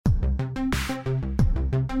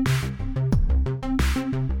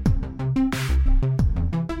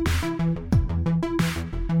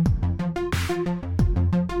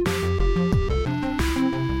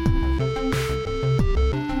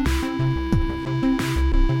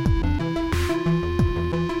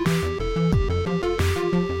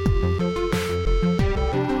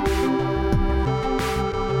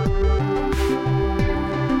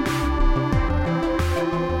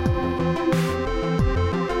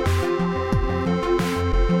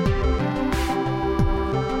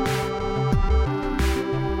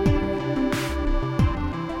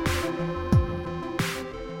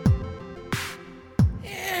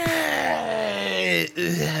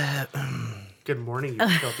Good morning, you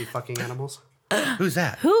filthy fucking animals. Who's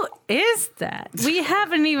that? Who is that? We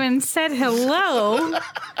haven't even said hello,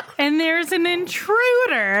 and there's an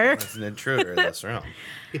intruder. It's an intruder in this room.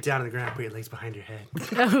 Get down on the ground, put your legs behind your head.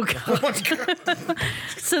 Oh, God.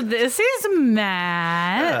 So this is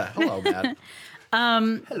Matt, Hello, Matt.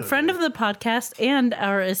 Hello, friend of the podcast and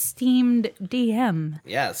our esteemed DM,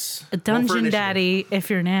 Yes. a dungeon initiative. daddy if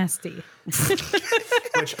you're nasty.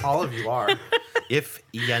 Which all of you are. If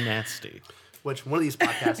you're nasty. Which one of these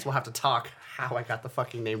podcasts we'll have to talk how I got the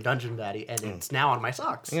fucking name Dungeon Daddy, and it's now on my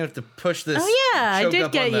socks. I'm going to have to push this Oh yeah, I choke did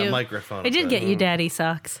up get on that you. microphone. I did get you daddy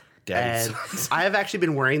socks. Daddy's. And I have actually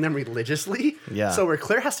been wearing them religiously. Yeah. So where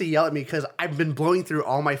Claire has to yell at me because I've been blowing through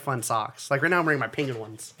all my fun socks. Like right now I'm wearing my penguin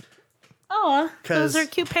ones. Oh, 'Cause those are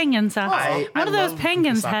cute penguin socks. I One of those love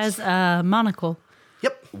penguins socks. has a monocle.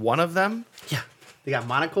 Yep. One of them? Yeah. They got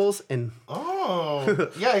monocles and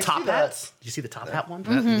Oh. Yeah, top hats. Did you see the top hat one?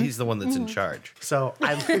 He's the one that's in charge. So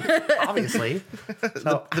I obviously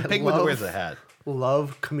so The I penguin that love- wears the hat.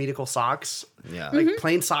 love comedical socks. Yeah. Like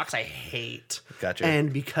plain socks I hate. Gotcha.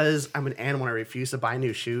 And because I'm an animal and I refuse to buy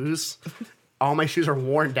new shoes, all my shoes are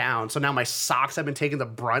worn down. So now my socks have been taking the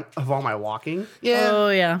brunt of all my walking. Yeah. Oh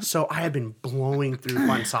yeah. So I have been blowing through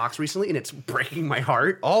fun socks recently and it's breaking my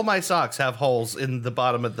heart. All my socks have holes in the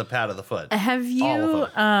bottom of the pad of the foot. Have All of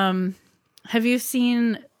you have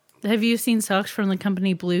you seen socks from the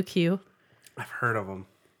company Blue Q? I've heard of them.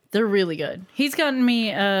 They're really good. He's gotten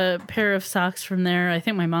me a pair of socks from there. I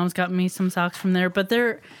think my mom's gotten me some socks from there, but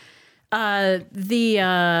they're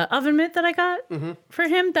the oven mitt that I got for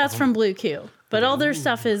him, that's from Blue Q. But all their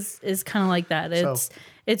stuff is kind of like that.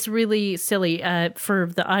 It's really silly for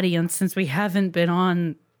the audience since we haven't been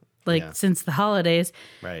on since the holidays.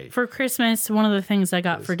 Right. For Christmas, one of the things I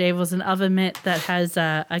got for Dave was an oven mitt that has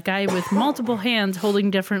a guy with multiple hands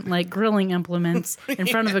holding different like grilling implements in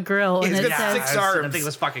front of a grill, and He's it got says six I arms. think it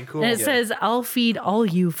was fucking cool. and it says, "I'll feed all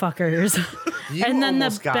you fuckers." You and then the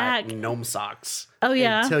almost got back. gnome socks. Oh,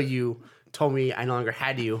 yeah? Until you told me I no longer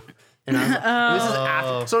had you. And I was like, this is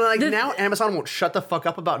after. So like now Amazon won't shut the fuck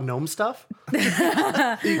up about gnome stuff.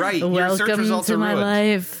 Right. Your search Welcome results to are my ruined.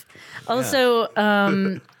 life. Also,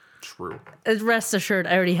 True. rest assured,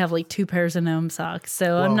 I already have like 2 pairs of gnome socks,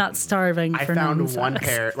 so I'm Well, not starving I for gnome found one socks.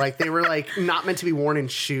 pair. Like they were like not meant to be worn in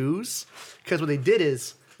shoes. Because what they did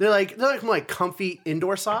is they're more like comfy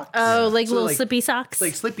indoor socks. Oh, like So, little like- slippy socks.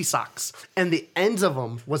 Like slippy socks. And the ends of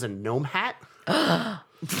them was a gnome hat.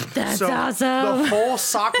 That's So awesome. the whole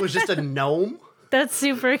sock was just a gnome. That's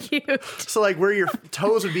super cute. So like where your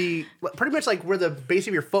toes would be pretty much like where the base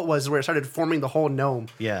of your foot was where it started forming the whole gnome.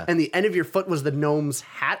 Yeah. And the end of your foot was the gnome's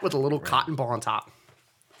hat with a little cotton ball on top.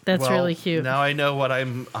 That's Well, really cute. Now I know what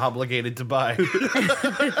I'm obligated to buy. Well,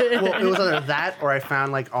 it was either that or I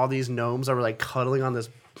found like all these gnomes that were like cuddling on this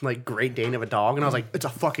like Great Dane of a dog, and I was like, it's a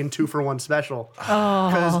fucking 2-for-1 special.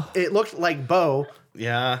 Because it looked like Bo,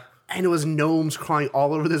 Yeah. and it was gnomes crawling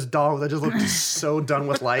all over this dog that just looked so done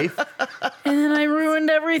with life. And then I ruined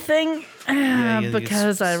everything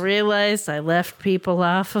because I realized I left people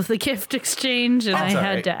off of the gift exchange and I all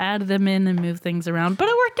had right. to add them in and move things around. But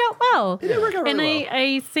it worked out well. It worked out and really well.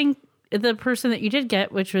 I think the person that you did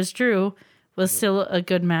get, which was Drew, was still a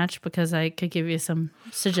good match because I could give you some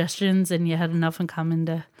suggestions and you had enough in common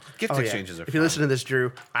to. Gift Oh, yeah. exchanges are If you fun. listen to this,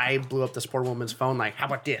 Drew, I blew up this poor woman's phone like, how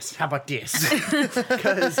about this? How about this?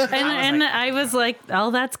 Because And I was like,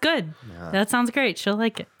 oh, that's good. That sounds great. She'll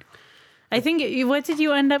like it. I think, what did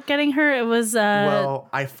you end up getting her? It was, well,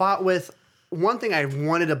 I fought with one thing I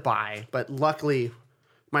wanted to buy, but luckily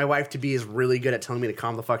my wife to be is really good at telling me to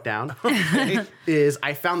calm the fuck down. Is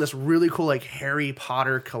I found this really cool like Harry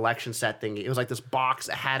Potter collection set thingy. It was like this box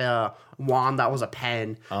that had a wand that was a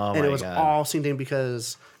pen, and my it was God. all synced in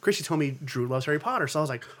because Christy told me Drew loves Harry Potter, so I was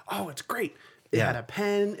like, oh, it's great. It Yeah. had a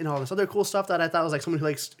pen and all this other cool stuff that I thought was like someone who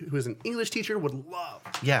is an English teacher would love.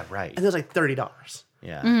 Yeah, right. And it was like $30.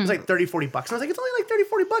 Yeah. It was like 30, 40 bucks. And I was like, it's only like 30,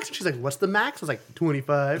 40 bucks. And she's like, what's the max? I was like,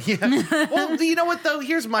 25. Well, you know what, though?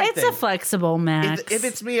 Here's my it's thing. a flexible max. If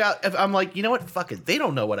it's me, if I'm like, you know what? Fuck it. They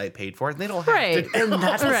don't know what I paid for it. And they don't have Right. to. And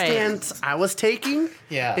that's the Right. stance I was taking.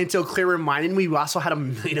 Yeah. Until Claire reminded me we also had a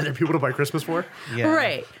million other people to buy Christmas for. Yeah.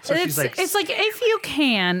 Right. So it's she's like- it's like if you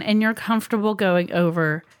can and you're comfortable going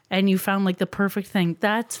over and you found like the perfect thing,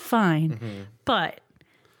 that's fine. But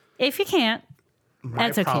if you can't, My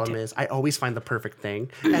that's okay problem too. is I always find the perfect thing.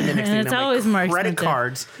 And the next thing It's you know, always more my credit expensive.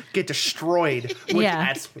 cards get destroyed. Which Yeah.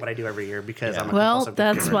 That's what I do every year because I'm a Well, compulsive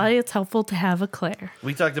that's consumer. why it's helpful to have a Claire.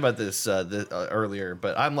 We talked about this earlier,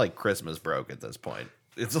 but I'm like Christmas broke at this point.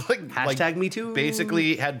 It's like Hashtag me too.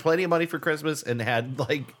 Basically, had plenty of money for Christmas and had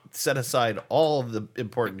like set aside all of the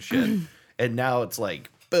important shit, and now it's like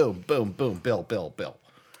boom, boom, boom, Bill.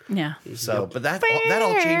 Yeah. So, but that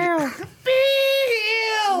all changes.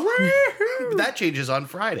 That changes on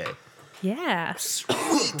Friday. Yeah.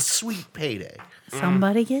 Sweet payday.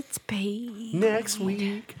 Somebody gets paid. Next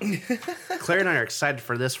week. Claire and I are excited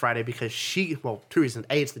for this Friday because two reasons.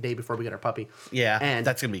 A, it's the day before we get our puppy. Yeah, And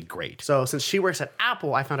that's gonna be great. so since she works at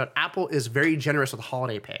Apple, I found out Apple is very generous with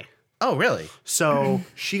holiday pay. Oh, really? So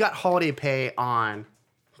she got holiday pay on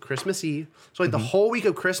Christmas Eve. So like the whole week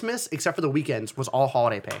of Christmas, except for the weekends, was all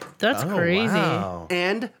holiday pay. That's Oh, crazy. wow.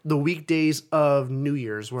 And the weekdays of New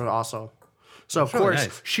Year's were also. So of course,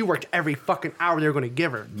 nice. she worked every fucking hour they were going to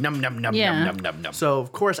give her. Num num num Yeah. num num num num. So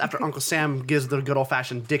of course, after Uncle Sam gives the good old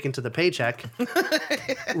fashioned dick into the paycheck,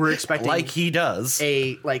 we're expecting Like he does.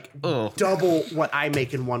 a Ugh. double what I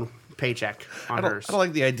make in one paycheck on hers. I don't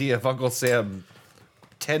like the idea of Uncle Sam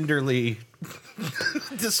tenderly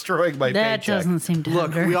destroying my That paycheck. doesn't seem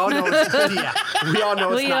Look, tender. we all know. We all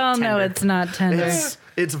know. It's We not all know tender. it's not tender.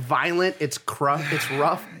 It's violent. It's it's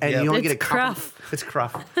rough, and Yep. you only It's get a cruff. It's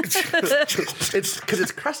cruff. It's because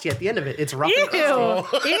it's crusty at the end of it. It's rough. Ew. and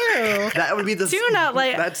crusty. Ew. That would be the. Do not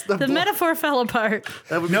like That's the blo- metaphor fell apart.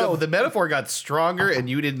 That would be No, the metaphor got stronger, and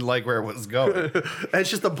you didn't like where it was going. It's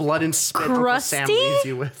just the blood and spit Uncle Sam Crusty? leaves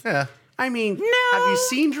you with. Yeah. I mean, No. have you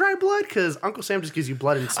seen dry blood? Because Uncle Sam just gives you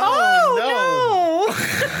blood and spit. Oh, no.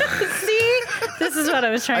 See? This is what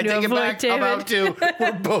I was I trying to take it avoid, back. David. I'm out too.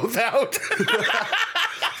 We're both out.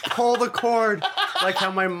 Pull the cord, like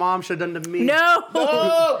how my mom should have done to me. No.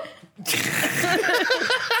 Oh!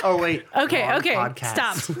 Oh wait. Okay, Wrong okay.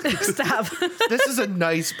 podcast. Stop. This is a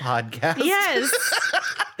nice podcast. yes.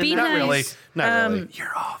 Be Not nice. really. Not really.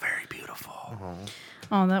 You're all very beautiful.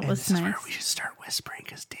 Oh, that And was this is where nice. we should start whispering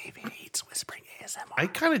because David hates whispering ASMR. I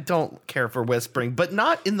kind of don't care for whispering, but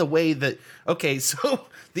not in the way that. Okay, so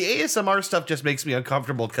the ASMR stuff just makes me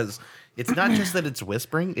uncomfortable because it's not just that it's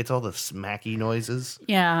whispering; it's all the smacky noises.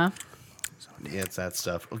 Yeah. Yeah, it's that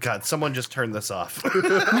stuff. Oh, God, someone just turned this off.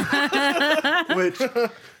 Which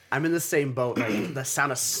I'm in the same boat. Like the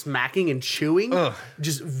sound of smacking and chewing Ugh.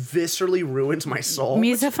 just viscerally ruins my soul.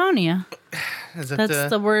 Misophonia. Is it, That's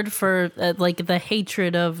the word for like the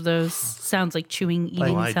hatred of those sounds like chewing,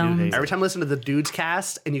 eating I do sounds. hate Every time I listen to the Dudes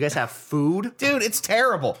Cast and you guys have food, dude, it's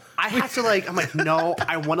terrible. I have to I'm like, no,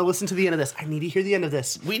 I want to listen to the end of this. I need to hear the end of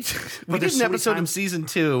this. We did there's an so many episode in times- season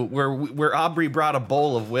 2 where Aubrey brought a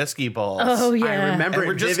bowl of whiskey balls. Oh yeah. I remember And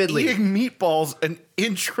we're it just vividly. eating meatballs an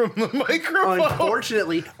inch from the microphone.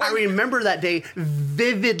 Unfortunately, I remember that day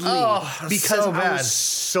vividly Oh, because so I bad. was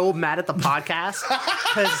so mad at the podcast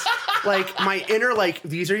because my inner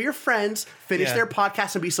these are your friends, finish Yeah. their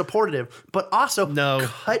podcast and be supportive, but also No.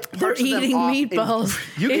 cut They're parts of them eating off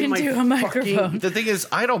meatballs you get my into a fucking- microphone. The thing is,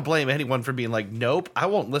 I don't blame anyone for being like, nope, I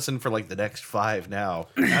won't listen for the next 5 now.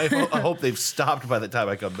 I hope they've stopped by the time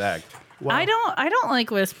I come back. I don't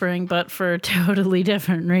like whispering, but for a totally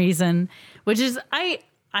different reason, which is I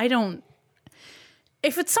don't.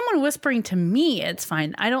 If it's someone whispering to me, it's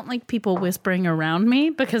fine. I don't like people whispering around me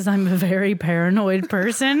because I'm a very paranoid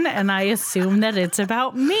person and I assume that it's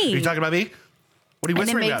about Are you me. talking about me? What are you And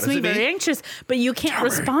it whispering makes about? me Is it very me? anxious, but you can't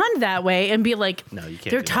respond that way and be like, No, you can't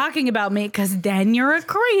they're do that. talking about me because then you're a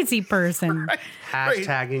crazy person,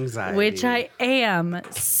 Hashtag anxiety. which I am.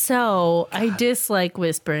 So I dislike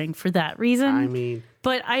whispering for that reason. I mean,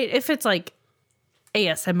 But if it's like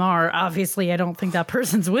ASMR, obviously I don't think that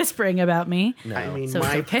person's whispering about me. I mean, So it's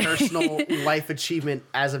my okay. personal life achievement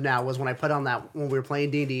as of now was when I put on when we were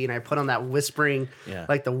playing D&D and I put on that whispering, Yeah.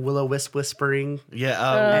 like the will-o-wisp whispering.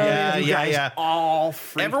 Yeah, You guys all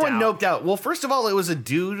freaked Everyone out. noped out. Well, first of all, it was a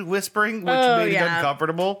dude whispering, which Oh, made it yeah.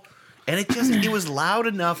 uncomfortable. And it was loud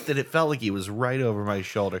enough that it felt like he was right over my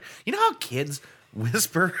shoulder. You know how kids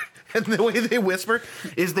whisper? And the way they whisper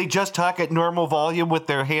is they just talk at normal volume with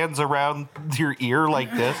their hands around your ear like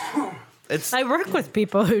this. It's I work with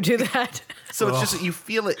people who do that. so it's just that you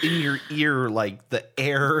feel it in your ear, like the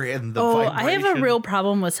air and the Oh, vibration. I have a real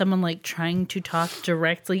problem with someone like trying to talk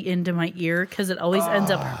directly into my ear because it always ends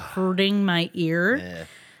up hurting my ear.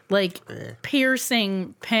 Like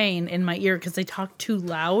piercing pain in my ear because they talk too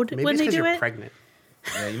loud Maybe when it's they because do you're it. pregnant.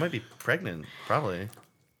 Yeah, you might be pregnant, probably.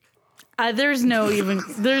 There's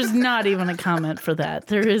not even a comment for that.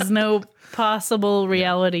 There is no possible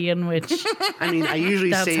reality in which I mean, I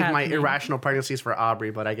usually That's save my happening. irrational pregnancies for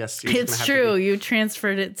Aubrey, but I guess you're just it's gonna have true. to You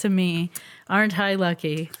transferred it to me. Aren't I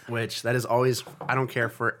lucky? be- which that is always. I don't care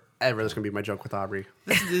forever. That's gonna be my joke with Aubrey.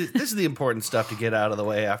 This is the important stuff to get out of the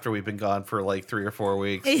way after we've been gone for like 3 or 4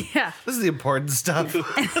 weeks. Yeah. This is the important stuff.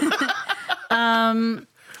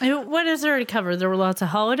 What is there to cover? There were lots of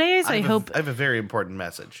holidays. I hope. I have a very important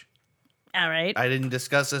message. All right. I didn't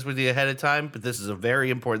discuss this with you ahead of time, but this is a very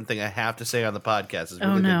important thing I have to say on the podcast. It's a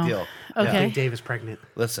really big deal. I Okay. think Dave is pregnant.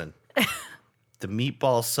 Listen, the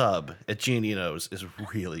meatball sub at Giannino's is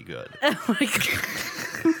really good. Oh my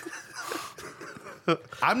God.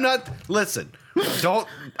 I'm not. Listen, don't.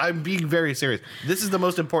 I'm being very serious. This is the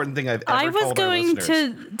most important thing I've ever I was told our going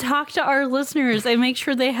listeners. to talk to our listeners and make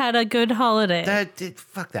sure they had a good holiday.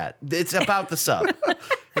 Fuck that. It's about the sub.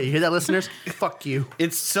 Hey, you hear that, listeners? Fuck you.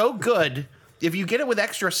 It's so good. If you get it with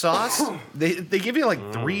extra sauce, they give you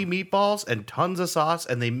like 3 meatballs and tons of sauce,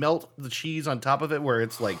 and they melt the cheese on top of it where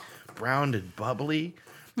it's like browned and bubbly,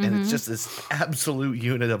 and it's just this absolute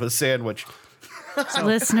unit of a sandwich.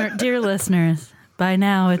 Dear listeners, by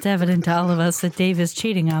now it's evident to all of us that Dave is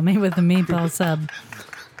cheating on me with the meatball sub.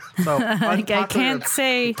 So I can't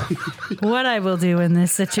say what I will do in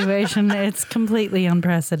this situation. It's completely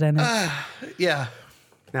unprecedented. Yeah,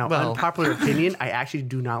 Now, Well- unpopular opinion, I actually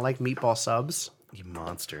do not like meatball subs. you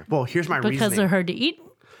monster. Well, here's my Because reasoning. they're hard to eat?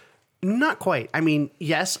 Not quite. I mean,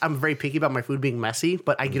 yes, I'm very picky about my food being messy,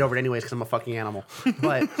 but I get over it anyways because I'm a fucking animal.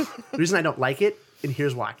 But the reason I don't like it, and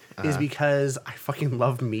here's why, is because I fucking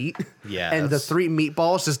love meat. Yes. And the 3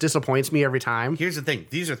 meatballs just disappoints me every time. Here's the thing.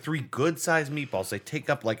 These are 3 good-sized meatballs. They take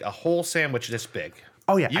up like a whole sandwich this big.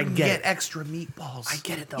 Oh, yeah, you I can get get it. extra meatballs. I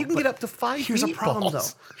get it, though. You can but get up to 5 Here's meatballs. a problem, though.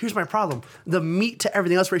 Here's my problem. The meat to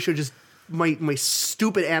everything else ratio just, my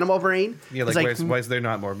stupid animal brain. Yeah, is like, why is there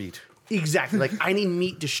not more meat? Exactly. Like I need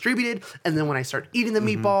meat distributed, and then when I start eating the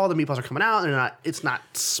meatball, the meatballs are coming out, and it's not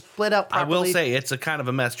split up I properly. will say it's a kind of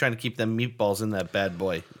a mess trying to keep them meatballs in that bad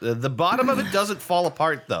boy. The bottom of it doesn't fall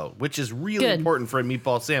apart though, which is really Good. important for a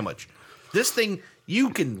meatball sandwich. This thing, you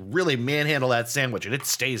can really manhandle that sandwich and it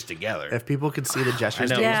stays together. If people could see the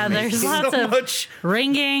gestures, I know. Dave Yeah, is there's making- lots so of much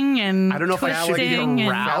ringing and I don't know if I should be twisting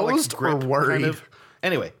and aroused or grip, worried. kind of.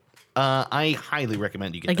 Anyway, I highly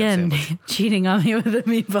recommend you get again that sandwich. cheating on me with the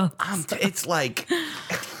meatball. It's like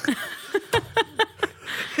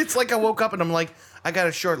it's like I woke up and I'm like, I got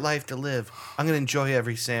a short life to live. I'm gonna enjoy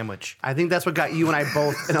every sandwich. I think that's what got you and I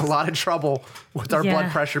both in a lot of trouble with our Yeah.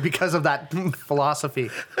 blood pressure because of that philosophy.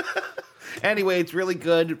 Anyway, it's really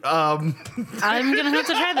good. I'm gonna have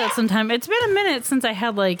to try that sometime. It's been a minute since I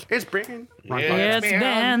had like It's bringing. Yeah. it's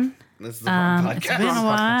been This is the wrong podcast. it's been a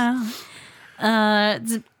while.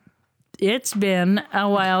 It's been a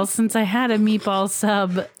while since I had a meatball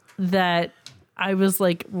sub that I was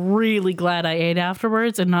like really glad I ate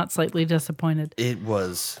afterwards and not slightly disappointed. It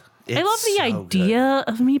was. I love the so idea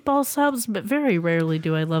of meatball subs, but very rarely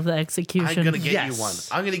do I love the execution. good. I'm gonna get Yes. you one.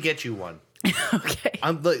 I'm gonna get you one. Okay.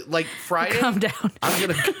 I'm like Friday. Calm down.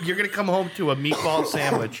 You're gonna come home to a meatball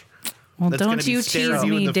sandwich. Well, That's gonna don't be you staring tease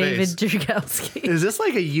you in me, the David face. Dragowski. Is this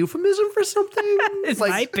like a euphemism for something? It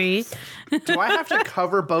Like, might be. do I have to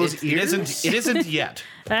cover Bo's It ears? isn't. It isn't yet.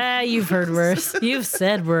 You've heard worse. You've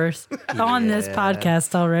said worse on this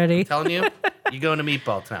podcast already. Telling you, you go into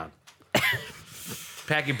Meatball Town.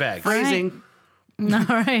 Pack your bags. Phrasing. All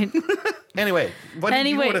right. Anyway, what did you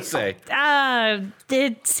Anyway, want to say?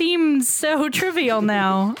 it seems so trivial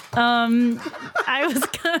now. I was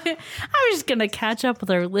just gonna catch up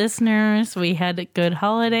with our listeners. We had a good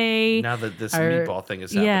holiday. Now that this Our- meatball thing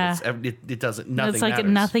is happening, yeah. it doesn't. Nothing It's like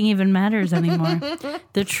matters. nothing even matters anymore.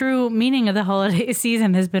 The true meaning of the holiday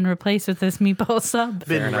season has been replaced with this meatball sub.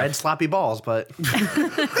 Been enough. red sloppy balls, but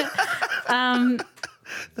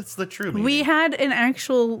That's the true meaning. We had an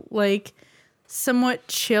actual like somewhat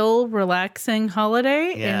chill, relaxing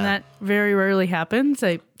holiday, Yeah. and that very rarely happens.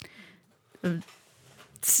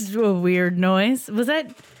 It's a weird noise. Was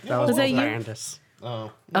that? that was that you? Brandis.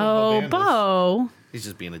 Oh, Oh, Bo! He's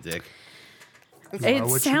just being a dick. It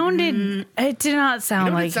sounded. It did not sound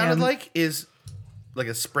You know what like it sounded him. like is like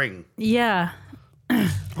a spring. Yeah,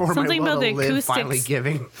 Or Something my about will the to live finally acoustics.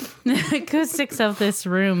 giving. acoustics of this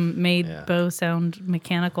room made Yeah. Bo sound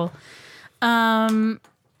mechanical.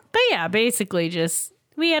 But yeah, basically, just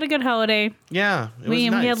we had a good holiday. Yeah, it was We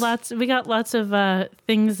nice. had lots. We got lots of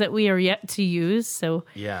things that we are yet to use. So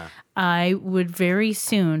Yeah. I would very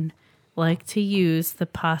soon like to use the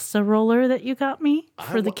pasta roller that you got me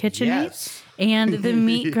for the KitchenAid yes. and the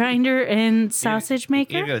meat grinder and sausage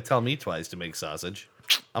maker. You're gonna tell me twice to make sausage.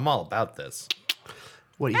 I'm all about this.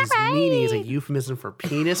 What he's meaning is a euphemism for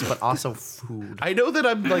penis, but also food. I know that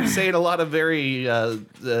I'm like saying a lot of very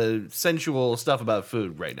sensual stuff about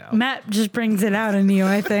food right now. Matt just brings it out in you,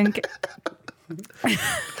 I think.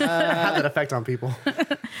 Have that effect on people.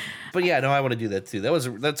 But yeah, no, I want to do that too.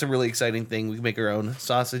 That's a really exciting thing. We can make our own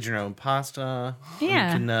sausage and our own pasta.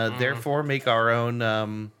 Yeah. We can therefore make our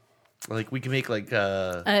own like we can make like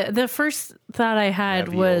The first thought I had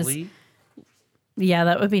was, ravioli. yeah,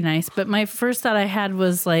 that would be nice. But my first thought I had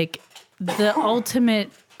was like the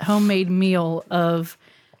ultimate homemade meal of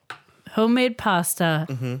homemade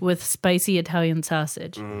pasta with spicy Italian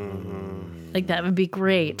sausage. Like that would be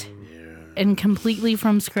great. And completely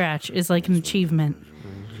from scratch is like an achievement.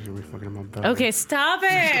 Okay, stop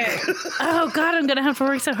it. Oh God, I'm gonna have to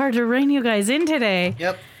work so hard to rein you guys in today.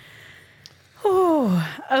 Yep. Oh,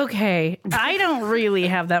 okay. I don't really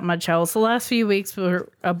have that much else. The last few weeks were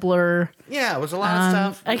a blur. Yeah, it was a lot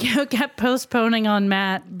of stuff. I kept postponing on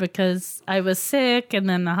Matt because I was sick and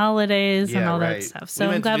then the holidays and all that stuff. So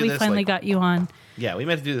I'm glad we finally got you on. Yeah, we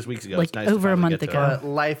meant to do this weeks ago. Like it's nice over to a month get to ago. it.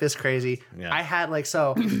 Life is crazy. Yeah. I had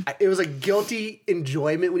it was a guilty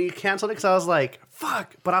enjoyment when you canceled it because I was like,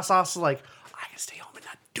 fuck. But I was also like, I can stay home and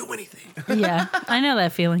not do anything. Yeah, I know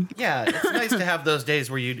that feeling. Yeah, it's nice to have those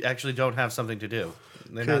days where you actually don't have something to do.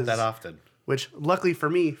 They're not that often. Which, luckily for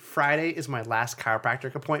me, Friday is my last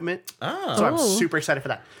chiropractic appointment. Oh. So I'm super excited for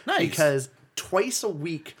that. Nice. Because twice a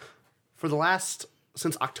week for the last,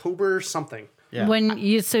 since October something. Yeah.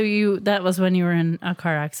 That was when you were in a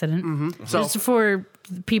car accident. So, Just for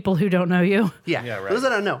people who don't know you. yeah. Yeah, right. For those that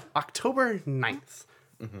don't know, October 9th,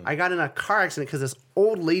 I got in a car accident because this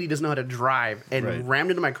old lady doesn't know how to drive and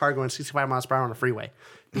rammed into my car going 65 miles per hour on the freeway.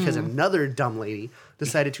 Because another dumb lady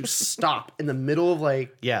decided to stop in the middle of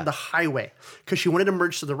the highway because she wanted to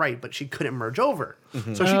merge to the right, but she couldn't merge over.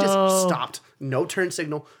 So she just stopped. No turn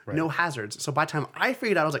signal, no hazards. So by the time I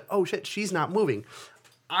figured out, I was like, oh shit, she's not moving.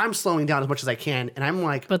 I'm slowing down as much as I can, and I'm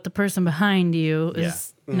like, But the person behind you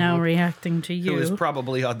is now reacting to you. Who is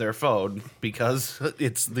probably on their phone because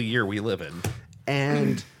it's the year we live in.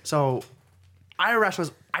 and so I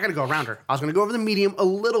rationalized, I got to go around her. I was going to go over the medium a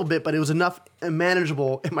little bit, but it was enough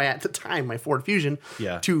manageable in at the time, my Ford Fusion,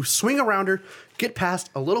 to swing around her, get past,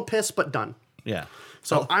 a little pissed, but done. Yeah.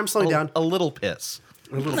 So I'm slowing down. A little piss.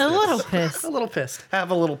 a little pissed. A little pissed. Have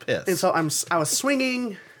a little piss. And so I was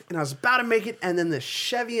swinging, and I was about to make it, and then the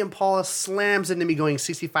Chevy Impala slams into me going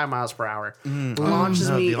 65 miles per hour. Launches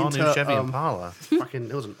me the all-new into Chevy Impala.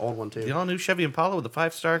 it was an old one, too. The all-new Chevy Impala with a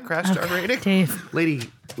 5-star crash star rating. Dave. Lady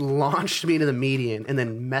launched me into the median and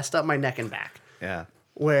then messed up my neck and back. Yeah.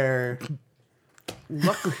 Where,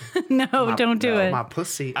 luckily, No, don't do it. my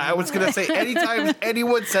pussy. I was going to say, anytime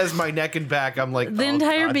anyone says my neck and back, I'm like, The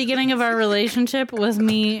entire God. beginning of our relationship was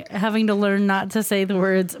me having to learn not to say the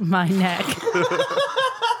words "my neck."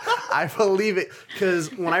 I believe it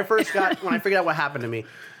because when I figured out what happened to me,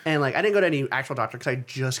 and I didn't go to any actual doctor because I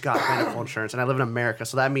just got medical insurance and I live in America,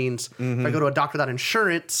 so that means if I go to a doctor without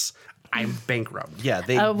insurance, I'm bankrupt. Yeah,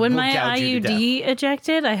 they When will my gouge you to death. IUD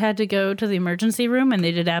ejected, I had to go to the emergency room, and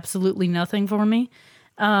they did absolutely nothing for me.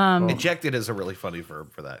 Ejected is a really funny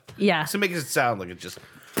verb for that. Yeah. So it makes it sound like it just.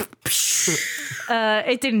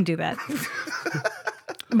 It didn't do that.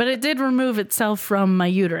 But it did remove itself from my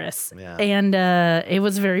uterus. Yeah. And it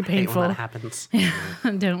was very I hate when painful. that happens.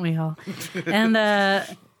 Don't we all? And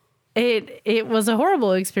it was a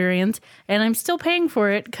horrible experience, and I'm still paying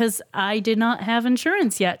for it because I did not have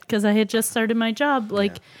insurance yet because I had just started my job.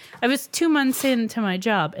 I was 2 months into my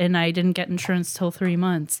job, and I didn't get insurance till 3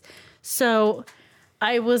 months. So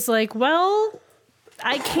I was like, well,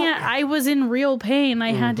 I can't. I was in real pain.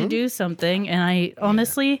 I had to do something, and I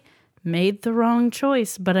honestly made the wrong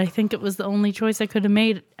choice, but I think it was the only choice I could have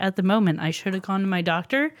made at the moment. I should have gone to my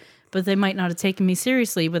doctor, but they might not have taken me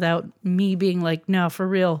seriously without me being like, no, for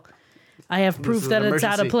real. I have proof is that an it's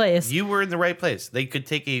out of emergency. place. You were in the right place. They could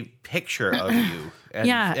take a picture of you and,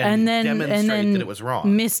 and then demonstrate that it was wrong.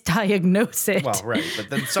 Misdiagnose it. Well, right. But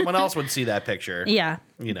then someone else would see that picture. Yeah.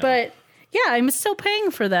 You know. But yeah, I'm still paying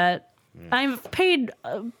for that. I've paid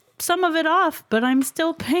some of it off, but I'm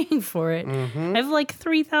still paying for it. I have like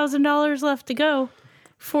 $3,000 left to go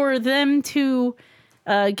for them to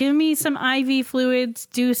give me some IV fluids,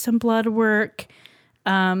 do some blood work,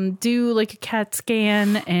 do like a CAT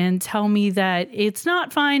scan, and tell me that it's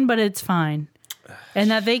not fine, but it's fine.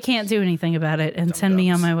 And that they can't do anything about it and send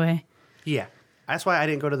me on my way. Yeah. That's why I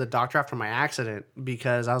didn't go to the doctor after my accident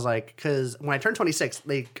because I was like, because when I turned 26,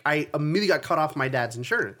 I immediately got cut off my dad's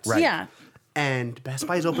insurance. Right. Yeah. And Best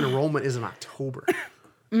Buy's open enrollment is in October.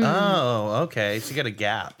 Oh, okay. So you got a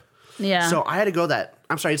gap. Yeah. So I had to go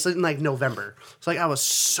it's in November. So I was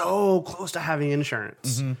so close to having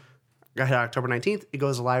insurance. Got hit October 19th. It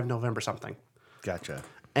goes live November something. Gotcha.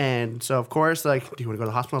 And so, of course, do you want to go to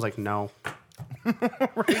the hospital? I was like, no.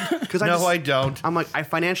 Because I don't. I'm like, I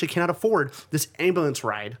financially cannot afford this ambulance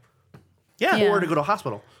ride Yeah. Yeah. or to go to a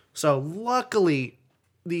hospital. So luckily,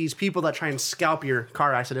 these people that try and scalp your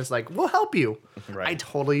car accidents, like, we'll help you. Right. I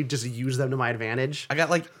totally just use them to my advantage. I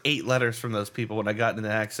got like 8 letters from those people when I got in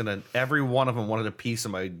the accident. Every one of them wanted a piece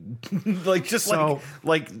of my, like, just So-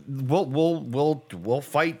 like we'll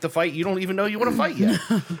fight the fight you don't even know you want to fight yet.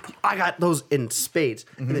 I got those in spades.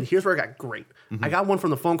 And then here's where I got great. I got one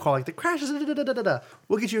from the phone call, like, the crash is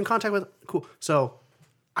we'll get you in contact with. Cool. So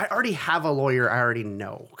I already have a lawyer I already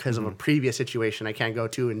know because of a previous situation I can't go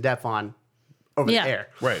too in depth on over Yeah. the air.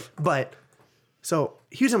 Right. But so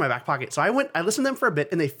he was in my back pocket. So I listened to them for a bit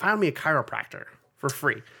and they found me a chiropractor for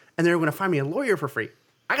free. And they were going to find me a lawyer for free.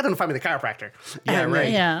 I got them to find me the chiropractor. Yeah, And right.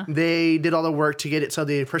 Yeah. They did all the work to get it. So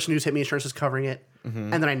the person who's hit me insurance is covering it.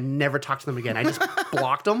 And then I never talked to them again. I just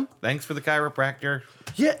blocked them. Thanks for the chiropractor.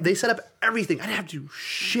 Yeah, they set up everything. I didn't have to do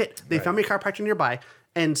shit. They found me a chiropractor nearby.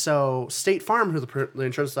 And so State Farm, who the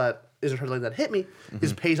insurance that is insurance that hit me,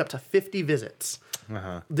 is pays up to 50 visits.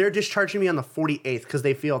 They're discharging me on the 48th because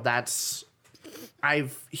they feel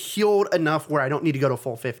I've healed enough where I don't need to go to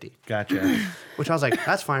full 50. Gotcha. Which I was like,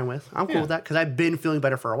 that's fine with. I'm cool with that because I've been feeling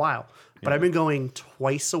better for a while. But I've been going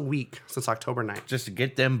twice a week since October 9th. Just to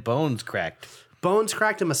get them bones cracked. Bones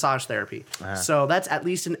cracked and massage therapy. So that's at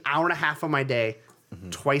least an hour and a half of my day,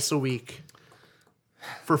 twice a week,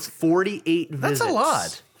 for 48 visits. That's a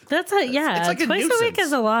lot. That's it's like a twice a week nuisance.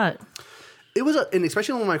 is a lot. It was, and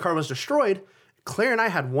especially when my car was destroyed, Claire and I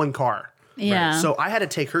had one car. Yeah. So I had to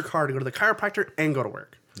take her car to go to the chiropractor and go to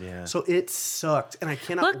work. Yeah. So it sucked, and I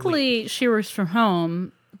cannot. wait. Luckily, she works from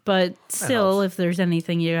home, but still, if there's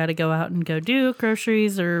anything you got to go out and go do,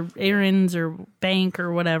 groceries or errands or bank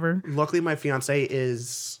or whatever. Luckily, my fiance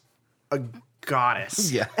is a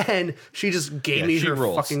goddess. Yeah. And she just gave Yeah, me she her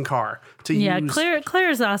rules. fucking car to Yeah, use.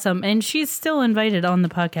 Claire's awesome, and she's still invited on the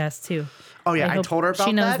podcast too. Oh yeah, I hope told her about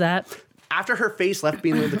she knows that. After her face left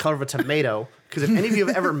being the color of a tomato, because if any of you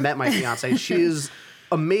have ever met my fiance, she is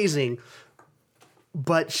amazing,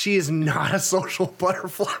 but she is not a social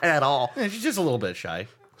butterfly at all. Yeah, she's just a little bit shy.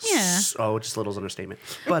 Yeah. Oh, just a little is an understatement.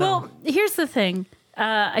 But Well, here's the thing.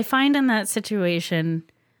 I find in that situation,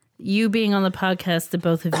 you being on the podcast, the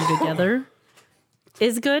both of you together,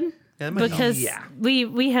 is good. Yeah, that might help. Because Yeah.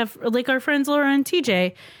 we have, like, our friends Laura and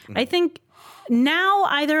TJ. I think now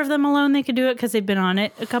either of them alone, they could do it because they've been on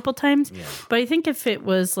it a couple times. Yeah. But I think if it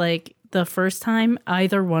was like the first time,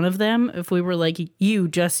 either one of them, if we were like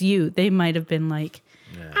just you, they might have been like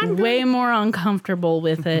way more uncomfortable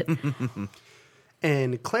with it.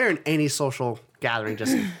 and Claire in any social gathering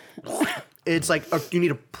just it's like you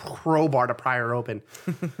need a crowbar to pry her open.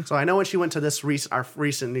 So I know when she went to our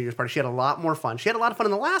recent New Year's party, she had a lot more fun. She had a lot of fun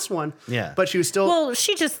in the last one. Yeah. But she was still Well,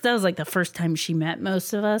 that was like the first time she met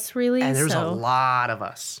most of us, really. and there was a so, lot of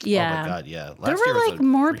us. Yeah. Oh my god, yeah. There Last year were was like a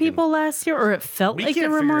more freaking- people last year, or it felt We like can't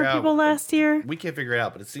there were more figure out- people last year. We can't figure it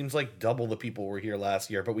out, but it seems like double the people were here last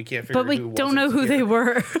year, but we can't figure But we who don't wasn't know who here. they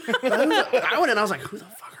were. I went in, I was like, who the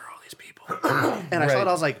fuck are all these people? And I saw Right. it,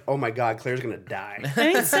 I was like, oh my God, Claire's gonna die. I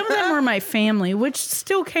think some of them were my family, which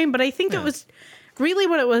still came, but I think it was really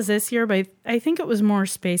what it was this year, but I think it was more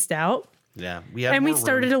spaced out. Yeah, we had And we more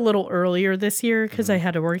started room. a little earlier this year because I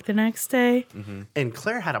had to work the next day. And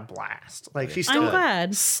Claire had a blast. Like she I'm still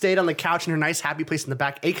glad. stayed on the couch in her nice happy place in the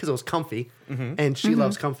back, because it was comfy. And she Mm-hmm.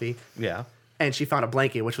 loves comfy. Yeah. And she found a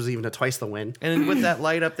blanket, which was even twice the win. And with that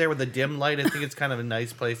light up there, with the dim light, I think it's kind of a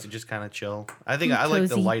nice place to just kind of chill. I think I like the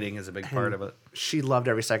Cozy. lighting is a big part of it. She loved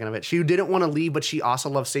every second of it. She didn't want to leave, but she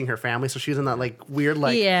also loved seeing her family. So she was in that like weird,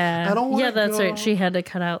 like, Yeah. I don't want to Yeah, that's go. right. She had to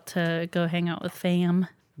cut out to go hang out with fam.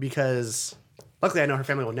 Because luckily I know her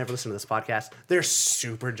family will never listen to this podcast. They're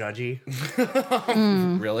super judgy.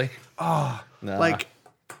 Really? No. Like,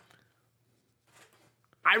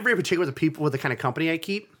 I'm very particular with the people, with the kind of company I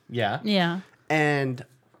keep. yeah. Yeah. And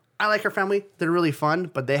I like her family. They're really fun,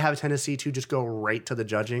 but they have a tendency to just go right to the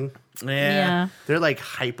judging. Yeah. They're like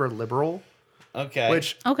hyper liberal, Okay.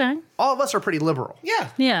 which Okay. all of us are pretty liberal. yeah.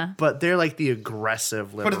 Yeah. But they're like the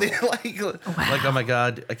aggressive What liberal. are they like? Oh my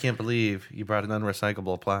god! I can't believe you brought an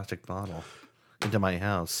unrecyclable plastic bottle into my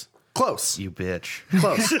house. Close. You bitch.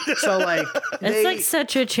 Close. So like It's like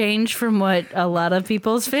such a change from what a lot of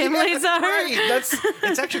people's families are. Right.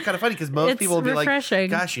 It's actually kind of funny because most It's people will be refreshing.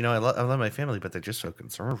 like, "Gosh, I love my family, but they're just so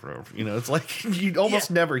conservative." You know, it's like you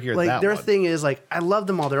almost never hear like that. their one. thing is like I love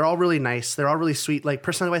them all. They're all really nice. They're all really sweet. Like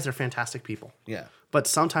personality wise, they're fantastic people. Yeah. But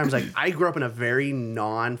sometimes like I grew up in a very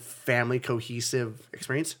non-family cohesive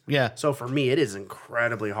experience. Yeah. So for me, it is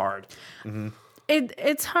incredibly hard.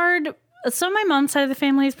 It's hard. So my mom's side of the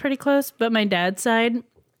family is pretty close, but my dad's side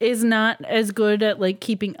is not as good at like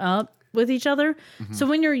keeping up with each other. So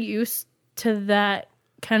when you're used to that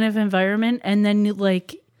kind of environment and then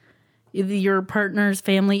like your partner's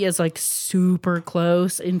family is like super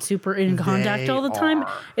close and super in contact all the time,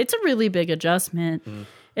 it's a really big adjustment.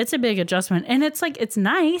 It's a big adjustment. And it's like, it's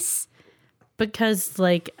nice because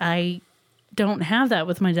like I don't have that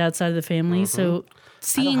with my dad's side of the family. So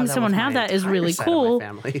seeing someone have that is really cool.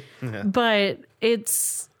 But it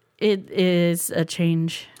is a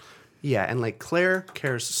change. Yeah, and like Claire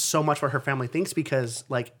cares so much what her family thinks because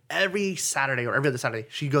like every Saturday or every other Saturday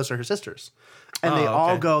she goes to her sisters, and they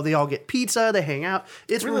all go. They all get pizza. They hang out.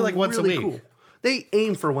 It's really like once a week. Cool. They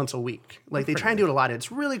aim for once a week. Like they try and do it a lot.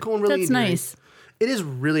 It's really cool and really That's endearing. nice. It is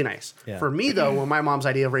really nice. Yeah. For me though, when my mom's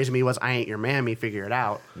idea of raising me was I ain't your mammy, figure it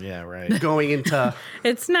out. Yeah, right. Going into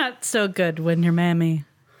It's not so good when your mammy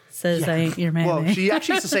says I ain't your mammy. well, she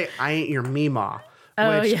actually used to say I ain't your meemaw.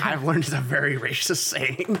 Which I've learned is a very racist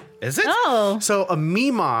saying. Is it? Oh. So a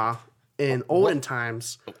meemaw in olden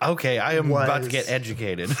times. Okay, I am about to get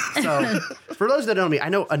educated. So for those that don't know me, I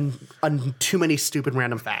know too many stupid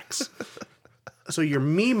random facts. So your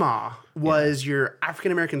meemaw was your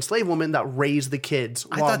African American slave woman that raised the kids.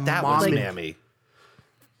 I thought that was mammy.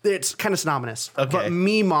 It's kind of synonymous. Okay. But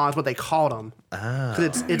meemaw is what they called them.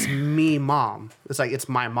 Because it's me mom. It's like, it's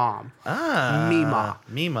my mom. Meemaw.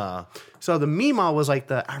 Meemaw. So the meemaw was like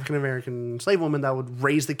the African American slave woman that would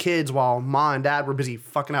raise the kids while ma and dad were busy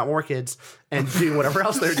fucking out more kids and doing whatever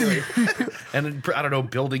else they're doing. And I don't know,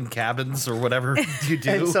 building cabins or whatever you do.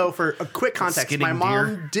 And so for a quick context, Skinning my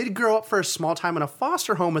mom deer. did grow up for a small time in a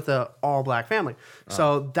foster home with an all black family.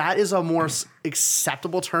 So that is a more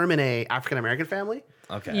acceptable term in a African American family.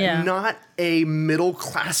 Okay. Yeah. Not a middle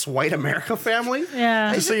class white America family.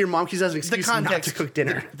 Yeah. So your mom keeps as an excuse not to cook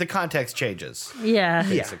dinner. The context changes. Yeah.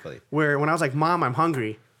 Basically. Where when I was like, Mom, I'm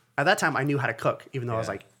hungry. At that time, I knew how to cook, even though I was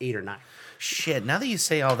like 8 or 9. Shit. Now that you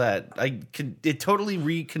say all that, it totally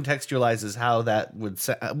recontextualizes how that would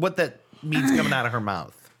what that means coming out of her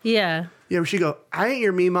mouth. Yeah. Yeah, where she'd go, I ain't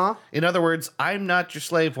your meemaw. In other words, I'm not your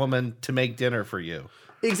slave woman to make dinner for you.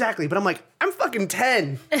 Exactly. But I'm like, I'm fucking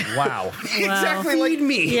 10. Wow. Exactly like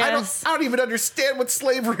me. Yes. I don't even understand what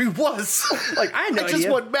slavery was. Like, I had no I just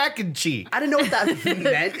idea. want mac and cheese. I didn't know what that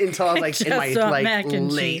meant until I was like in just my want like mac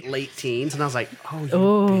and cheese. late teens, and I was like,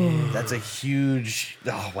 oh, That's a huge.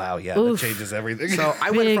 Oh wow, yeah, that changes everything. So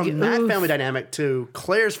I went from Big that oof. family dynamic to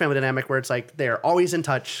Claire's family dynamic, where it's like they're always in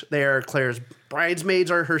touch. They're Claire's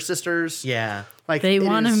bridesmaids are her sisters. yeah, Like They it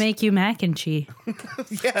want to is- make you mac and cheese.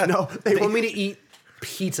 yeah. No, they want me to eat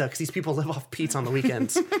pizza because these people live off pizza on the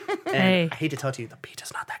weekends. And Hey. I hate to tell you, the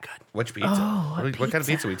pizza's not that good. Which pizza? What kind of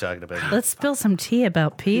pizza are we talking about? Let's spill some tea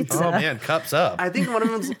about pizza. Oh man, cups up. I think one of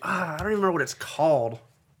them's I don't even remember what it's called.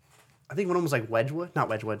 I think one of them was like Wedgwood. Not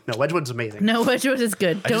Wedgwood. No, Wedgwood's amazing. No, Wedgwood is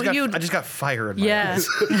good. I just got fire in my Yeah. eyes.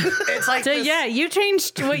 It's like So this- yeah, you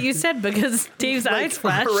changed what you said because Dave's eyes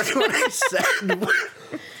flashed. Right when I said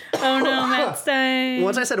Oh no, Matt Stein.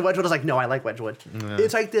 Once I said Wedgwood, I was like, no, I like Wedgwood.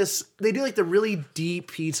 It's like this. They do like the really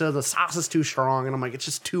deep pizza. The sauce is too strong, and I'm like, it's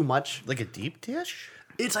just too much. Like a deep dish?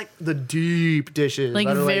 It's like the deep dishes, Like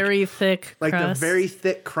that are, very thick like crust. the very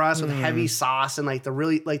thick crust with heavy sauce, and like the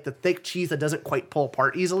really like the thick cheese that doesn't quite pull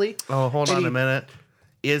apart easily. Oh, hold And on you- a minute.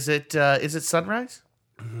 Is it Sunrise?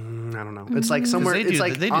 I don't know. It's like somewhere. They It's do,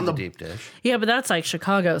 like they do on the the deep dish. Yeah, but that's like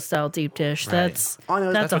Chicago style deep dish. That's Oh,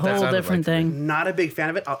 no, that's that's a what that whole sounded different like to me. thing. Not a big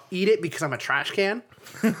fan of it. I'll eat it because I'm a trash can.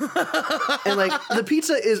 And like the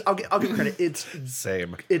pizza is, I'll give credit.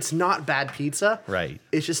 Same. It's not bad pizza. Right.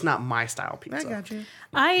 It's just not my style pizza. you.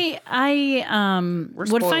 I would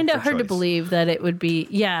spoiled find it for hard to choice. believe that it would be.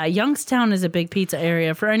 Yeah, Youngstown is a big pizza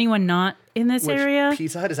area. For anyone not in this Which area,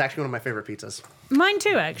 Pizza Hut is actually one of my favorite pizzas. mine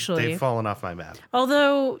too, actually. They've fallen off my map.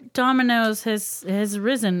 Although Domino's has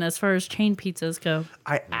risen as far as chain pizzas go.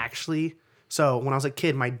 So when I was a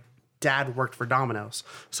kid, my dad worked for Domino's.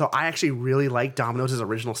 So I actually really like Domino's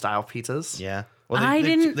original style pizzas. Yeah. Well, I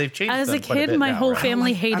didn't. They've changed as a them quite kid, bit my now, whole right?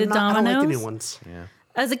 family hated I don't like the Domino's. new ones. Yeah.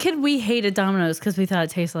 As a kid, we hated Domino's because we thought it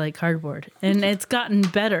tasted like cardboard, and it's gotten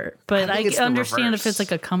better. But I think it's I the understand if reverse. it's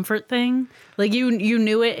like a comfort thing. Like you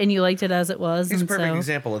knew it and you liked it as it was. Here's a and perfect so,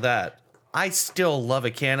 example of that. I still love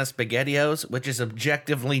a can of SpaghettiOs, which is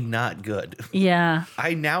objectively not good. Yeah,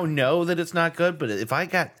 I now know that it's not good, but if I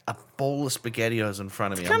got a bowl of SpaghettiOs in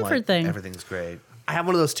front of me, I'm comfort like, thing. everything's great. I have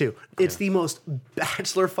one of those too. It's the most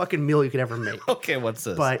bachelor fucking meal you could ever make. Okay, what's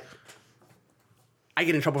this? But I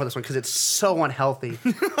get in trouble for this one because it's so unhealthy.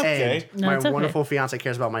 And No, my it's okay. wonderful fiance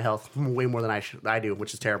cares about my health way more than I do,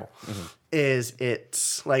 which is terrible.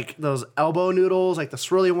 It's like those elbow noodles, like the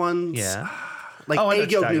swirly ones. yeah. Like Oh, I know what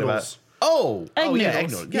egg you're yolk talking noodles. about. Oh, Egg yeah, egg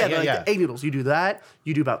noodles. noodles. Yeah, Yeah, like yeah. the egg noodles. You do that.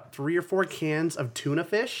 You do about 3 or 4 cans of tuna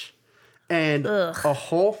fish and a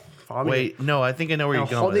whole. follow me, Wait, no, I think I know where a you're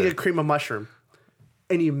whole going thing with of cream of mushroom.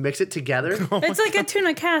 and you mix it together. It's like a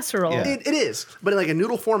tuna casserole. Yeah. It is, but in like a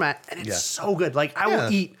noodle format, and it's so good. Like I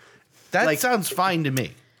will eat. That like, sounds fine to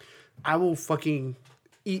me. I will fucking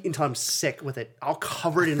eat until I'm sick with it. I'll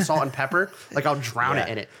cover it in salt and pepper. Like I'll drown it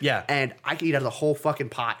in it. Yeah. And I can eat out of the whole fucking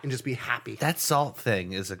pot and just be happy. That salt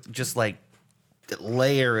thing is just like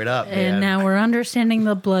layer it up, man. And now we're understanding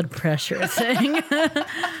the blood pressure thing.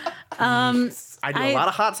 I do a lot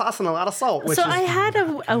of hot sauce and a lot of salt. Which So is, I had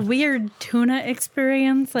a weird tuna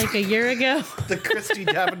experience like a year ago. The Christy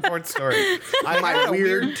Davenport story. I my had a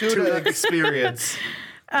weird tuna experience.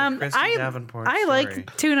 Christy Davenport I story.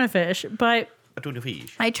 like tuna fish, but a tuna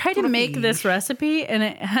fish. I tried to make this recipe and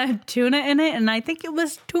it had tuna in it, and I think it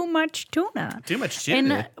was too much tuna. Too much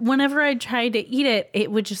tuna. And whenever I tried to eat it, it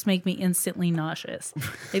would just make me instantly nauseous.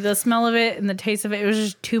 Like the smell of it and the taste of it, it was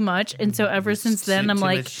just too much. And so ever since then, I'm Too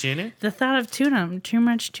like, much tuna? the thought of tuna, too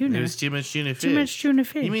much tuna. There was too much tuna fish. Too much tuna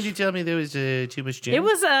fish. You mean to tell me there was too much tuna? It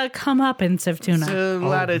was a comeuppance of tuna. It's a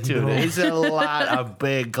lot of tuna. It's a lot of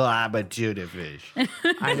big glob of tuna fish.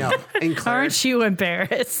 I know. And Claire, Aren't you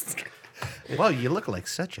embarrassed? Well, you look like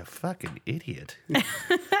such a fucking idiot.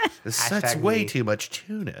 That's Hashtag way me. too much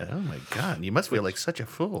tuna. Oh my god, you must feel like such a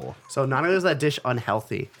fool. so not only is that dish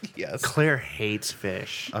unhealthy, Yes. Claire hates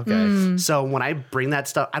fish. Okay. So when I bring that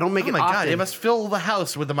stuff, I don't make Oh it my often. god, it must fill the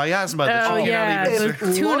house with the miasma that Oh, you yeah. cannot The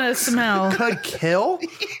even. tuna looks smell. Could kill.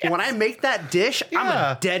 When I make that dish, I'm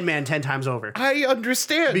Yeah. a dead man 10 times over I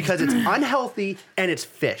understand because it's unhealthy and it's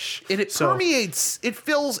fish. and it So permeates. It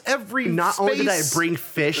fills every. not only did I space. bring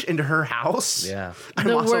fish into her house, Yeah. I'm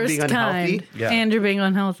The also worst being unhealthy. kind. Yeah. And you're being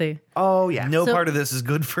unhealthy. Oh yeah. No So- part of this is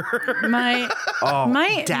good for her. My Oh,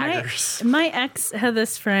 my daggers. my ex had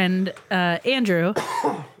this friend, Andrew.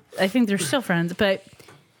 I think they're still friends, but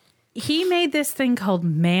he made this thing called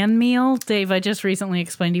man meal. Dave, I just recently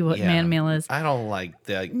explained to you what man meal is. I don't like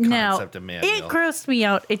the Now, concept of man it meal. grossed me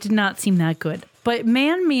out. It did not seem that good. But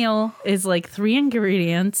man meal is like 3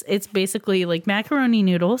 ingredients. It's basically like macaroni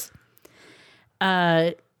noodles,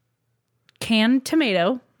 canned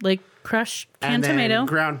tomato, like crushed and canned then tomato.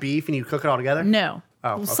 ground beef, and you cook it all together. No.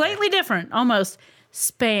 Oh, okay. Slightly different, almost.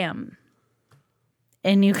 Spam.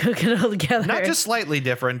 And you cook it all together. Not just slightly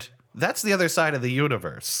different. That's the other side of the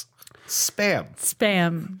universe. Spam.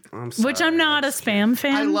 Spam. sorry, Which I'm not a spam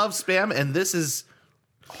fan. I love spam, and this is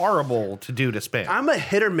horrible to do to spam. I'm a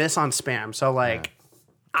hit or miss on spam. So like,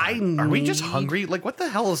 Are we just hungry? Like, what the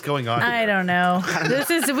hell is going on? I here? don't know.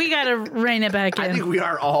 We got to rein it back I think in. we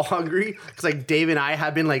are all hungry because like Dave and I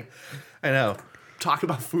have been like I know. talking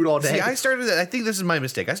about food all day. See, I think this is my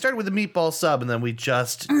mistake. I started with a meatball sub, and then we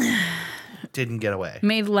just didn't get away.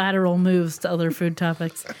 Made lateral moves to other food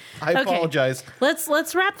topics. I Okay. apologize.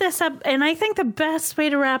 Let's wrap this up. And I think the best way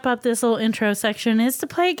to wrap up this little intro section is to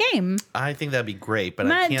play a game. I think that'd be great, but I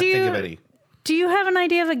Matt, can't do think you- of any. Do you have an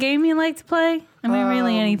idea of a game you like to play? I mean,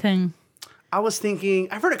 really anything. I was thinking,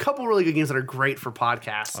 I've heard a couple really good games that are great for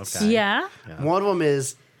podcasts. Okay. Yeah? One of them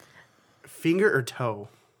is finger or toe.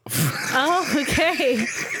 Oh, okay.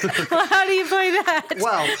 Well, how do you play that?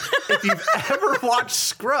 Well, if you've ever watched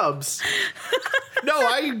Scrubs, No,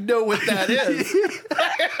 I know what that is.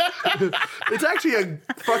 it's actually a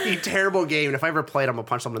fucking terrible game. And if I ever played, I'm gonna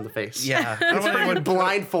punch someone in the face. Yeah. I don't It's want where you anyone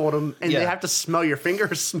blindfold them, and they Yeah. have to smell your finger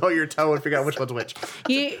or smell your toe and figure out which one's which.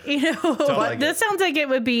 You know, like this sounds like it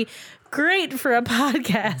would be great for a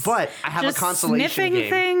podcast. But I have a Just consolation sniffing game.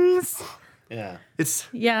 things. Yeah. It's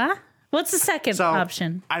Yeah. What's the second so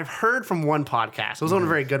option? I've heard from one podcast. It was one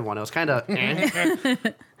very good one. It was kind of.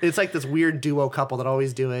 It's like this weird duo couple that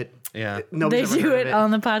always do it. Yeah. They Nobody's ever do heard it of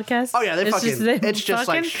on the podcast. Oh yeah, they It's fucking. them It's just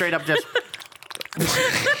like fucking? straight up just.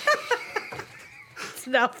 It's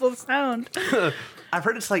an awful sound. I've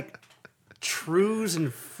heard it's like trues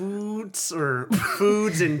and foods or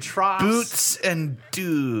foods and troughs. Boots and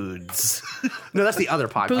dudes No, that's the other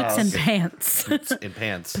podcast. Boots and pants. in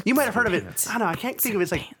pants. You might have heard of it. I don't know. I can't think of it.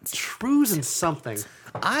 It's like trues and something.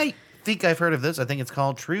 I think I've heard of this. I think it's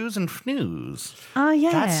called Trues and Fnews. Oh,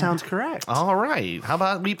 yeah. That sounds correct. All right. How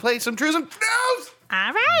about we play some Trues and Fnews?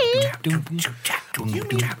 All right. You mean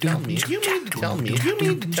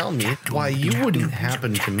to tell me why you wouldn't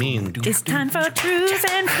happen to mean It's time for Trues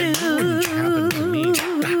and happen to me?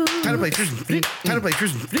 Flues. Time to play Trues and Fnews. Time to play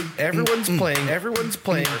Trues and Fnews. Everyone's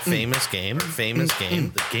playing a famous game,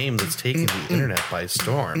 the game that's taken the internet by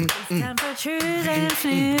storm. It's time for Trues and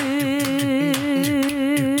Flues.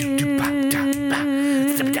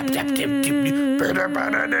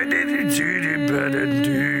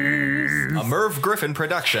 A Merv Griffin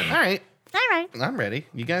production. All right. All right. I'm ready.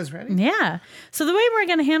 You guys ready? Yeah. So the way we're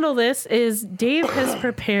going to handle this is Dave has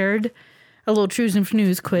prepared a little Trues and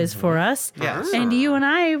Fnews quiz for us. Yes. And you and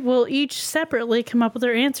I will each separately come up with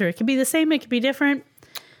our answer. It could be the same, it could be different.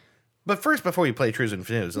 But first, before you play Trues and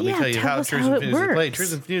Fnews, let me tell you tell how us Trues how and it Fnews is played. works.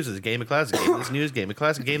 Trues and Fnews is a game, a classic game. This news game, a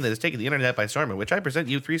classic game that has taken the internet by storm, in which I present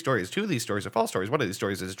you 3 stories. 2 of these stories are false stories. 1 of these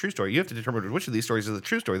stories is a true story. You have to determine which of these stories is the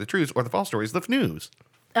true story, the trues, or the false story is the Fnews.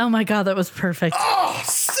 Oh my God, that was perfect. Oh,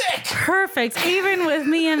 sick! Perfect. Even with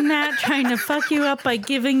me and Nat trying to fuck you up by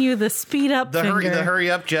giving you the speed up The finger. hurry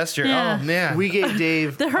up gesture. Yeah. Oh, man. We gave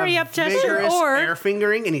Dave The hurry a up gesture vigorous or- air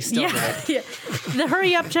fingering, and he still did it. Yeah. The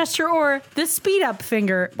hurry up gesture or the speed up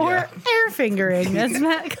finger or Yeah. air fingering, as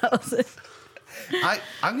Matt calls it. I'm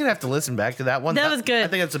going to have to listen back to that one. That was good. I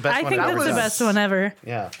think that's the best I one think I've that's ever the done. best one ever.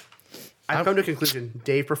 Yeah. I've come to a conclusion.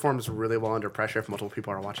 Dave performs really well under pressure if multiple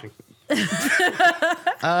people are watching.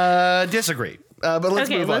 Disagree. But let's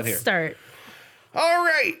Okay, move on let's here. start. All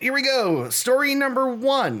right, here we go. Story number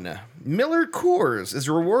 1. Miller Coors is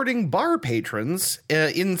rewarding bar patrons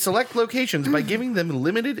in select locations by giving them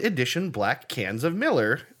limited edition black cans of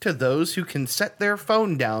Miller to those who can set their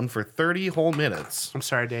phone down for 30 whole minutes. I'm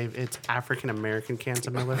sorry, Dave. It's African American cans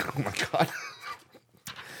of Miller. Oh my God.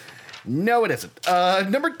 No, it isn't.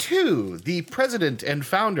 Number 2, the president and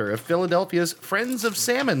founder of Philadelphia's Friends of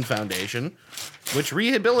Salmon Foundation, which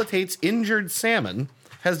rehabilitates injured salmon,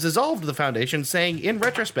 has dissolved the foundation, saying, in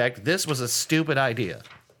retrospect, this was a stupid idea.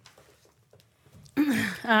 All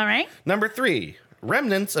right. Number 3,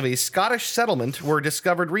 remnants of a Scottish settlement were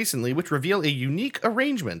discovered recently, which reveal a unique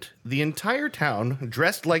arrangement. The entire town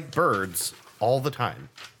dressed like birds all the time.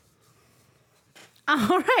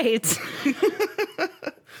 All right.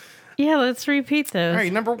 Yeah, let's repeat those. All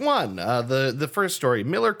right, number 1, the first story.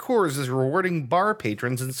 Miller Coors is rewarding bar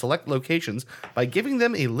patrons in select locations by giving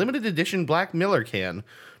them a limited edition black Miller can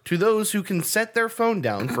to those who can set their phone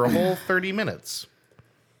down for a whole 30 minutes.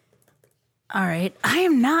 All right. I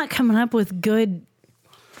am not coming up with good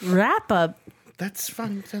wrap up. That's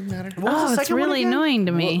fun. Doesn't matter. Oh, the it's second one really again? annoying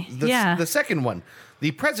to me. The second one. The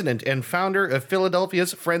president and founder of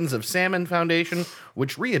Philadelphia's Friends of Salmon Foundation,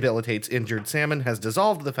 which rehabilitates injured salmon, has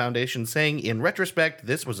dissolved the foundation, saying, in retrospect,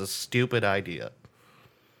 this was a stupid idea.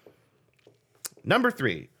 Number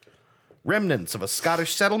 3. Remnants of a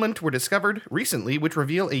Scottish settlement were discovered recently, which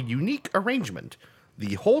reveal a unique arrangement.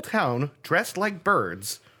 The whole town dressed like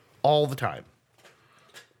birds all the time.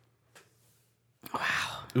 Wow.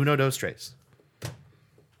 Uno, dos, tres.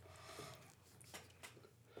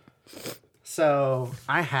 So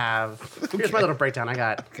I have. Here's my little breakdown. I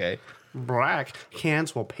got Okay. black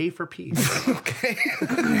cans will pay for peace. Okay.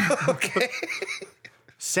 Okay.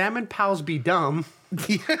 Salmon pals be dumb.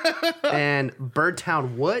 And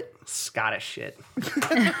Birdtown what? Scottish shit.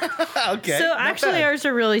 Okay. So not actually, bad. ours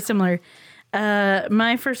are really similar.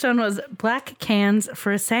 My first one was black cans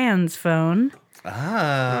for a sans phone.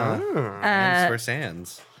 Hands for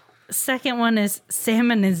Sands. Second one is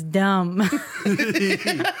salmon is dumb.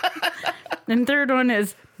 And third one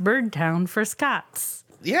is Birdtown for Scots.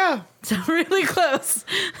 Yeah. So really close.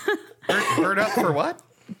 Bird up for what?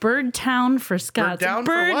 Birdtown for Scots. down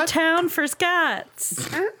for what? Birdtown for Scots.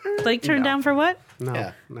 Like turn down for what? No.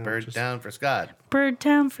 Yeah. no, Bird just- down for Scott.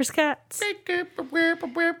 Birdtown for Scots. All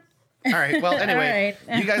right. Well, anyway,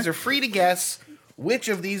 All right. you guys are free to guess which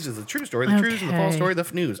of these is the true story, the trues, and the false Okay. story, the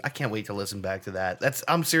news. I can't wait to listen back to that.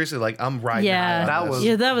 I'm seriously like, I'm riding high Yeah, on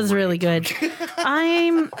this. that was really good.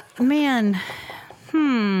 I'm man.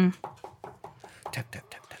 Tap, tap, tap,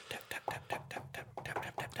 tap, tap, tap, tap, tap, tap, tap,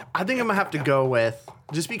 tap, tap, tap. I think I'm gonna have to go with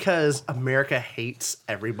just because America hates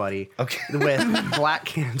everybody. Okay. With black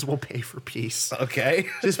cans will pay for peace. Okay.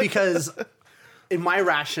 Just because, in my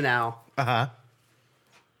rationale,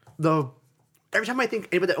 every time I think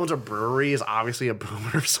anybody that owns a brewery is obviously a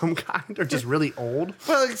boomer of some kind or just really old.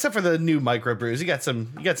 Well, except for the new microbrews, you got some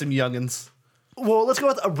youngins. Well, let's go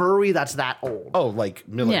with a brewery that's that old. Oh, like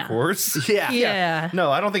Miller Yeah. Coors. Yeah. Yeah. No,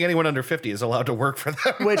 I don't think anyone under 50 is allowed to work for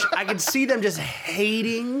them. Which I could see them just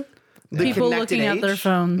hating the People connected looking at age. their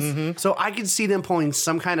phones. So I could see them pulling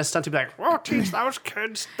some kind of stunt to be like, "Oh, teach those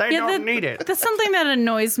kids, they don't need it." That's something that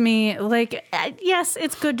annoys me. Like, yes,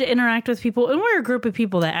 it's good to interact with people, and we're a group of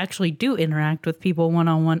people that actually do interact with people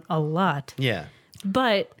one-on-one a lot. Yeah.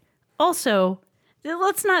 But also,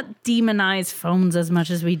 let's not demonize phones as much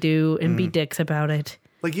as we do and be dicks about it.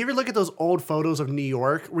 Like, you ever look at those old photos of New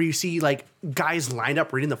York where you see like guys lined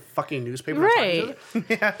up reading the fucking newspaper? and talking to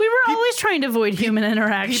Right. each other? We were always trying to avoid human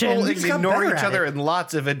interaction. People It's got ignore better each at other it. in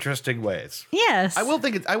lots of interesting ways. Yes. I will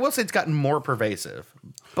say it's gotten more pervasive,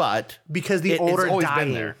 but Because the it's older always dying.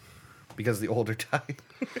 been there. Because the older die.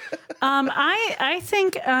 I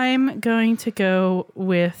think I'm going to go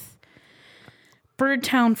with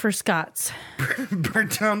Birdtown for Scots.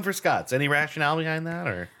 Birdtown for Scots. Any rationale behind that,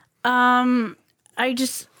 or? I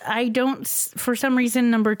don't, for some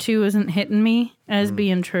reason, number 2 isn't hitting me as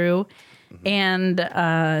being true. And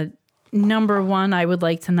number 1, I would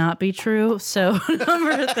like to not be true. So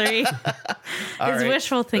number 3 is right.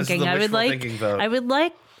 wishful thinking. This is the I would wishful like, thinking vote. I would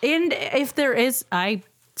like, and if there is, I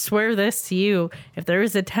swear this to you, if there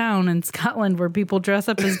is a town in Scotland where people dress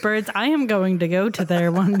up as birds, I am going to go to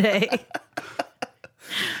there one day.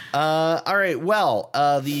 All right. Well,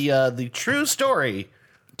 the true story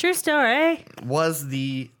True story. was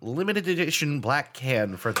the limited edition black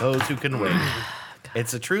can for those who can win.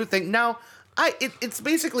 It's a true thing. Now, it's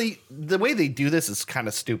basically the way they do this is kind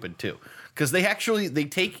of stupid too, because they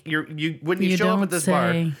take when you show up at this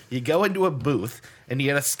bar, you go into a booth and you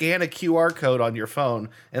gotta scan a QR code on your phone,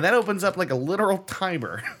 and that opens up like a literal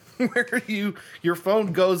timer where your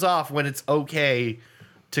phone goes off when it's okay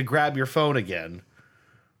to grab your phone again.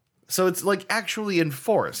 So it's like actually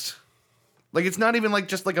enforced. Like, it's not even like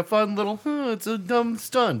just like a fun little, it's a dumb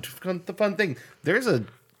stunt, the fun thing. There's a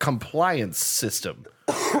compliance system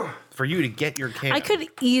for you to get your can. I could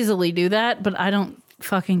easily do that, but I don't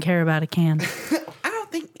fucking care about a can. I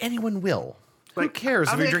don't think anyone will. Who Like,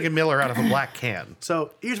 cares if you're drinking Miller out of a black can?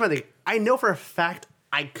 So here's my thing. I know for a fact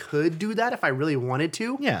I could do that if I really wanted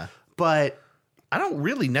to. Yeah. But I don't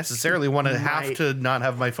really necessarily want to have to not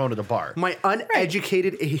have my phone at a bar. my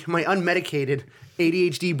uneducated, my unmedicated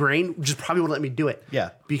ADHD brain just probably won't let me do it. Yeah.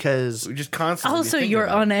 Because We just constantly Also, think you're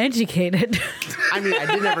about it. uneducated. I mean, I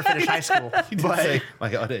did never finish high school, You did but say my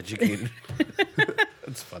uneducated.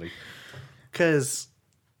 That's funny. because,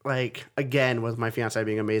 like, again, with my fiance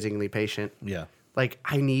being amazingly patient, Yeah. like,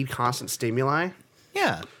 I need constant stimuli.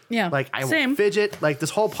 Yeah. Yeah. Like, I Same. will fidget. Like, this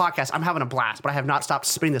whole podcast, I'm having a blast, but I have not stopped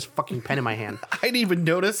spinning this fucking pen in my hand. I didn't even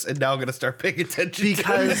notice, and now I'm going to start paying attention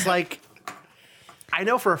Because, like, I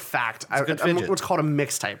know for a fact, I'm fidget. what's called a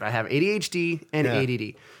mixed type. I have ADHD and Yeah.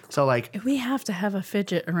 ADD. So, like, We have to have a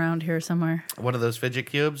fidget around here somewhere. One of those fidget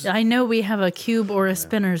cubes. I know we have a cube or a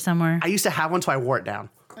spinner somewhere. I used to have one, so I wore it down.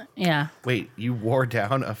 Yeah. Wait, you wore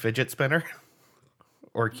down a fidget spinner?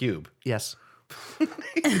 Or cube? Yes.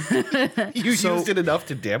 You used it enough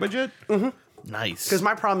to damage it? Mm-hmm. Nice. Because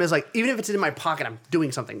my problem is, like, even if it's in my pocket, I'm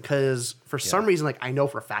doing something. Because for some reason, like, I know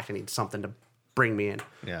for a fact I need something to bring me in.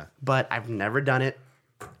 Yeah. But I've never done it.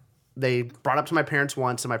 They brought it up to my parents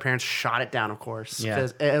once, and my parents shot it down, of course. Yeah.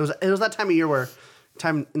 Because it was that time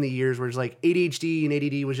in the years where it's like ADHD and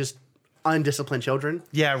ADD was just undisciplined children.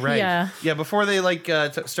 Yeah, right. Yeah. Before they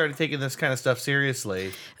started taking this kind of stuff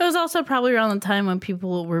seriously. It was also probably around the time when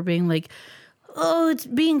people were being like, oh, it's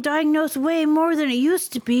being diagnosed way more than it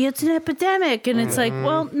used to be. It's an epidemic. And it's like,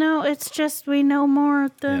 well, no, it's just we know more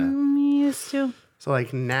than we used to. So,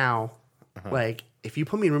 like, now, like, if you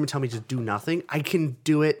put me in a room and tell me to do nothing, I can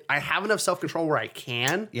do it. I have enough self-control where I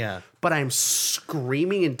can. Yeah. But I'm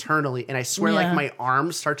screaming internally, and I swear, Yeah. like, my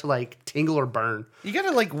arms start to, like, tingle or burn. You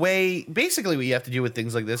gotta like weigh. Basically, what you have to do with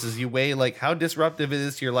things like this is you weigh like how disruptive it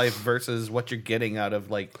is to your life versus what you're getting out of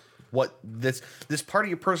like what this part of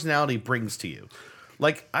your personality brings to you.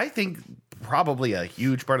 Like, I think probably a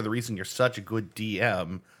huge part of the reason you're such a good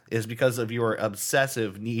DM is because of your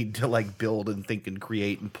obsessive need to like build and think and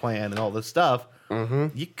create and plan and all this stuff. Mm-hmm.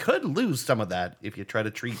 You could lose some of that if you try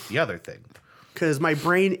to treat the other thing. Because my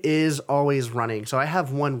brain is always running. So I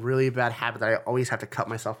have one really bad habit that I always have to cut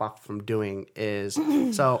myself off from doing is,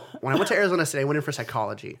 so when I went to Arizona State, I went in for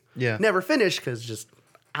psychology. Yeah. Never finished because just,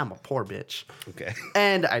 I'm a poor bitch. Okay.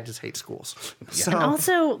 And I just hate schools. So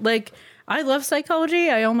Also, like, I love psychology.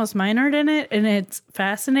 I almost minored in it, and it's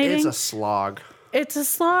fascinating. it's a slog. It's a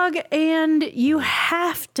slog, and you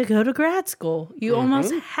have to go to grad school. You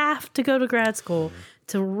almost have to go to grad school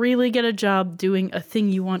to really get a job doing a thing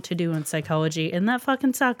you want to do in psychology, and that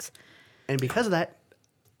fucking sucks. And because of that,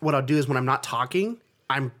 what I'll do is when I'm not talking,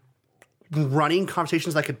 I'm running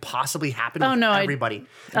conversations that could possibly happen with everybody.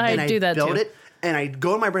 I do that build too. it, and I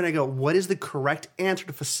go in my brain and I go, what is the correct answer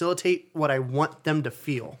to facilitate what I want them to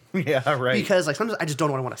feel? Yeah, right. Because like sometimes I just don't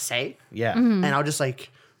know what I want to say. yeah. And I'll just like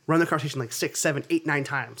run the conversation like 6, 7, 8, 9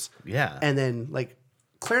 times. Yeah. And then like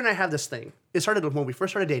Claire and I have this thing. It started when we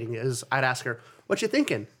first started dating. Is I'd ask her, "What you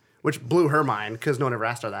thinking?" Which blew her mind because no one ever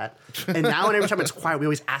asked her that. And now, and every time it's quiet, we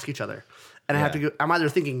always ask each other. And I have to go. I'm either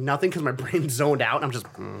thinking nothing because my brain's zoned out. And I'm just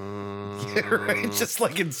Right, just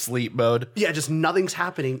like in sleep mode. yeah, just nothing's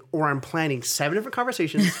happening, or I'm planning 7 different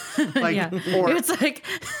conversations. Like, Yeah. or It's like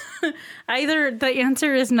either the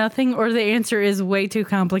answer is nothing or the answer is way too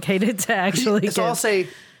complicated to actually so I'll give. say,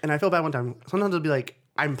 and I feel bad one time. Sometimes it'll be like,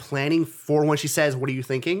 I'm planning for when she says, "What are you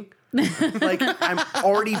thinking?" Like I'm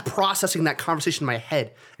already processing that conversation in my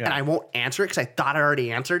head, and I won't answer it because I thought I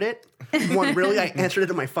already answered it. When really I answered it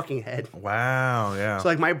in my fucking head. Wow. Yeah. So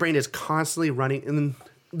like my brain is constantly running, and then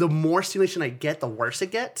the more stimulation I get, the worse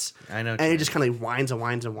it gets. I know what and you it just kind of winds and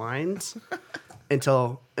winds and winds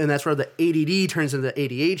and that's where the ADD turns into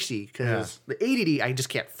ADHD because the ADD I just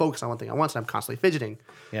can't focus on one thing at once, and I'm constantly fidgeting.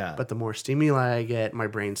 Yeah. But the more stimuli I get, my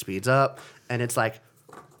brain speeds up, and it's like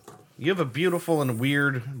You have a beautiful and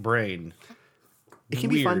weird brain. it can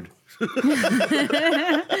be fun.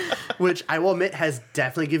 Which I will admit has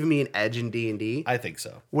definitely given me an edge in D&D. I think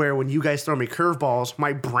so. Where when you guys throw me curveballs,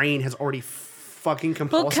 my brain has already fucking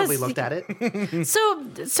compulsively looked at it.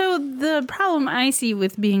 So the problem I see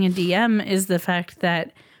with being a DM is the fact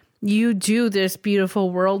that you do this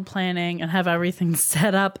beautiful world planning and have everything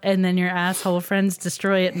set up, and then your asshole friends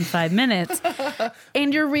destroy it in 5 minutes.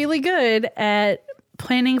 And you're really good at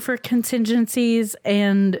planning for contingencies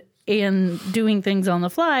and doing things on the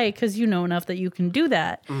fly because you know enough that you can do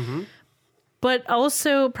that. Mm-hmm. But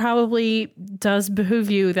also probably does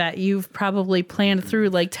behoove you that you've probably planned through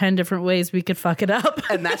like 10 different ways we could fuck it up.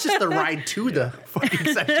 And that's just the ride to the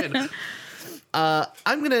fucking section. I'm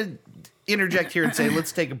going to interject here and say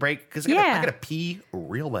let's take a break because I got to pee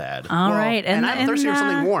real bad. All right. And I'm thirsty for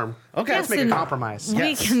something warm. Okay. Let's make a compromise.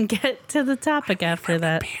 We can get to the topic after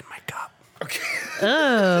that. Pee in my cup. Okay.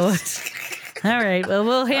 Oh. All right. Well,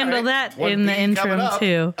 we'll handle that One in the pee coming interim up.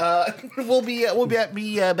 too. We'll be that's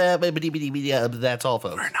all,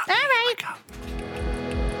 folks. All right.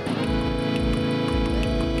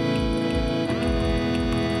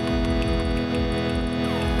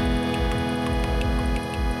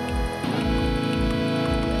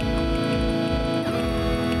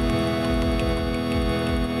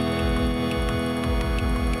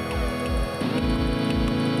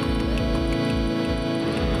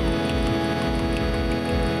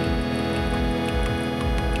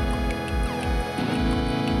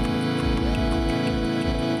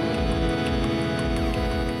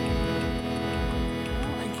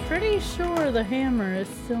 Pretty sure the hammer is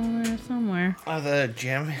still there somewhere. Oh, the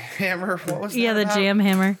jam hammer. What was that? Yeah, the about? jam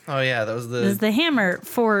hammer. Oh yeah, that was This is the hammer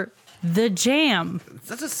for the jam.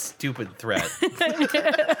 That's a stupid threat.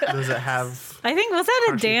 Does it have... I think, was that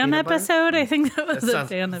a Crunchy Dan peanut butter? episode? I think that was a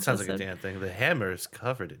Dan that episode. sounds like a Dan thing. The hammer is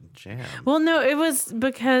covered in jam. Well, no, it was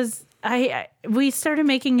because we started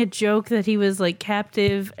making a joke that he was like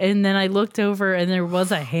captive, and then I looked over and there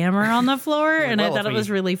was a hammer on the floor, and I well, thought it was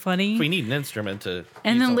really funny. We need an instrument to.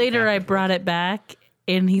 And use then on later the I hammer. brought it back,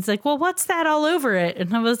 and he's like, "Well, what's that all over it?"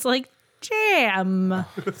 And I was like, "Jam."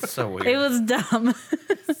 So weird. It was dumb.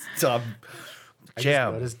 Dumb. I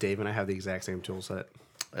Jam. noticed Dave and I have the exact same tool set.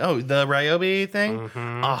 Oh, the Ryobi thing?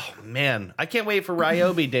 Mm-hmm. Oh, man. I can't wait for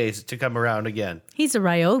Ryobi days to come around again. He's a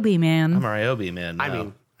Ryobi man. I'm a Ryobi man now. I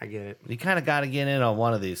mean, I get it. You kind of got to get in on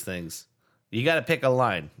one of these things. You got to pick a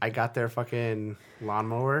line. I got their fucking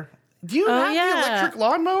lawnmower. Do you have yeah. the electric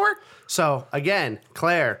lawnmower? So, again,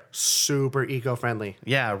 Claire, super eco-friendly.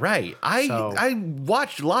 Yeah, right. I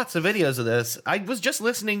watched lots of videos of this. I was just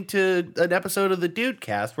listening to an episode of the Dude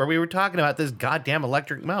Cast where we were talking about this goddamn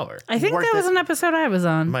electric mower. I think Worth that was it. an episode I was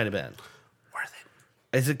on. Might have been. Worth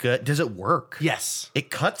it. Is it good? Does it work? Yes. It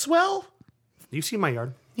cuts well? You see my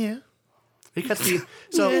yard? Yeah. It cuts me.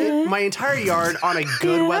 So, my entire yard on a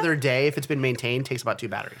good weather day, if it's been maintained, takes about 2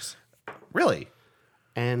 batteries. Really?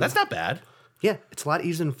 And That's not bad. yeah, it's a lot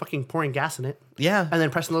easier than fucking pouring gas in it. Yeah. And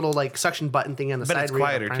then pressing the little like suction button thing on the But side. it's where you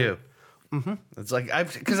quieter prime too. it. Mm-hmm. It's like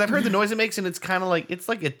because I've heard the noise it makes, and it's kind of like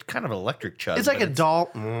a kind of electric chug. It's like but a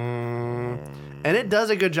doll. And it does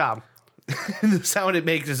a good job. the sound it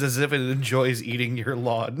makes is as if it enjoys eating your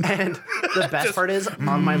lawn. And the best part is,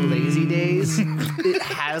 on my lazy days, it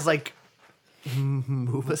has like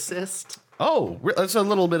move assist. Oh, that's a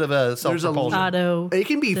little bit of a self-propulsion. Auto. It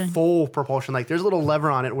can be full propulsion. Like there's a little lever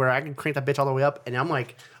on it where I can crank that bitch all the way up, and I'm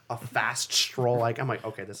like a fast stroll. Like I'm like,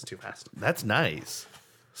 okay, this is too fast. That's nice.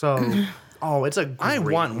 So, it's a. I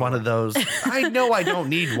great want one of those. I know I don't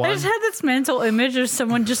need I one. just had this mental image of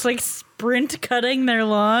someone just like sprint cutting their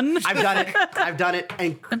lawn. I've done it.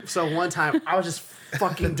 And so one time I was just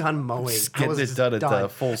fucking done mowing. Just I getting was it just done at the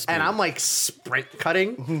full speed. And I'm like sprint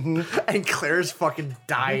cutting, and Claire's fucking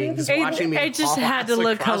dying, just It- watching me. it just haul had to ass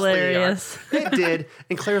look across the yard. hilarious. It did.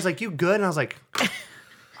 And Claire's like, "You good?" And I was like, "I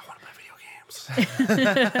want to play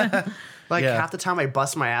video games." Like Yeah. half the time I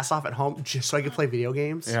bust my ass off at home just so I could play video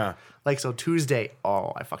games. Yeah. Like so Tuesday.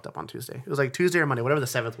 Oh, I fucked up on Tuesday. It was like Tuesday or Monday, whatever the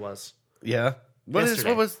 7th was. Yeah. Yesterday.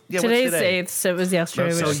 What was? Yeah. Today's what's today? 8th, so it was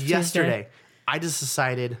yesterday. So which is Tuesday. yesterday, I just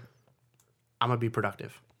decided I'm gonna be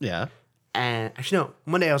productive. Yeah. And actually, no,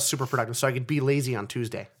 Monday I was super productive, so I could be lazy on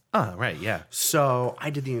Tuesday. Oh, right, yeah. So I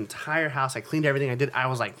did the entire house. I cleaned everything. I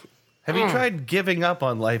was like, Have you tried giving up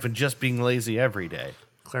on life and just being lazy every day?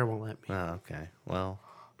 Claire won't let me. Oh, okay. Well,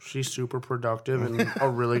 She's super productive and a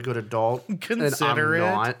really good adult. Consider and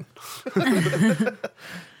I'm it. not.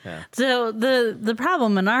 So the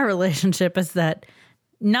problem in our relationship is that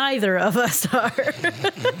neither of us are.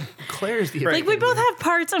 Claire's the Like we both have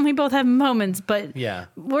parts and we both have moments, but yeah.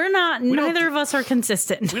 we're not. Neither of us are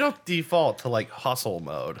consistent. We don't default to like hustle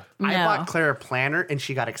mode. I No. bought Claire a planner and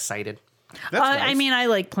she got excited. That's I nice. mean, I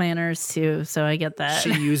like planners too, so I get that.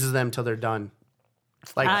 She uses them till they're done.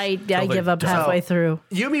 Like I they're give up done. halfway through.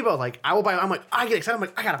 you and me both. Like I will buy. I'm like I get excited. I'm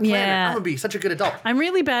like I got a planner. Yeah. I'm gonna be such a good adult. I'm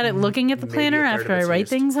really bad at looking at the Maybe planner a third after of I it's write used.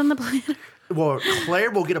 things on the planner. Well, Claire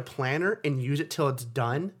will get a planner and use it till it's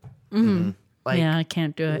done. Like Yeah, I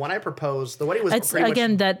can't do it. when I proposed, the wedding was It's pretty much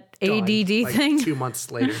again that done, ADD like, thing. 2 months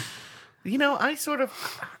later. You know, I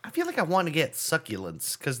feel like I want to get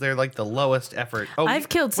succulents because they're like the lowest effort. Oh, I've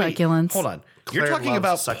killed wait, succulents. Hold on. Claire You're talking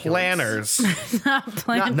about loves succulents. planners,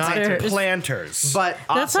 Planters. not planters. But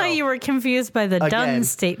That's also, why you were confused by the done Again.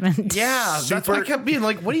 statement. yeah, that's why I Super- kept being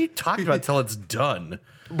like, what are you talking about till it's done?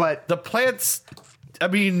 But The plants, I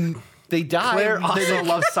mean, they die. Claire They also don't-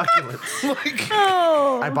 loves succulents. like,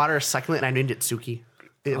 Oh. I bought her a succulent and I named it Suki.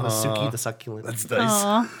 It was Suki the succulent. that's nice.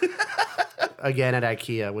 Aw. Again at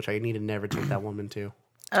IKEA, which I need to never take that woman to.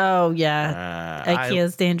 Oh yeah. I-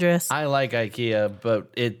 IKEA's dangerous. I like IKEA,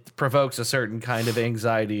 but it provokes a certain kind of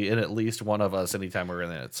anxiety in at least one of us anytime we're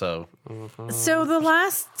in it. So, So the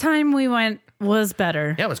last time we went was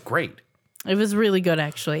better. yeah, it was great. It was really good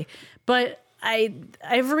actually. But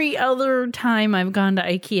every other time I've gone to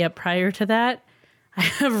IKEA prior to that, I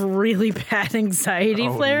have really bad anxiety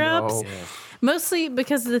flare-ups. no. Mostly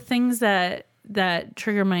because the things that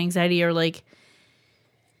trigger my anxiety are like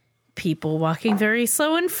people walking very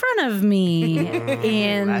slow in front of me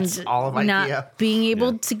and That's all of IKEA. not being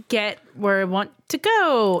able to get where I want to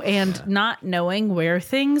go and not knowing where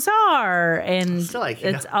things are, and Still IKEA.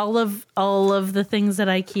 it's all of the things that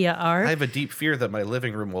IKEA are. I have a deep fear that my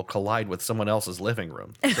living room will collide with someone else's living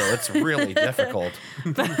room. So it's really difficult.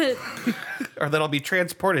 Or that I'll be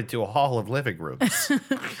transported to a hall of living rooms.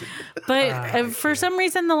 But for some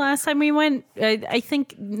reason, the last time we went, I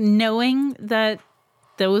think knowing that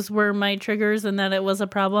those were my triggers and that it was a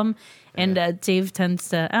problem, and Dave tends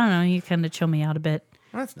to, I don't know, you kind of chill me out a bit.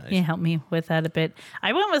 That's nice. You help me with that a bit.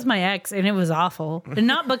 I went with my ex, and it was awful, and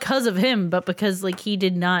not because of him, but because like he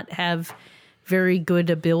did not have very good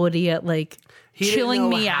ability at like He chilling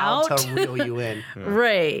didn't know me how out. to reel you in.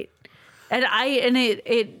 Right. And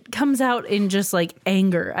it comes out in just like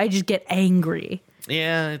anger. I just get angry.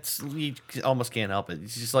 Yeah, you almost can't help it.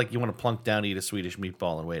 It's just like you want to plunk down, eat a Swedish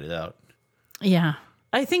meatball, and wait it out. Yeah.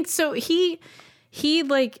 I think so. He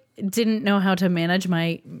like didn't know how to manage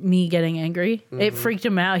me getting angry. It freaked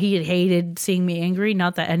him out. He had hated seeing me angry.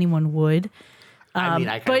 Not that anyone would. I mean,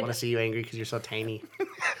 I kind but- of want to see you angry because you're so tiny.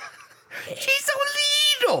 She's so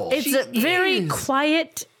little. It's very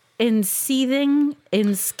quiet and seething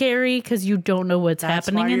and scary because you don't know what's That's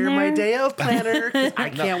happening why in you're there. my day of planner. 'Cause I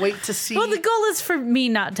can't wait to see. Well, the goal is for me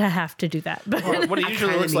not to have to do that. But What it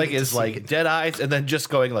usually kinda looks like need to is see like it. dead eyes and then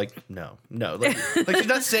just going like, no. Like she's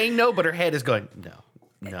not saying no, but her head is going,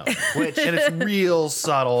 no. Which And it's real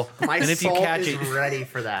subtle. my and if you soul catch is it, ready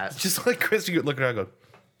for that. just like Chris, you look around and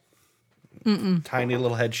go, tiny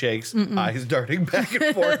little head shakes, eyes darting back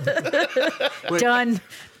and forth.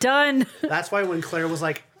 done. That's why when Claire was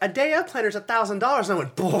like, "A day of planner's $1,000," I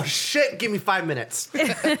went, "Bullshit! Give me 5 minutes." And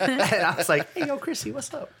I was like, "Hey, yo, Chrissy,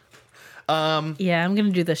 what's up?" Yeah, I'm gonna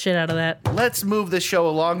do the shit out of that. Let's move this show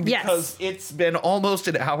along Yes. because it's been almost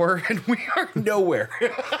an hour and we are nowhere.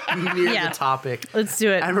 Near Yeah. the topic. Let's do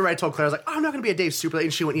it. I remember I told Claire, I was like, "Oh, I'm not gonna be a day super late,"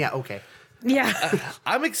 and she went, "Yeah, okay." Yeah.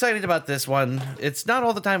 I'm excited about this one. It's not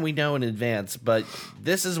all the time we know in advance, but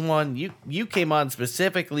this is one you came on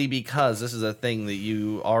specifically because this is a thing that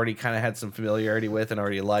you already kind of had some familiarity with and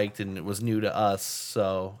already liked, and it was new to us.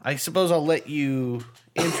 So I suppose I'll let you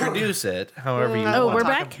introduce it. However you Oh, want. we're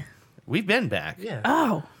talk back? We've been back. Yeah.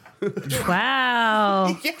 Oh.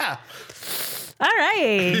 Wow. Yeah. All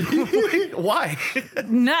right. Why?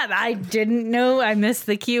 I didn't know I missed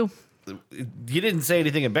the cue. You didn't say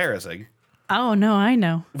anything embarrassing. Oh no, I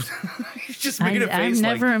know. You just made a face I'm like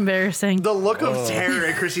never embarrassing. The look of terror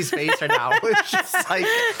in Chrissy's face right now was just like,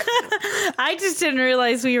 I just didn't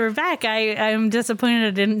realize we were back. I'm disappointed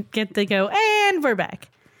I didn't get to go, and we're back.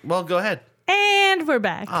 Well, go ahead. And we're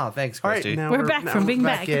back. Oh, thanks, all right, Christy. now We're back now from being we're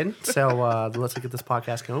back. in. So let's get this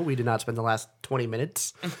podcast going. We did not spend the last 20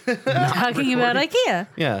 minutes. Talking about IKEA.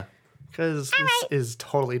 Yeah. Because this is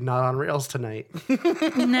totally not on rails tonight.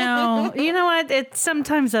 No, you know what?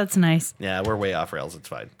 Sometimes that's nice. Yeah, we're way off rails. It's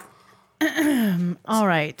fine. All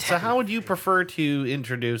right. So how would you prefer to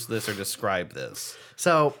introduce this or describe this?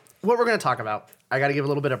 So, what we're going to talk about, I got to give a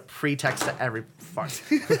little bit of pretext to every... Fuck.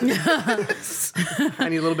 I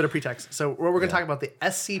need a little bit of pretext. So, what we're going to talk about, the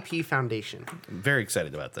SCP Foundation. I'm very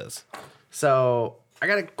excited about this. So, I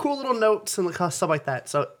got a cool little notes and stuff like that.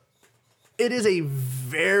 So, it is a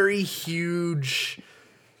very huge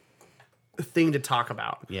thing to talk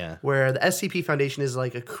about. Yeah. Where the SCP Foundation is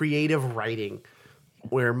like a creative writing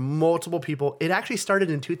where multiple people... It actually started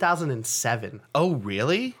in 2007. Oh,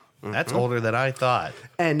 really? That's older than I thought.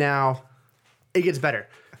 And now it gets better.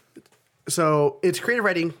 So it's creative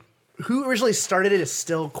writing. Who originally started it is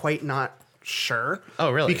still quite not sure.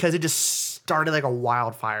 Oh, really? Because it just started like a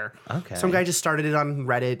wildfire. Okay. Some guy just started it on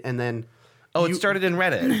Reddit, and then Oh, it started in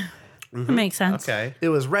Reddit. That makes sense. Okay. it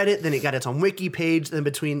was Reddit. Then it got its own wiki page. Then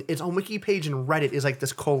between its own wiki page and Reddit is like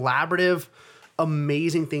this collaborative,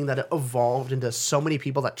 amazing thing that evolved into so many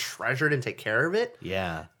people that treasured and take care of it.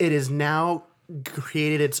 Yeah. It has now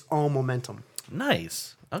created its own momentum.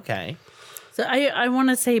 Nice. Okay. So I want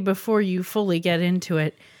to say before you fully get into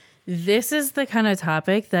it, this is the kind of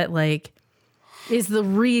topic that like is the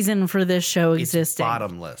reason for this show It's existing.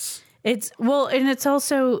 bottomless. It's well, and it's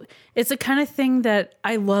also it's the kind of thing that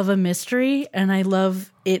I love a mystery and I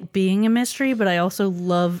love it being a mystery, but I also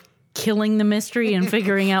love killing the mystery and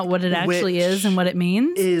figuring out what it actually Which is and what it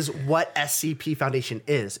means. Is what SCP Foundation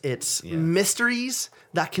is. It's mysteries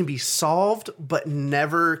that can be solved but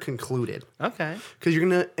never concluded. Okay. Because you're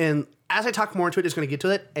gonna, and as I talk more into it, it's gonna get to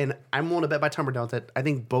it. And I'm willing to bet by time we're done with it, I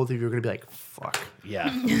think both of you are gonna be like, "Fuck."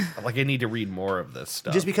 Yeah. Like I need to read more of this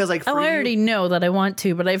stuff. Just because, like, for I you- already know that I want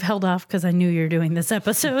to, but I've held off because I knew you're doing this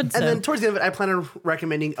episode. So. And then towards the end of it, I plan on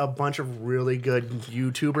recommending a bunch of really good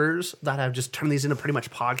YouTubers that have just turned these into pretty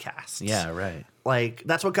much podcasts. Yeah, right. Like,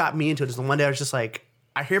 that's what got me into it. Is the one day I was just like,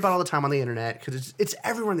 I hear about it all the time on the internet because it's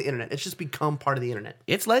everywhere on the internet. It's just become part of the internet.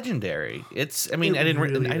 It's legendary. I mean, It I didn't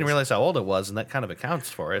really is. realize how old it was, and that kind of accounts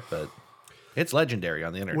for it, but it's legendary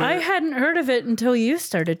on the internet. I hadn't heard of it until you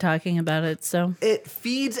started talking about it. So It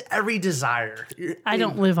feeds every desire. I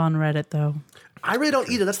don't live on Reddit though. I really don't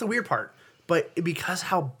either. That's the weird part. But because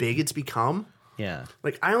how big it's become, Yeah.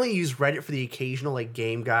 like, I only use Reddit for the occasional like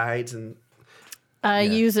game guides, and I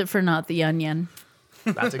use it for Not the Onion,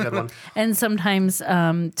 that's a good one. and sometimes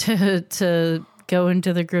to go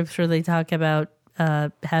into the groups where they talk about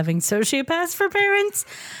having sociopaths for parents.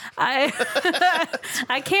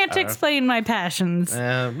 I can't explain my passions.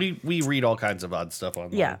 We read all kinds of odd stuff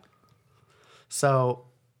online. Yeah. So,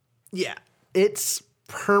 yeah, it's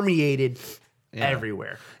permeated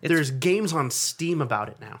everywhere. There's games on Steam about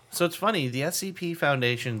it now. So it's funny. The SCP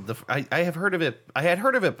Foundation. I have heard of it. I had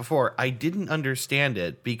heard of it before. I didn't understand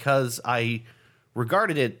it because I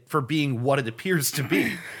regarded it for being what it appears to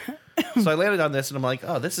be. So I landed on this, and I'm like,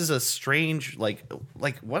 oh, this is a strange, like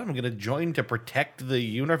what am I going to join to protect the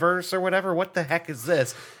universe or whatever? What the heck is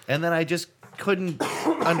this? And then I just couldn't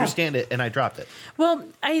understand it, and I dropped it. Well,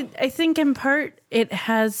 I think in part it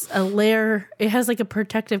has a layer, it has like a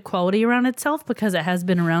protective quality around itself because it has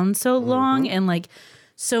been around so long and like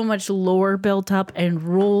so much lore built up and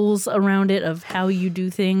rules around it of how you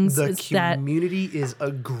do things. The It's that community is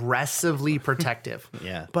aggressively protective.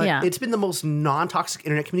 Yeah. But Yeah. it's been the most non-toxic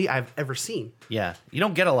internet community I've ever seen. Yeah, you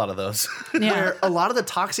don't get a lot of those. yeah. Where a lot of the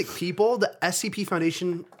toxic people, the SCP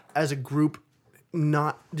Foundation as a group,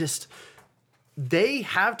 not just... They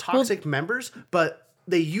have toxic members, but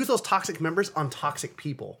they use those toxic members on toxic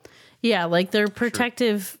people. Yeah, like their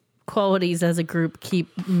protective qualities as a group keep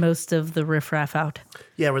most of the riffraff out.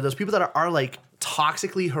 Yeah, where those people that are like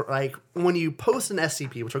toxically, like when you post an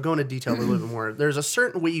SCP, which we'll go into detail a little bit more, there's a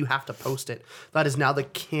certain way you have to post it. That is now the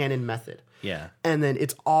canon method. Yeah. And then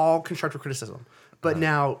it's all constructive criticism. But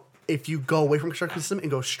now, if you go away from constructive criticism and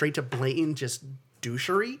go straight to blatant just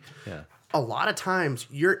douchery, Yeah. a lot of times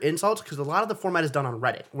your insults, because a lot of the format is done on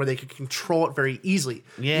Reddit, where they can control it very easily.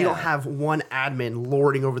 Yeah. You don't have one admin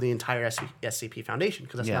lording over the entire SCP Foundation,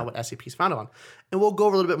 because that's Yeah. not what SCP is founded on. And we'll go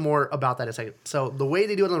over a little bit more about that in a second. So the way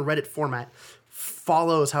they do it on the Reddit format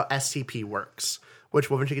follows how SCP works, which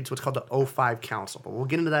we'll eventually get to what's called the O5 Council. But we'll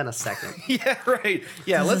get into that in a second. Yeah, right.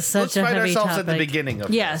 Yeah, This is let's such a find heavy ourselves at the topic. beginning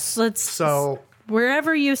of Yes, let's. So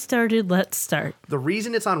Wherever you started, let's start. the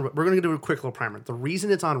reason it's on, we're going to do a quick little primer. The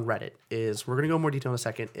reason it's on Reddit is, we're going to go in more detail in a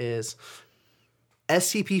second, is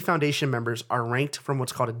SCP Foundation members are ranked from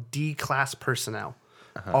what's called a D class personnel,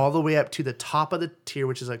 all the way up to the top of the tier,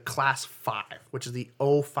 which is a class 5, which is the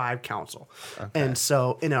O5 Council. And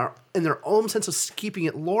so in their own sense of keeping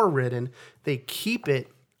it lore ridden, they keep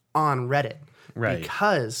it on Reddit. Right.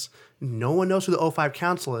 Because no one knows who the O5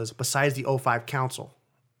 Council is besides the O5 Council.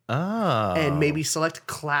 Oh. And maybe select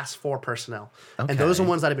class 4 personnel. Okay. And those are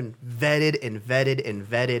ones that have been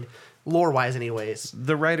vetted, lore-wise anyways.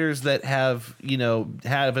 The writers that have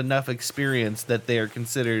enough experience that they are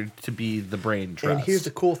considered to be the brain trust. And here's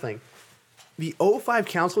the cool thing. The O5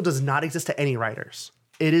 Council does not exist to any writers.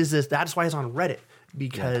 It is this. That's why it's on Reddit.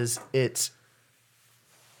 Because it's...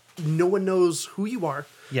 No one knows who you are.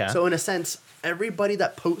 Yeah. So in a sense, everybody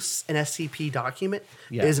that posts an SCP document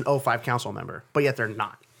Yeah. is an O5 Council member. But yet they're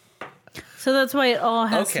not. So that's why it all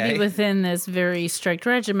has to Okay. be within this very strict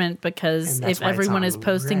regiment, because And that's if why it's everyone on is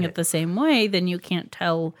posting Reddit. it the same way, then you can't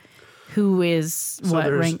tell who is So what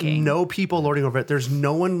there's ranking. no people lording over it. There's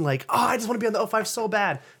no one like, oh, I just want to be on the O5 so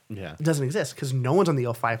bad. Yeah. It doesn't exist because no one's on the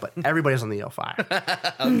O5, but everybody's on the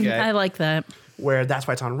O5. Okay. I like that. Where that's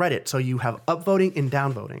why it's on Reddit. So you have upvoting and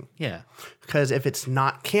downvoting. Yeah. Because if it's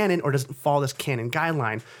not canon or doesn't follow this canon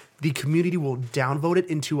guideline, the community will downvote it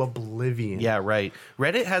into oblivion. Yeah, right.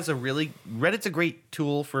 Reddit's a great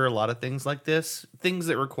tool for a lot of things like this, things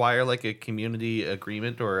that require like a community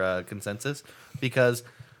agreement or a consensus, because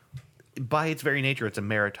by its very nature, it's a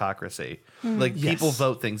meritocracy. Like people Yes.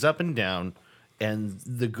 vote things up and down, and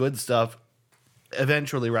the good stuff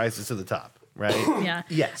eventually rises to the top, right? Yeah.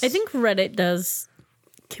 Yes. I think Reddit does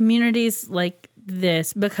communities like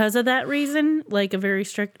this because of that reason, like a very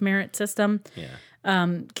strict merit system. Yeah.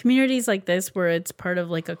 Communities like this where it's part of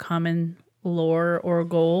like a common lore or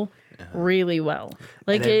goal really well.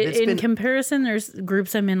 Like And it's in been- comparison, there's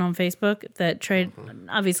groups I'm in on Facebook that trade,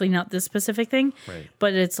 obviously not this specific thing, Right.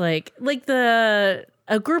 but it's like a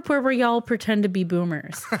group where we all pretend to be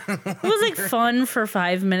boomers. It was like fun for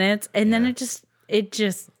 5 minutes, and then it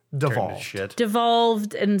just Devolved. Shit.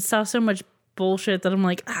 devolved and saw so much bullshit that I'm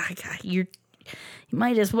like, God, you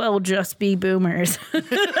might as well just be boomers.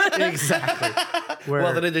 Exactly. Where,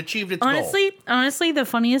 Well, that it achieved its goal. Honestly, the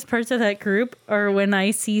funniest parts of that group are when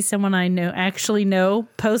I see someone I actually know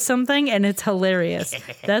post something and it's hilarious.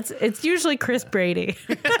 It's usually Chris Brady.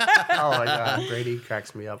 oh my God, Brady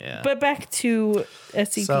cracks me up. Yeah. But back to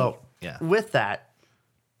SCP. So Yeah. with that,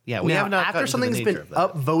 Yeah, we now, have not after gotten to the something's been nature of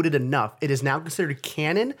that. upvoted enough, it is now considered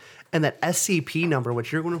canon, and that SCP number,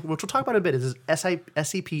 which we'll talk about in a bit, is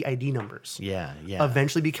SCP ID numbers. Yeah.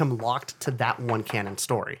 Eventually become locked to that one canon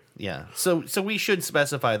story. Yeah. So we should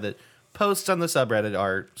specify that posts on the subreddit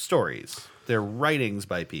are stories. They're writings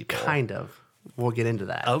by people. Kind of. We'll get into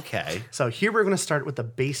that. Okay. So here we're going to start with the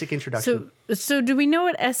basic introduction. So do we know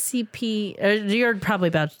what SCP? You're probably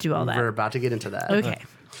about to do all that. We're about to get into that. Okay,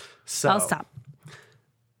 So I'll stop.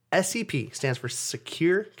 SCP stands for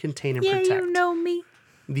Secure, Contain, and Yeah, Protect. you know me.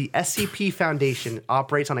 The SCP Foundation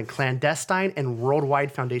operates on a clandestine and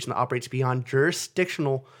worldwide foundation that operates beyond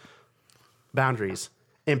jurisdictional boundaries,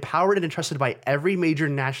 empowered and entrusted by every major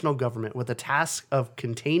national government with the task of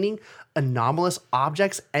containing anomalous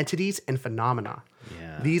objects, entities, and phenomena.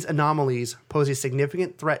 Yeah. These anomalies pose a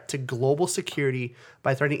significant threat to global security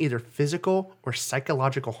by threatening either physical or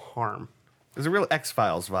psychological harm. There's a real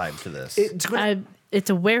X-Files vibe to this. It's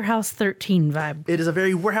a Warehouse 13 vibe. It is a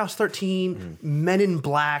very Warehouse 13, Men in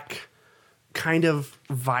Black kind of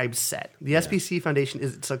vibe set. The SPC Foundation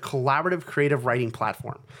it's a collaborative creative writing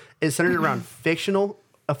platform. It's centered around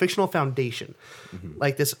a fictional foundation.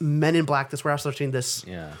 Like this Men in Black, this Warehouse 13, this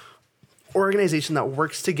yeah. organization that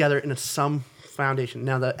works together in some foundation.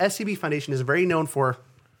 Now, the SCP Foundation is very known for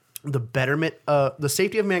the betterment, the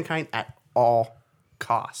safety of mankind at all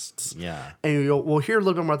costs. Yeah. And we'll hear a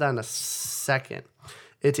little bit more about that in a second.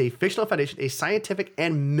 It's a fictional foundation, a scientific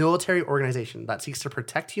and military organization that seeks to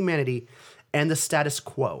protect humanity and the status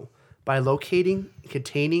quo by locating,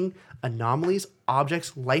 containing anomalies,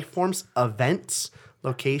 objects, life forms, events,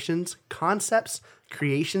 locations, concepts,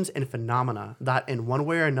 creations, and phenomena that in one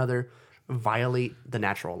way or another violate the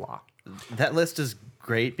natural law. That list is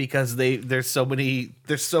great because there's so many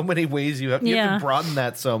ways you have Yeah. to broaden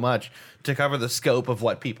that so much to cover the scope of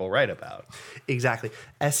what people write about. Exactly.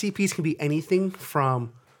 SCPs can be anything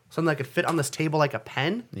from something that could fit on this table like a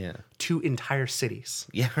pen to entire cities.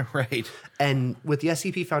 Yeah, right. And with the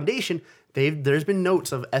SCP Foundation, there's been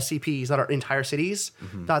notes of SCPs that are entire cities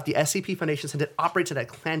that the SCP Foundation said it operates at a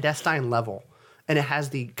clandestine level, and it has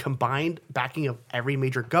the combined backing of every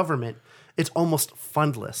major government. It's almost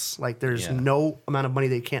fundless. Like there's no amount of money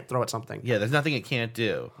they can't throw at something. Yeah, there's nothing it can't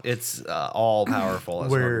do. It's all powerful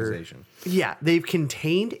as an organization. Yeah, they've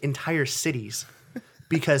contained entire cities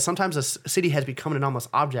because sometimes a city has become an anomalous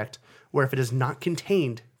object where if it is not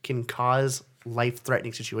contained can cause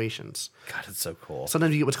life-threatening situations. God, it's so cool.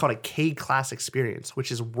 Sometimes you get what's called a K-class experience,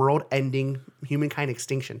 which is world-ending humankind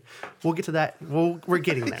extinction. We'll get to that. We're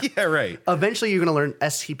getting there. Yeah, right. Eventually, you're going to learn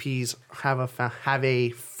SCPs have a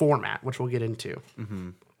format, which we'll get into.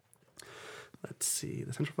 Let's see.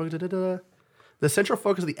 The central focus. The central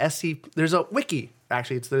focus of the SCP. There's a wiki.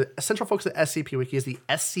 Actually, it's the central focus of the SCP wiki is the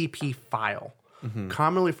SCP file,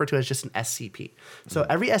 commonly referred to as just an SCP. So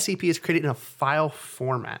every SCP is created in a file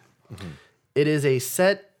format. It is a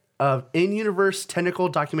set of in-universe technical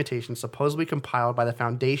documentation supposedly compiled by the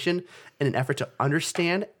Foundation in an effort to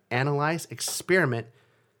understand, analyze, experiment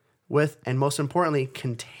with, and most importantly,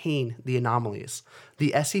 contain the anomalies.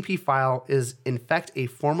 The SCP file is, in fact, a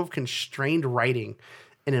form of constrained writing,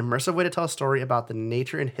 an immersive way to tell a story about the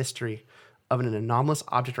nature and history of an anomalous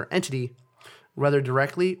object or entity, whether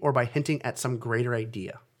directly or by hinting at some greater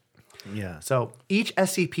idea. Yeah. So each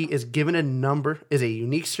SCP is given a number, is a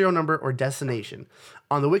unique serial number or destination.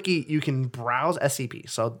 On the wiki, you can browse SCP.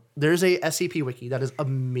 So there's a SCP wiki that is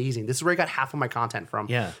amazing. This is where I got half of my content from.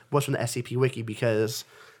 Yeah. Was from the SCP wiki, because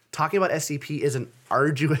talking about SCP is an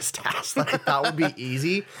arduous task that I thought would be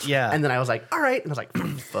easy. Yeah. And then I was like, all right. And I was like,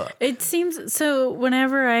 fuck. It seems so.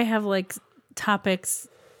 Whenever I have like topics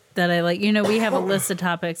that I like, you know, we have a list of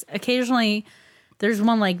topics. Occasionally, there's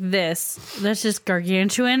one like this that's just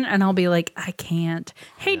gargantuan, and I'll be like, I can't.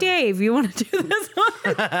 Hey, Dave, you want to do this one?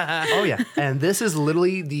 Oh, yeah. And this is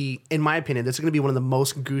literally in my opinion, this is going to be one of the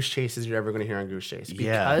most goose chases you're ever going to hear on Goose Chase.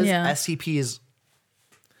 Because Yeah. SCP is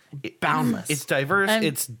boundless. It's diverse.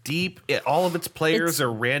 It's deep. All of its players are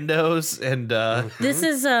randos, and This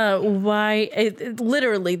is why,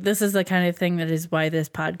 literally, this is the kind of thing that is why this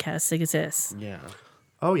podcast exists. yeah.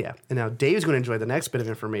 Oh, yeah. And now Dave's going to enjoy the next bit of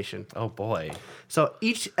information. Oh boy. So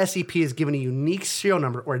each SCP is given a unique serial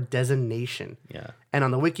number or designation. Yeah. And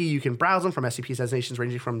on the wiki, you can browse them from SCP's designations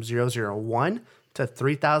ranging from 001 to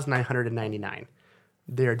 3,999.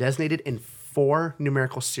 They are designated in 4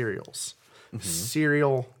 numerical serials.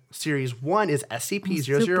 Series 1 is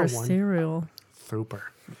SCP-001. Super serial.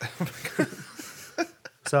 Super.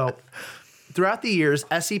 So throughout the years,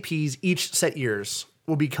 SCPs, each set years,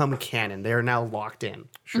 will become canon. They are now locked in.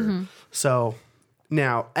 Sure. So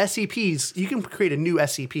now SCPs, you can create a new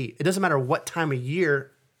SCP. It doesn't matter what time of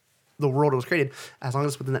year the world was created, as long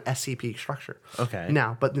as it's within the SCP structure. Okay.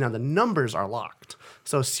 Now the numbers are locked.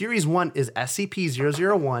 So Series 1 is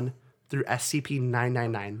SCP-001 through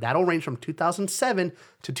SCP-999. That'll range from 2007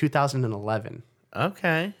 to 2011.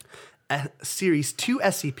 Okay. Series 2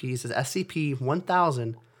 SCPs is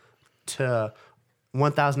SCP-1000 to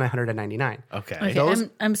 1999. Okay. Okay,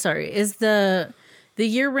 I'm sorry. Is the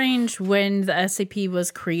year range when the SCP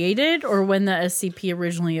was created or when the SCP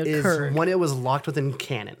originally occurred? Is when it was locked within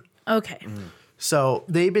canon. Okay. So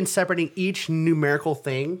they've been separating each numerical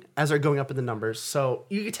thing as they're going up in the numbers. So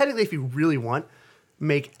you could technically, if you really want,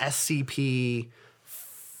 make SCP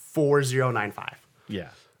 4095. Yeah.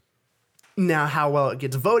 Now, how well it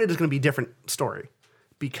gets voted is going to be a different story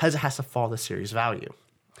because it has to follow the series value.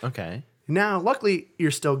 Okay. Now, luckily,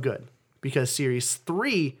 you're still good because Series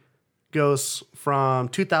 3 goes from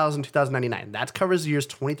 2000 to 2099. That covers the years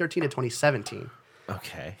 2013 to 2017.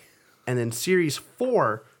 Okay. And then Series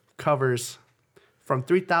 4 covers from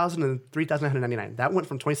 3000 to 3999. That went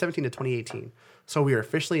from 2017 to 2018. So we are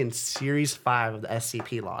officially in Series 5 of the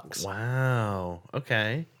SCP logs. Wow.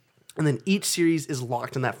 Okay. And then each series is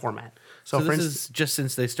locked in that format. So So for this instance, is just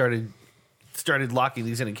since they started locking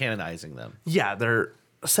these in and canonizing them. yeah, they're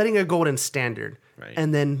setting a golden standard. Right.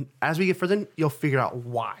 And then as we get further in, you'll figure out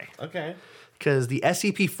why. Okay. Because the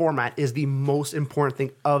SCP format is the most important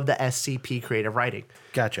thing of the SCP creative writing.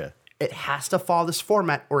 Gotcha. It has to follow this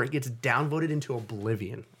format or it gets downvoted into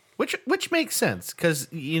oblivion. Which makes sense because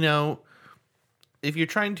if you're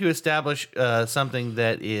trying to establish something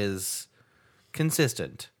that is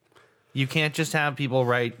consistent, you can't just have people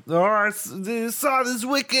write, "Oh, I saw this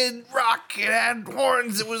wicked rock. It had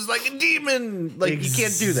horns. It was like a demon." Like you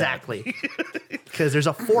can't do that. Exactly. Because there's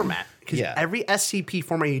a format. Because Yeah. every SCP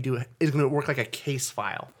format you do is going to work like a case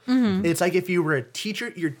file. It's like if you were a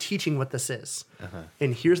teacher, you're teaching what this is.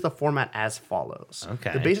 And here's the format as follows.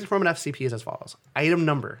 Okay. The basic format of SCP is as follows. Item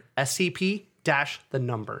number, SCP dash the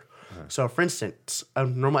number. So for instance, a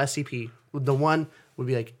normal SCP, the one would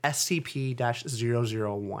be like SCP dash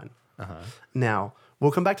 001. Now,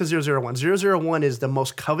 we'll come back to 001. 001 is the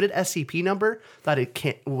most coveted SCP number that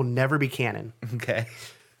will never be canon Okay.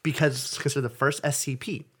 because it's considered the first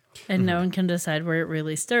SCP. And no one can decide where it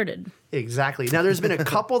really started. Exactly. Now, there's been a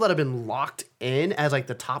couple that have been locked in as like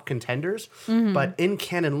the top contenders, but in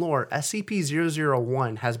canon lore,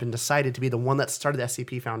 SCP-001 has been decided to be the one that started the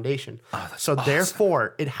SCP Foundation. So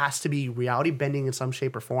therefore, it has to be reality bending in some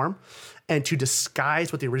shape or form. And to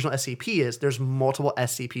disguise what the original SCP is, there's multiple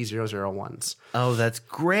SCP-001s. Oh, that's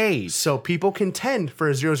great. So people contend for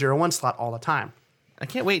a 001 slot all the time. I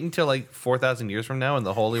can't wait until like 4,000 years from now when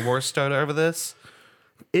the Holy Wars start over this.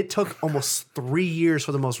 It took almost 3 years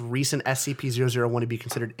for the most recent SCP-001 to be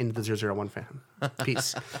considered into the 001 fan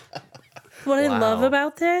piece. What I love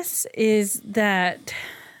about this is that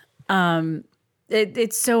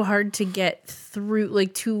it's so hard to get through,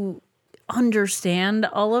 like to understand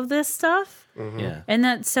all of this stuff. Yeah. And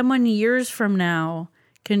that someone years from now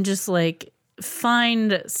can just like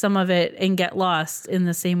find some of it and get lost in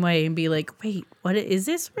the same way and be like, wait, what is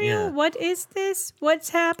this real? Yeah. What is this? What's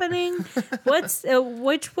happening?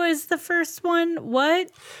 Which was the first one?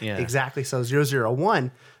 What? Yeah. Exactly. So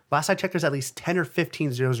 001, last I checked, there's at least 10 or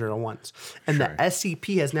 15 001s. And the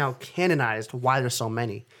SCP has now canonized why there's so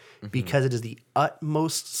many. Because it is the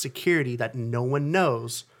utmost security that no one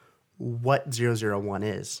knows what 001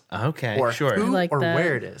 is. Okay, or sure. who Like or that.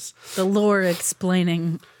 where it is. The lore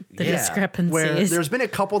explaining the Yeah. discrepancies. Where there's been a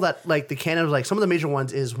couple that, like, the canon, like, some of the major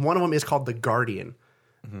ones is, one of them is called The Guardian.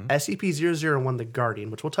 SCP-001, The Guardian,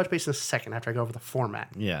 which we'll touch base in a second after I go over the format.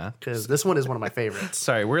 Yeah. Because this one is one of my favorites.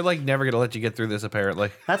 Sorry, we're like never going to let you get through this, apparently.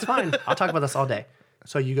 That's fine. I'll talk about this all day.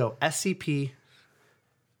 So you go SCP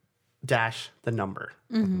dash the number.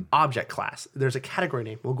 Object class. There's a category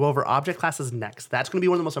name. We'll go over object classes next. That's going to be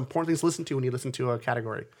one of the most important things to listen to when you listen to a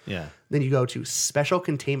category. Yeah. Then you go to special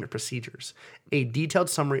containment procedures, a detailed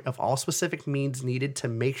summary of all specific means needed to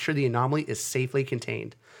make sure the anomaly is safely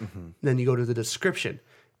contained. Then you go to the description,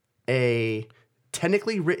 a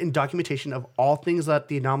technically written documentation of all things that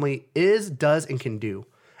the anomaly is, does, and can do.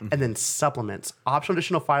 And then supplements, optional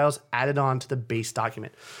additional files added on to the base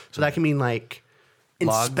document. So that can mean like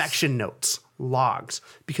Logs? inspection notes, logs,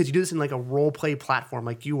 because you do this in like a role play platform.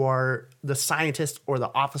 Like you are the scientist or the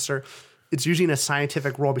officer. It's usually in a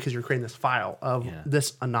scientific role because you're creating this file of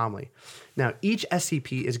this anomaly. Now, each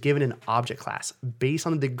SCP is given an object class based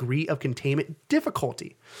on the degree of containment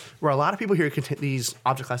difficulty, where a lot of people hear these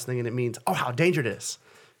object classes thinking it means, oh, how dangerous it is.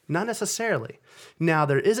 Not necessarily. Now,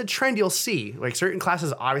 there is a trend you'll see. Like certain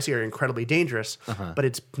classes obviously are incredibly dangerous, but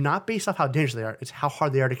it's not based off how dangerous they are. It's how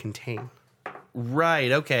hard they are to contain.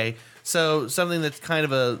 Right, okay. So something that's kind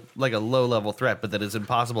of a low-level threat, but that is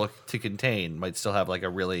impossible to contain might still have like a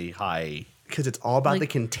really high... Because it's all about Like- the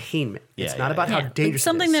containment. It's Yeah, not yeah, about how Yeah, dangerous it's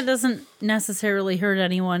something it that is. doesn't necessarily hurt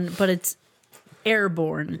anyone, but it's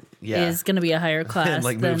airborne Yeah. is going to be a higher class. and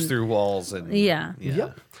like than, moves through walls and... Yeah.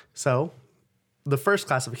 Yep. So, the first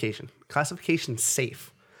classification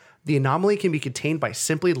safe. The anomaly can be contained by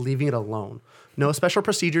simply leaving it alone. No special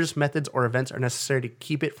procedures, methods, or events are necessary to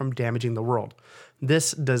keep it from damaging the world.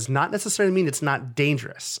 This does not necessarily mean it's not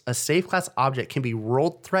dangerous. A safe class object can be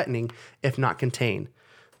world threatening if not contained,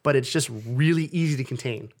 but it's just really easy to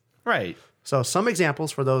contain. Right. So some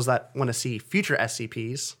examples for those that want to see future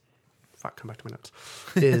SCPs, come back to my notes,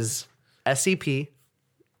 is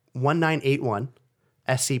SCP-1981,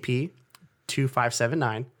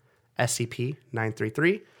 SCP-2579,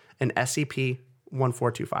 SCP-933, and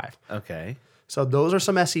SCP-1425. Okay. So those are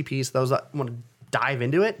some SCPs. Those that want to dive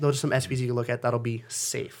into it, those are some SCPs you can look at that'll be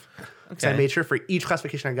safe. So I Okay. made sure for each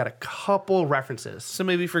classification I got a couple references. So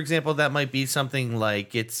maybe, for example, that might be something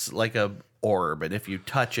like it's like a orb, and if you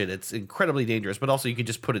touch it, it's incredibly dangerous, but also you can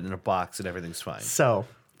just put it in a box and everything's fine. So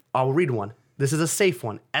I'll read one. This is a safe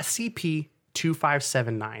one.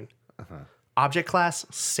 SCP-2579. Object class,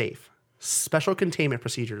 safe. Special containment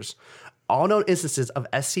procedures. All known instances of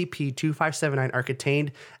SCP-2579 are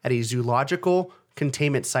contained at a zoological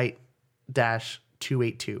containment site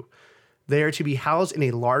 -282. They are to be housed in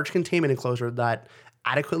a large containment enclosure that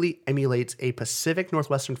adequately emulates a Pacific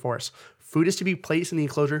Northwestern forest. Food is to be placed in the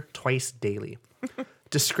enclosure twice daily.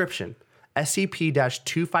 Description.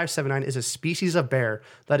 SCP-2579 is a species of bear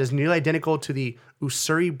that is nearly identical to the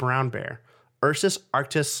Ussuri brown bear, Ursus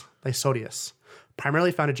arctos lysodius,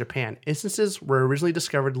 primarily found in Japan. Instances were originally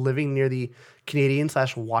discovered living near the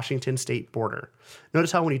Canadian/Washington state border.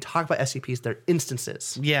 Notice how when you talk about SCPs, they're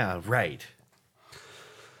instances. Yeah, right.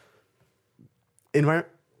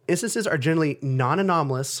 Instances are generally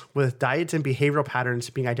non-anomalous, with diets and behavioral patterns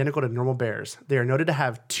being identical to normal bears. They are noted to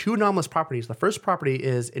have two anomalous properties. The first property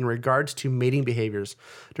is in regards to mating behaviors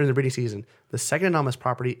during the breeding season. The second anomalous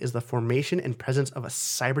property is the formation and presence of a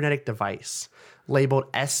cybernetic device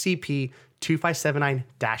labeled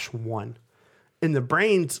SCP-2579-1. In the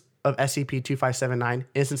brains of SCP-2579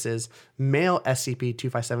 instances, male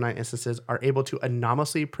SCP-2579 instances are able to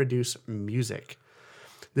anomalously produce music.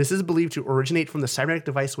 This is believed to originate from the cybernetic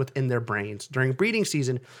device within their brains. During breeding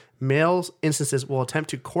season, male instances will attempt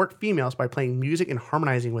to court females by playing music and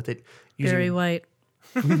harmonizing with it using Very white.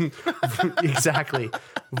 exactly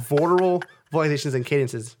vulnerable vocalizations and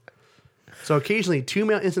cadences. So occasionally, two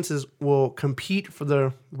male instances will compete for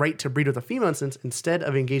the right to breed with a female instance. Instead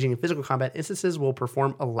of engaging in physical combat, instances will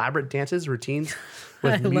perform elaborate dances, routines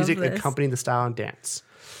with music accompanying the style and dance.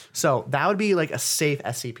 So that would be like a safe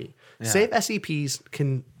SCP. Yeah. Safe SCPs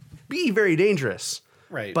can be very dangerous,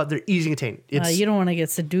 right? But they're easy to contain. You don't want to get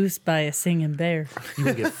seduced by a singing bear. You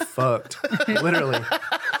would get fucked, literally.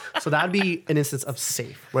 So that would be an instance of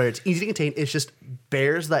safe, where it's easy to contain. It's just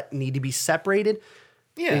bears that need to be separated.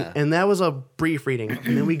 Yeah. And that was a brief reading.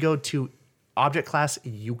 And then we go to Object Class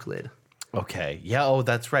Euclid. Okay. Yeah. Oh,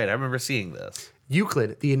 that's right. I remember seeing this.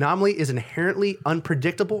 Euclid. The anomaly is inherently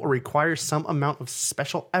unpredictable or requires some amount of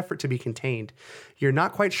special effort to be contained. You're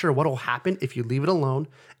not quite sure what will happen if you leave it alone,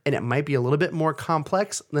 and it might be a little bit more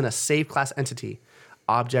complex than a safe class entity,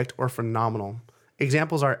 object, or phenomenal.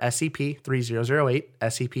 Examples are SCP-3008,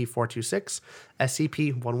 SCP-426,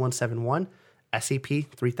 SCP-1171,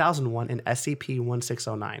 SCP-3001, and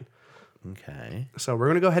SCP-1609. Okay. So we're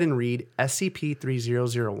going to go ahead and read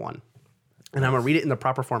SCP-3001. And I'm going to read it in the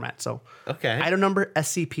proper format. So item number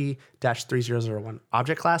SCP-3001.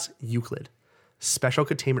 Object class Euclid. Special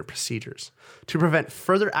containment procedures. To prevent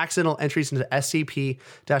further accidental entries into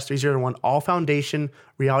SCP-301, all Foundation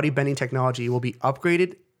reality bending technology will be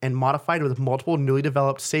upgraded and modified with multiple newly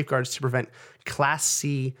developed safeguards to prevent Class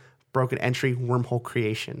C broken entry wormhole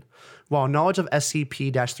creation. While knowledge of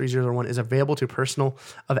SCP-301 is available to personnel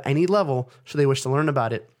of any level should they wish to learn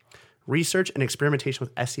about it, research and experimentation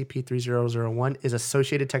with SCP-3001 is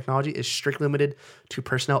associated technology is strictly limited to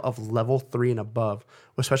personnel of level 3 and above,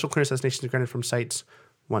 with special clearance designations granted from sites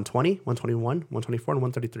 120, 121, 124, and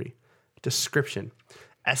 133. Description.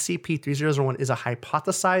 SCP-3001 is a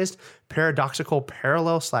hypothesized paradoxical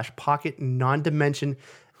parallel/pocket non-dimension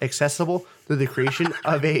accessible through the creation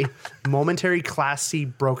of a momentary Class C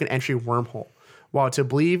broken entry wormhole. While to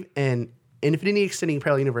believe in infinity extending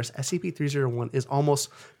parallel universe, SCP-301 is almost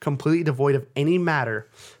completely devoid of any matter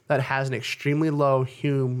that has an extremely low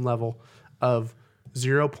Hume level of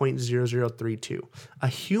 0.0032. A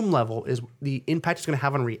Hume level is the impact it's going to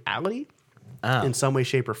have on reality in some way,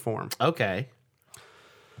 shape, or form. Okay.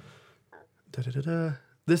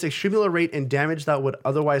 This extremely low rate and damage that would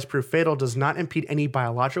otherwise prove fatal does not impede any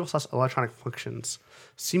biological/electronic functions.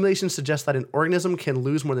 Simulations suggest that an organism can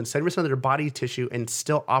lose more than 70% of their body tissue and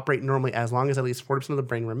still operate normally as long as at least 40% of the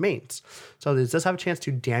brain remains. So this does have a chance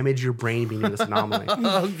to damage your brain being in this anomaly.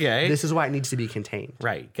 Okay. This is why it needs to be contained.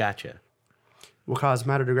 Right. Gotcha. Will cause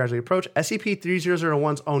matter to gradually approach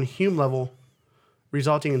SCP-3001's own Hume level,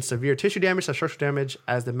 resulting in severe tissue damage and structural damage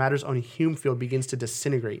as the matter's own Hume field begins to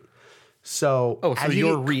disintegrate. So,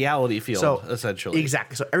 your reality field, essentially.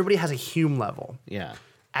 Exactly. So everybody has a Hume level. Yeah.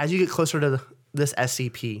 As you get closer to this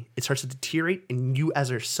SCP, it starts to deteriorate, and you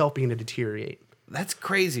as yourself begin to deteriorate. That's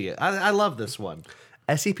crazy. I love this one.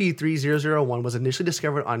 SCP-3001 was initially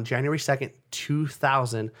discovered on January 2nd,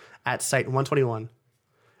 2000 at Site 121,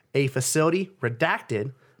 a facility,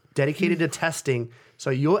 redacted, dedicated to testing.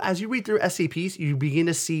 So as you read through SCPs, you begin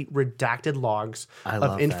to see redacted logs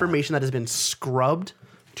of information that has been scrubbed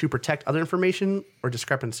to protect other information or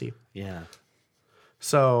discrepancy. Yeah.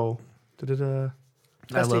 So,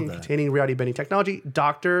 testing containing reality bending technology.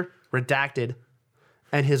 Dr. Redacted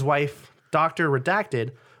and his wife, Dr.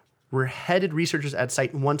 Redacted, were headed researchers at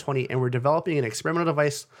Site 120 and were developing an experimental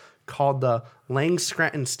device called the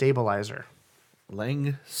Lang-Scranton Stabilizer.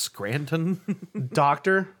 Lang-Scranton?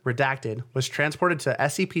 Dr. Redacted was transported to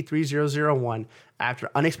SCP-3001 after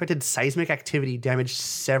unexpected seismic activity damaged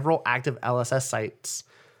several active LSS sites.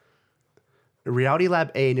 Reality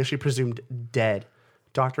Lab A initially presumed dead.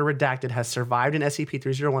 Dr. Redacted has survived in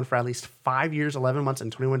SCP-301 for at least 5 years, 11 months,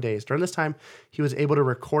 and 21 days. During this time, he was able to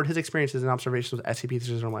record his experiences and observations with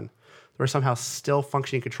SCP-301. There was somehow still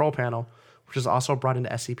functioning control panel, which was also brought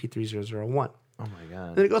into SCP-3001. Oh my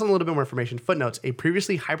god. Then it goes on a little bit more information. Footnotes. A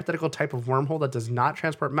previously hypothetical type of wormhole that does not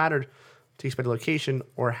transport matter to expected location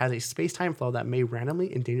or has a space-time flow that may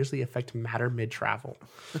randomly and dangerously affect matter mid-travel.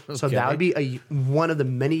 So that would be one of the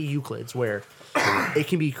many Euclids where it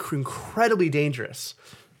can be incredibly dangerous,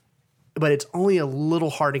 but it's only a little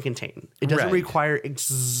hard to contain. It doesn't require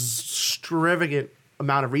extravagant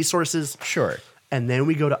amount of resources. Sure. And then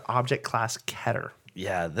we go to Object Class Keter.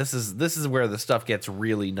 Yeah, this is where the stuff gets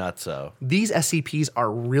really nutso. These SCPs are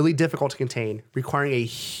really difficult to contain, requiring a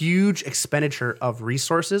huge expenditure of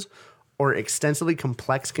resources or extensively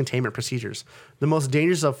complex containment procedures. The most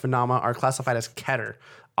dangerous of phenomena are classified as Keter,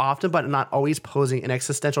 often but not always posing an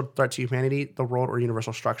existential threat to humanity, the world, or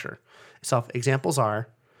universal structure. So examples are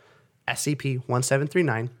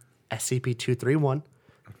SCP-1739, SCP-231,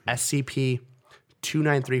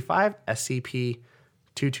 SCP-2935,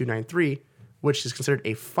 SCP-2293, which is considered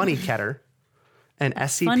a funny Keter, and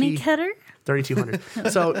Funny Keter?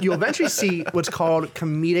 SCP-3200. So you'll eventually see what's called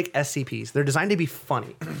comedic SCPs. They're designed to be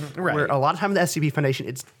funny. Right. Where a lot of time in the SCP Foundation,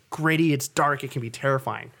 it's gritty, it's dark, it can be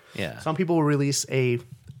terrifying. Yeah. Some people will release a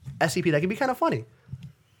SCP that can be kind of funny.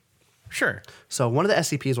 Sure. So one of the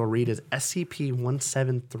SCPs we'll read is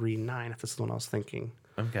SCP-1739, if this is the one I was thinking.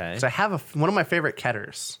 Okay. So I have one of my favorite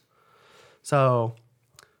Keters. So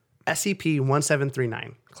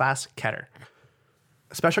SCP-1739, Class Keter.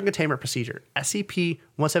 Special Containment Procedure.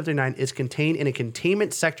 SCP-1739 is contained in a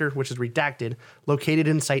containment sector, which is redacted, located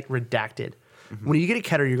in site redacted. When you get a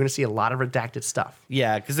Keter, you're going to see a lot of redacted stuff.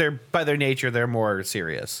 Yeah, because they're by their nature, they're more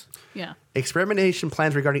serious. Yeah. Experimentation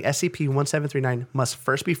plans regarding SCP-1739 must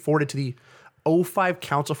first be forwarded to the O5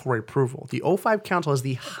 Council for approval. The O5 Council is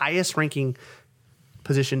the highest ranking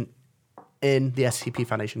position in the SCP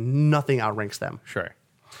Foundation. Nothing outranks them. Sure.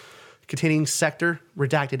 Containing sector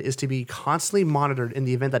redacted is to be constantly monitored in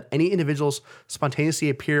the event that any individuals spontaneously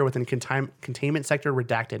appear within containment sector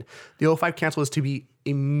redacted. The O5 Council is to be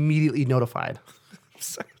immediately notified.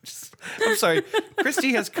 I'm sorry.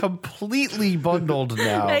 Christy has completely bundled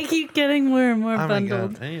now. I keep getting more and more Oh my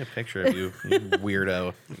bundled. God. I need a picture of you, you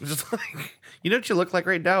weirdo. Just like, you know what you look like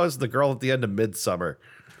right now is the girl at the end of Midsummer.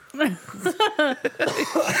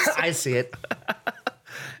 I see it.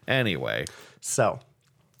 Anyway. So,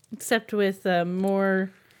 Except with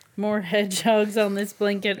more hedgehogs on this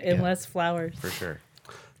blanket and less flowers. For sure.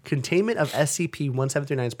 containment of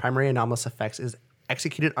SCP-1739's primary anomalous effects is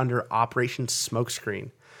executed under Operation Smokescreen.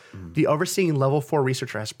 The overseeing Level 4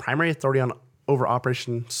 researcher has primary authority over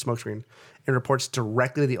Operation Smokescreen and reports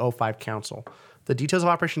directly to the O5 Council. The details of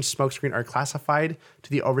Operation Smokescreen are classified to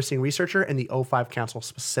the overseeing researcher and the O5 Council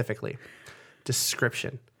specifically.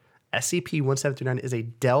 Description. SCP-1739 is a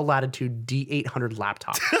Dell Latitude D800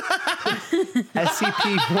 laptop.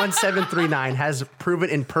 SCP-1739 has proven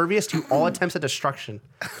impervious to all attempts at destruction.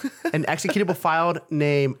 An executable file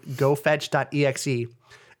named gofetch.exe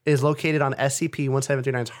is located on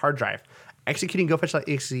SCP-1739's hard drive. Executing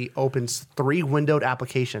gofetch.exe opens 3 windowed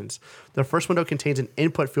applications. The first window contains an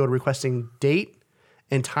input field requesting date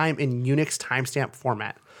and time in Unix timestamp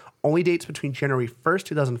format. Only dates between January 1st,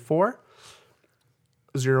 2004,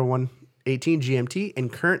 0118 GMT,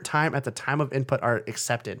 and current time at the time of input are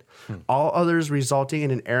accepted. All others resulting in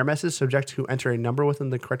an error message subject who enter a number within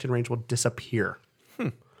the corrected range will disappear.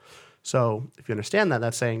 So if you understand that,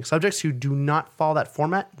 that's saying subjects who do not follow that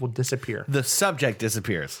format will disappear. The subject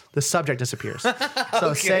disappears. The subject disappears.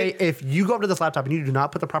 So say if you go up to this laptop and you do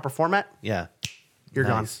not put the proper format, Yeah. you're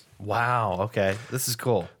gone. Wow. Okay. This is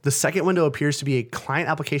cool. The second window appears to be a client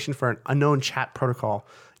application for an unknown chat protocol.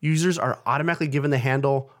 Users are automatically given the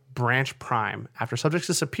handle branch prime. After subjects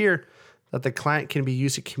disappear, that the client can be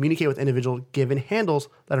used to communicate with individual given handles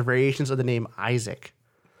that are variations of the name Isaac.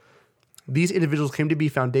 These individuals claim to be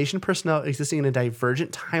Foundation personnel existing in a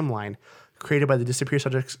divergent timeline created by the disappeared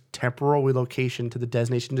subject's temporal relocation to the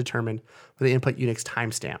destination determined by the input Unix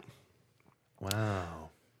timestamp. Wow.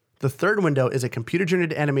 The third window is a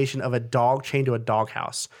computer-generated animation of a dog chained to a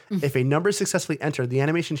doghouse. If a number is successfully entered, the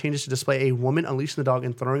animation changes to display a woman unleashing the dog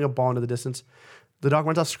and throwing a ball into the distance. The dog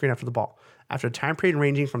runs off screen after the ball. After a time period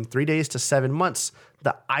ranging from 3 days to 7 months,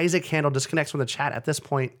 the Isaac handle disconnects from the chat. At this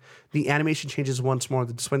point, the animation changes once more,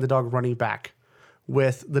 displaying the dog running back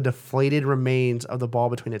with the deflated remains of the ball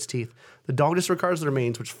between its teeth. The dog disregards the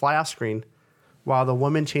remains, which fly off screen, while the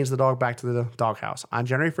woman chains the dog back to the doghouse. On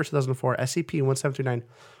January 1st, 2004, SCP-1739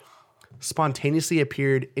 spontaneously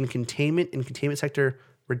appeared in containment sector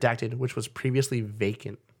redacted, which was previously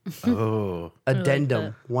vacant. Oh.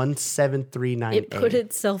 Addendum 1739A. It put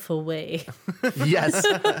itself away. Yes.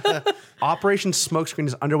 Operation Smokescreen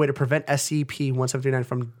is underway to prevent SCP-1739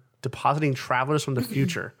 from depositing travelers from the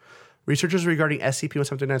future. Researchers regarding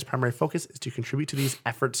SCP-1739's primary focus is to contribute to these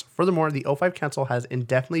efforts. Furthermore, the O5 Council has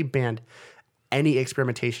indefinitely banned any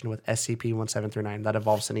experimentation with SCP-1739 that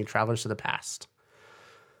involves sending travelers to the past.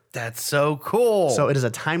 That's so cool. So it is a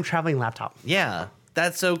time-traveling laptop. Yeah,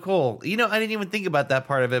 that's so cool. You know, I didn't even think about that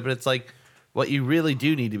part of it, but it's like what you really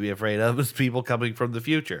do need to be afraid of is people coming from the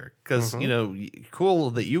future. Because, you know,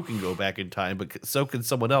 cool that you can go back in time, but so can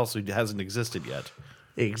someone else who hasn't existed yet.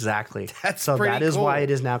 Exactly. That's so pretty that is cool. why it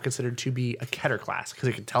is now considered to be a Keter class, because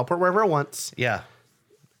it can teleport wherever it wants, Yeah.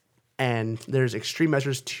 and there's extreme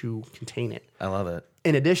measures to contain it. I love it.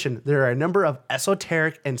 In addition, there are a number of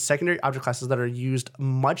esoteric and secondary object classes that are used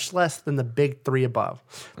much less than the big three above.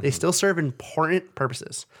 They still serve important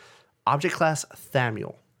purposes. Object class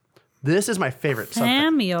Thamiel. This is my favorite.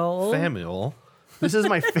 Samuel. This is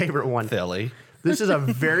my favorite one. Philly. This is a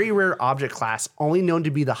very rare object class, only known to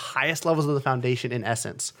be the highest levels of the Foundation in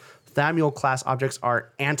essence. Thamiel class objects are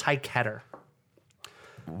anti-Keter.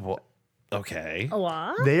 Well, okay.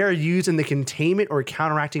 What? They are used in the containment or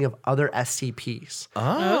counteracting of other SCPs.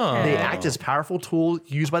 Oh. They act as powerful tools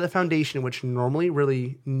used by the Foundation, which normally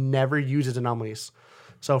really never uses anomalies.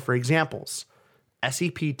 So, for examples,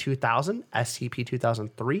 SCP-2000,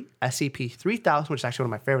 SCP-2003, SCP-3000, which is actually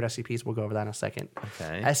one of my favorite SCPs. We'll go over that in a second.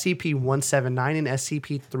 Okay. SCP-179 and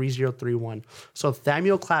SCP-3031. So,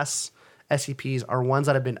 Thamiel class SCPs are ones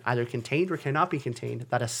that have been either contained or cannot be contained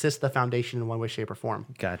that assist the Foundation in one way, shape, or form.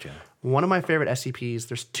 Gotcha. One of my favorite SCPs,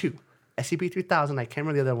 there's two. SCP-3000, I can't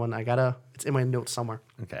remember the other one. It's in my notes somewhere.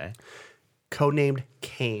 Okay. Codenamed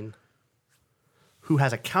Kane, who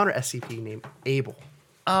has a counter SCP named Abel.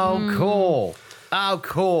 Oh, cool. Oh,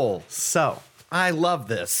 cool. So, I love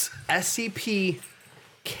this. SCP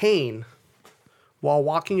Kane, while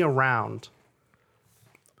walking around,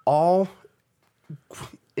 all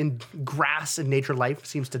in grass and nature life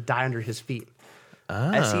seems to die under his feet.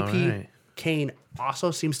 SCP right. Kane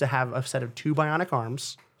also seems to have a set of 2 bionic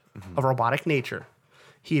arms of robotic nature.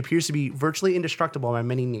 He appears to be virtually indestructible by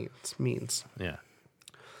many means. Yeah.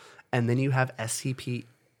 And then you have SCP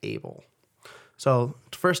Abel. So,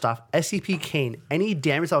 first off, SCP Kane, any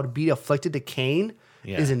damage that would be afflicted to Kane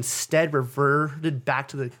is instead reverted back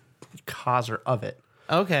to the causer of it.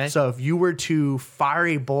 Okay. So, if you were to fire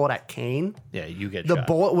a bullet at Kane, yeah, you get the shot.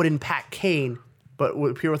 bullet would impact Kane, but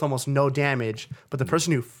would appear with almost no damage. But the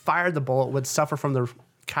person who fired the bullet would suffer from the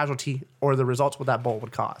casualty or the results what that bullet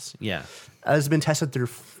would cause. Yeah. Has been tested through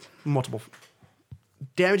multiple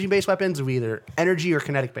damaging based weapons, of either energy or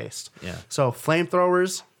kinetic based. Yeah. So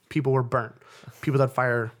flamethrowers, people were burnt. People that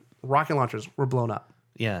fire rocket launchers were blown up.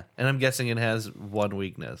 Yeah. And I'm guessing it has one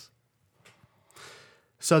weakness.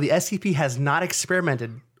 So the SCP has not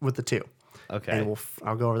experimented with the two. Okay. And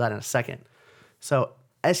I'll go over that in a second. So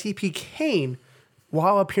SCP Kane,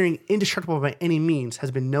 while appearing indestructible by any means,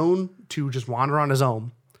 has been known to just wander on his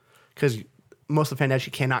own because most of the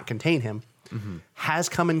Foundation cannot contain him, has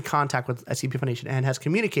come in contact with SCP Foundation and has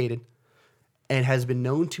communicated and has been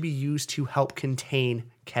known to be used to help contain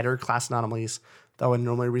Keter class anomalies that would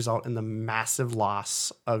normally result in the massive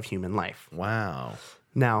loss of human life. Wow.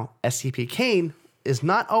 Now, SCP Kane is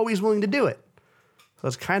not always willing to do it. So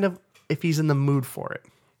it's kind of if he's in the mood for it.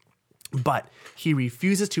 But he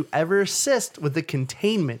refuses to ever assist with the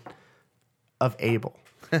containment of Abel.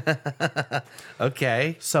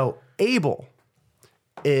 Okay. So Abel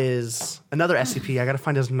is another SCP. I got to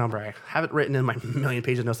find his number. I have it written in my million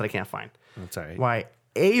page of notes that I can't find. That's all right. Why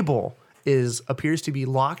Abel appears to be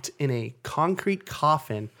locked in a concrete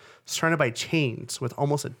coffin surrounded by chains with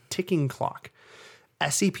almost a ticking clock.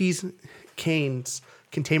 SCP's Kane's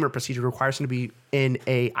containment procedure requires him to be in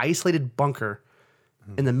a isolated bunker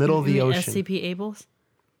in the middle of the ocean. SCP Abel's?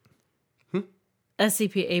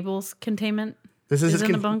 SCP Abel's containment This is his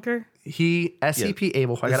in the bunker? SCP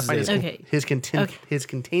Abel. I gotta find is his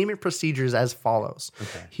containment procedures as follows.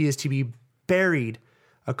 Okay. He is to be buried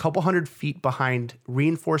a couple hundred feet behind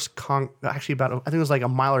reinforced actually about I think it was like a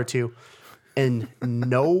mile or two in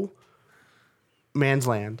no man's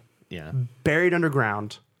land, Yeah. buried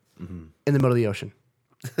underground in the middle of the ocean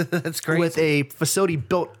That's crazy. with a facility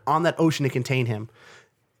built on that ocean to contain him.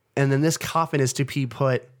 And then this coffin is to be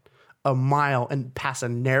put a mile and past a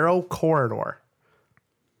narrow corridor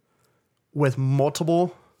with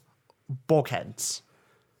multiple bulkheads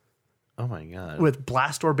Oh my God. with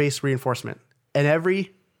blast door based reinforcement. And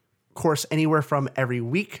every course, anywhere from every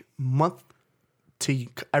week, month to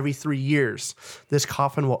every 3 years, this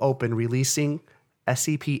coffin will open, releasing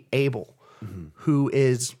SCP Abel, who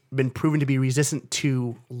is been proven to be resistant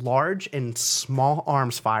to large and small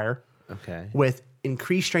arms fire, Okay. with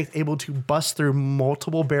increased strength, able to bust through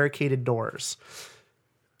multiple barricaded doors.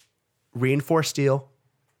 Reinforced steel.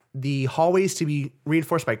 The hallways to be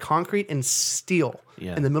reinforced by concrete and steel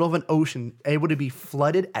Yeah. in the middle of an ocean, able to be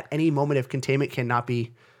flooded at any moment if containment cannot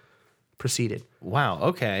be proceeded. Wow.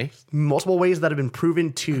 Okay. Multiple ways that have been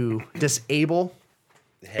proven to disable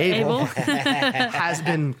Abel? has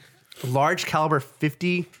been large caliber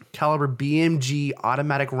 50 caliber BMG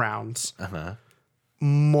automatic rounds,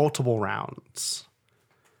 multiple rounds,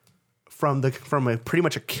 from a pretty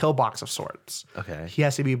much a kill box of sorts. Okay. He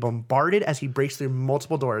has to be bombarded as he breaks through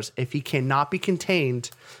multiple doors. If he cannot be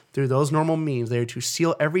contained through those normal means, they are to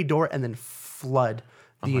seal every door and then flood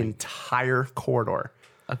the entire corridor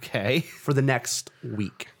Okay. for the next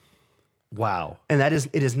week. Wow. And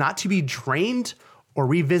it is not to be drained or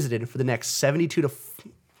revisited for the next 72 to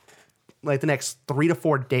the next 3 to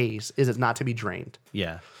 4 days. It's not to be drained.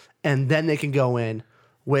 Yeah. And then they can go in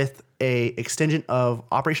with a extension of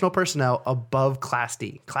operational personnel above Class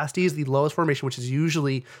D. Class D is the lowest formation, which is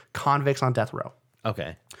usually convicts on death row.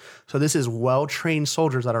 Okay. So this is well-trained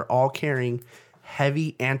soldiers that are all carrying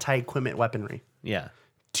heavy anti-equipment weaponry Yeah.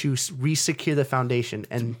 to re-secure the foundation.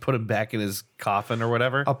 And Put him back in his coffin or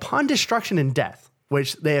whatever. upon destruction and death,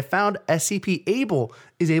 which they have found SCP-Able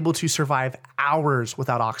is able to survive hours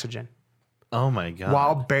without oxygen Oh my god.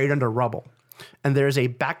 while buried under rubble. And there's a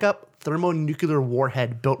backup thermonuclear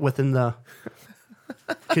warhead built within the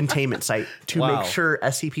containment site to Wow. make sure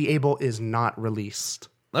SCP-Able is not released.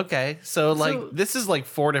 Okay. So this is like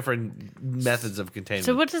 4 different methods of containment.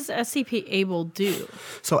 So what does SCP-Able do?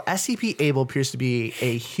 So SCP-Able appears to be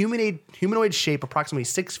a humanoid shape, approximately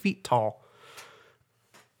 6 feet tall,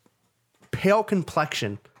 pale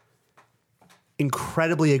complexion,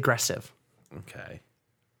 incredibly aggressive. Okay.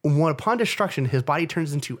 Upon destruction, his body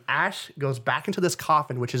turns into ash, goes back into this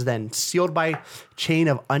coffin, which is then sealed by chain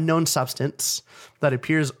of unknown substance that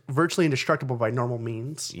appears virtually indestructible by normal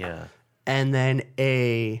means. Yeah. And then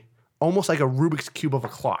almost like a Rubik's Cube of a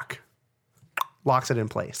clock locks it in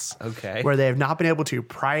place. Okay. Where they have not been able to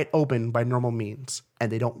pry it open by normal means,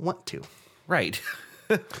 and they don't want to. Right.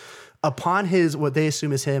 Upon what they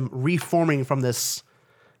assume is him reforming from this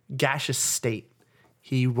gaseous state,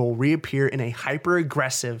 he will reappear in a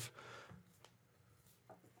hyper-aggressive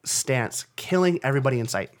stance, killing everybody in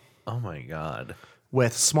sight, Oh my god.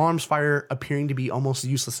 with small arms fire appearing to be almost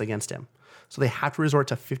useless against him. So they have to resort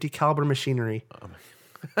to 50 caliber machinery,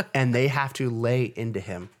 and they have to lay into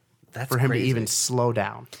him That's for him crazy. to even slow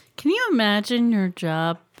down. Can you imagine your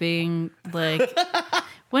job being like,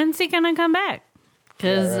 when's he gonna come back?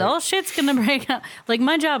 Because all shit's gonna break out. Like,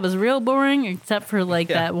 my job is real boring, except for like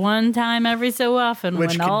that one time every so often Which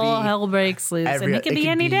when could all be hell breaks loose, and it could be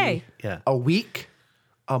any day. Yeah. A week,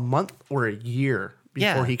 a month, or a year before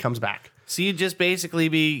Yeah. he comes back. So you just basically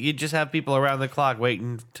you just have people around the clock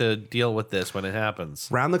waiting to deal with this when it happens.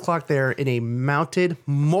 Round the clock there in a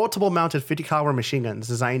multiple mounted 50 caliber machine guns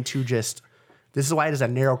designed to this is why it is a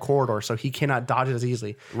narrow corridor, so he cannot dodge it as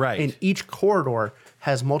easily. Right. And each corridor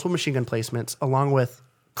has multiple machine gun placements along with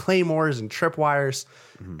claymores and tripwires,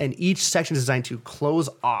 and each section is designed to close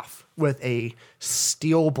off with a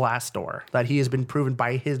steel blast door that he has been proven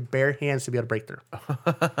by his bare hands to be able to break through.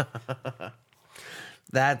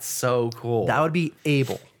 That's so cool. That would be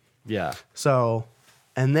Able. yeah. So,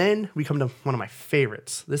 and then we come to one of my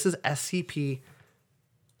favorites. This is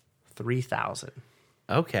SCP-3000.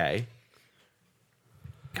 Okay.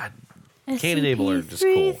 God. Cain and Abel are just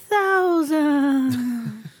cool.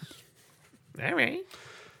 3000. All right.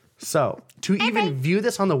 So, to even view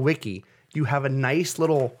this on the wiki, you have a nice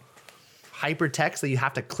little hypertext that you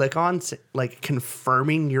have to click on, like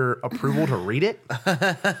confirming your approval to read it.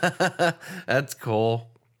 That's cool.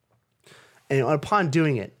 And upon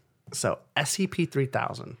doing it, so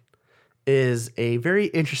SCP-3000 is a very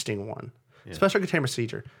interesting one. Special containment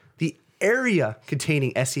procedure. The area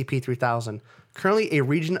containing SCP-3000, currently a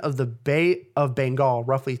region of the Bay of Bengal,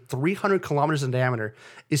 roughly 300 kilometers in diameter,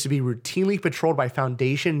 is to be routinely patrolled by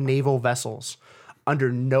Foundation naval vessels.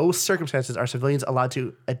 Under no circumstances are civilians allowed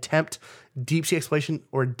to attempt deep sea exploration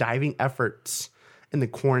or diving efforts in the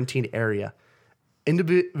quarantined area.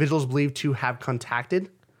 Individuals believed to have contacted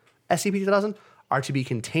SCP-3000 are to be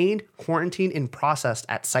contained, quarantined, and processed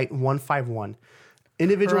at Site 151.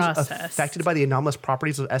 Individuals Processed. affected by the anomalous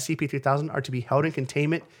properties of SCP-3000 are to be held in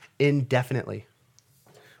containment indefinitely.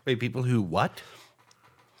 Wait, people who what?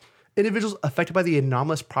 Individuals affected by the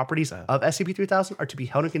anomalous properties of SCP-3000 are to be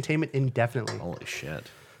held in containment indefinitely. Holy shit.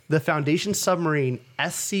 The Foundation submarine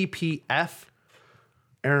SCP-F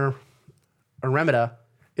Eremita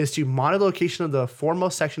is to monitor the location of the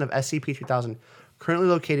foremost section of SCP-3000, currently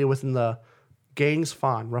located within the Ganges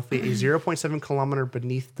Fan, roughly a 0.7 kilometer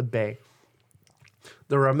beneath the bay.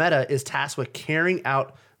 The Eremita is tasked with carrying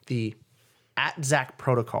out the ATZAC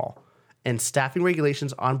protocol, and staffing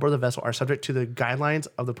regulations on board the vessel are subject to the guidelines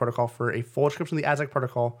of the protocol. For a full description of the ATZAC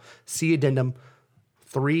protocol, see Addendum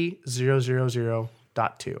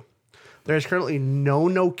 3000.2. There is currently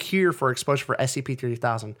no cure for exposure for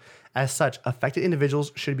SCP-3000. As such, affected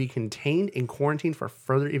individuals should be contained and quarantined for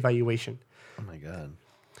further evaluation. Oh my god.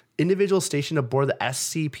 Individuals stationed aboard the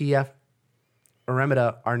SCP-F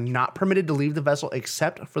Aremida are not permitted to leave the vessel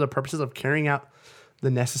except for the purposes of carrying out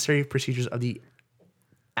the necessary procedures of the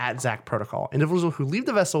ATZAC protocol. Individuals who leave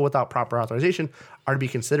the vessel without proper authorization are to be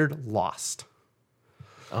considered lost.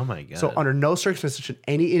 Oh my god. So under no circumstances should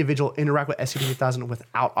any individual interact with SCP-3000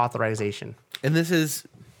 without authorization. And this is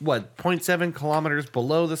what, 0.7 kilometers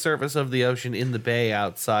below the surface of the ocean in the bay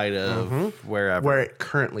outside of wherever. Where it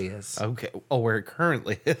currently is. Okay. Oh, where it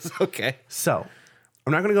currently is. Okay. So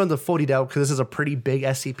I'm not going to go into full detail because this is a pretty big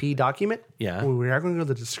SCP document. Yeah. We are going to go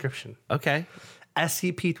to the description. Okay.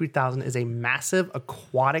 SCP-3000 is a massive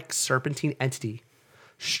aquatic serpentine entity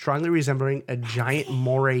strongly resembling a giant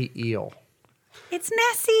moray eel. It's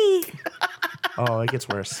Nessie. Oh, it gets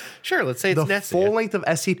worse. Sure, let's say it's The Nessie. full length of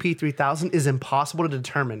SCP-3000 is impossible to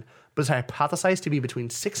determine, but is hypothesized to be between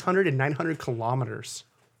 600 and 900 kilometers.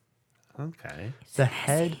 Okay. The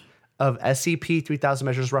head of SCP-3000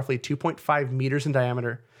 measures roughly 2.5 meters in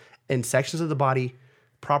diameter, and sections of the body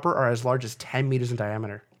proper are as large as 10 meters in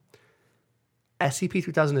diameter.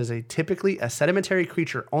 SCP-3000 is typically a sedimentary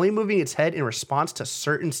creature, only moving its head in response to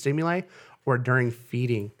certain stimuli or during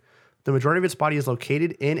feeding. The majority of its body is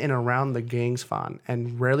located in and around the Gangspan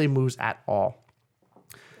and rarely moves at all.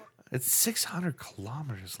 It's 600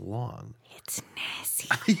 kilometers long. It's Nessie.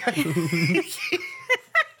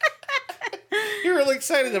 You're really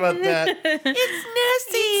excited about that.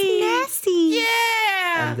 It's Nessie.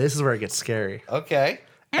 Yeah. And this is where it gets scary. Okay.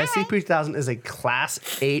 SCP-3000 is a Class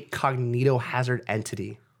 8 cognitohazard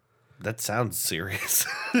entity. That sounds serious.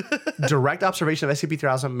 Direct observation of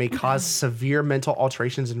SCP-3000 may cause severe mental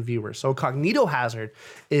alterations in viewers. So cognitohazard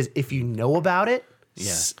is if you know about it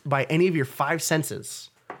by any of your 5 senses,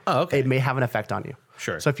 Oh, okay. it may have an effect on you.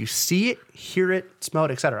 Sure. So if you see it, hear it, smell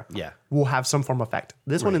it, etc., will have some form of effect.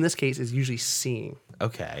 This one in this case is usually seeing.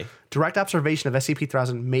 Okay. Direct observation of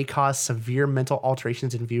SCP-3000 may cause severe mental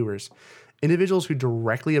alterations in viewers. Individuals who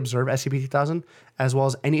directly observe SCP-3000, as well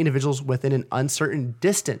as any individuals within an uncertain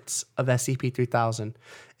distance of SCP-3000,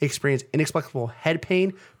 experience inexplicable head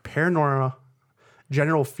pain, paranoia,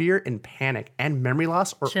 general fear and panic, and memory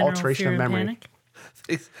loss or General alteration fear of and memory. panic?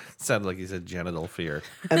 It sounded like he said genital fear.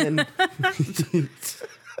 And then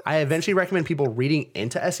I eventually recommend people reading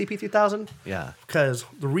into SCP-3000. Yeah. Because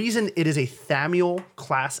the reason it is a Thamial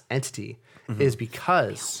class entity is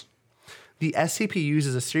because the SCP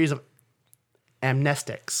uses a series of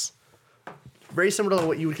amnestics, very similar to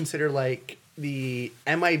what you would consider like the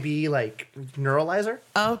MIB like neuralizer.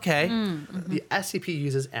 Okay. The SCP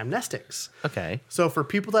uses amnestics. Okay. So for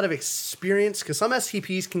people that have experienced, because some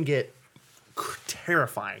SCPs can get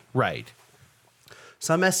terrifying. Right.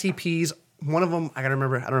 Some SCPs, one of them I don't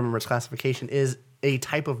remember its classification, is a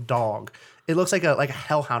type of dog. It looks like a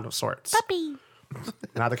hellhound of sorts. Puppy.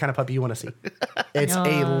 Not the kind of puppy you want to see. It's a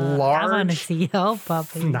I large. want to see your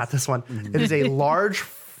puppy. Not this one. It is a large,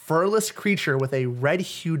 furless creature with a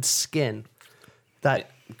red-hued skin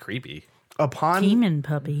that, Creepy. upon Demon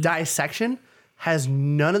puppy. dissection, has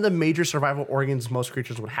none of the major survival organs most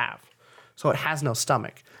creatures would have. So it has no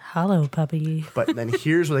stomach. Hollow puppy. But then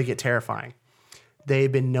here's where they get terrifying.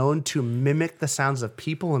 They've been known to mimic the sounds of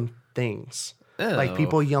people and things, like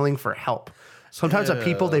people yelling for help. Sometimes of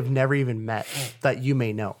people they've never even met that you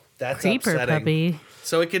may know. That's Creeper upsetting. puppy.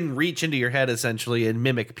 So it can reach into your head essentially and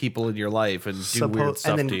mimic people in your life and do weird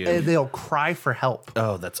stuff and then to you. they'll cry for help.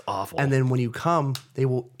 Oh, that's awful. And then when you come, they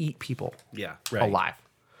will eat people yeah, right. alive.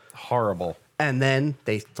 Horrible. And then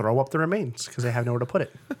they throw up the remains because they have nowhere to put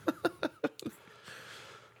it.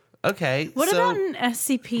 Okay. What so, about an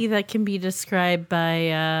SCP that can be described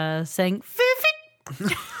by saying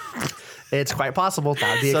 "Fiffit"? It's quite possible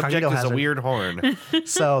that would be a subject is a cognitohazard. weird horn?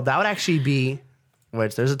 So that would actually be,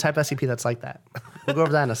 which there's a type of SCP that's like that. We'll go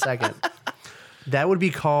over that in a second. That would be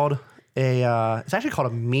called it's actually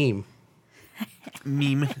called a meme.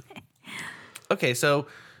 Meme. Okay, so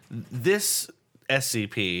this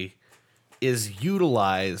SCP is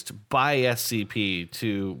utilized by SCP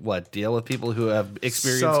to deal with people who have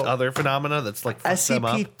experienced So, other phenomena that's like fucked them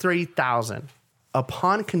up? SCP-3000,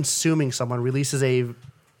 upon consuming someone, releases a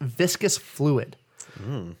viscous fluid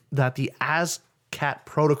that the ASCAT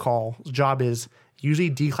protocol's job is usually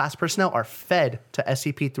D-class personnel are fed to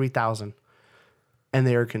SCP-3000 and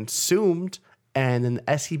they are consumed, and then the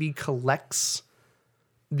SCP collects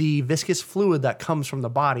the viscous fluid that comes from the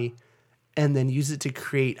body and then uses it to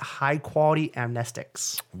create high-quality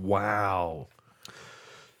amnestics. Wow.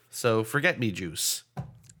 So forget me juice.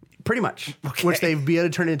 Pretty much, which they'd be able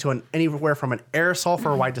to turn into anywhere from an aerosol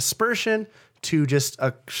for a wide dispersion to just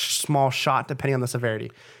a small shot, depending on the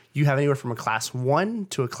severity. You have anywhere from a class 1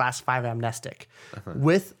 to a class 5 amnestic.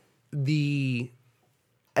 With the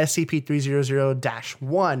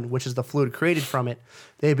SCP-300-1, which is the fluid created from it,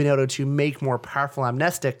 they've been able to make more powerful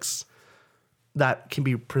amnestics that can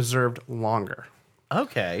be preserved longer.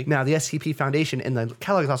 Okay. Now, the SCP Foundation in the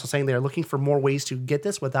catalog is also saying they're looking for more ways to get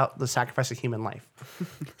this without the sacrifice of human life.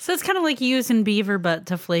 So it's kind of like using beaver butt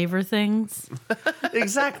to flavor things.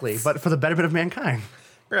 Exactly, but for the betterment of mankind.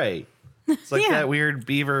 Right. It's like Yeah. that weird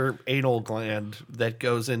beaver anal gland that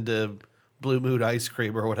goes into Blue Moon ice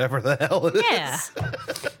cream or whatever the hell it is. Yeah.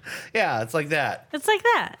 Yeah, it's like that. It's like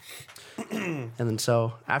that. And then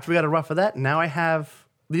so after we got a rough of that, now I have,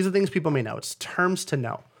 these are things people may know. It's terms to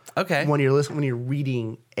know. Okay. When you're listening, when you're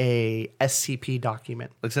reading a SCP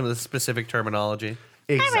document. Like some of the specific terminology.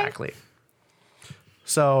 Exactly.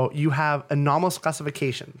 So you have anomalous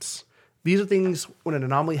classifications. These are things when an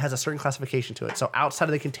anomaly has a certain classification to it. So outside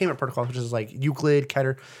of the containment protocol, which is like Euclid,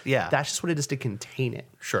 Keter, Yeah. that's just what it is to contain it.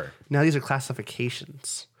 Sure. Now these are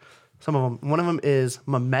classifications. Some of them, one of them is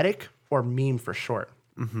memetic or meme for short.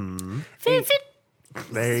 Fit.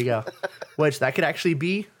 There you go. Which that could actually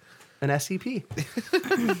be an SCP.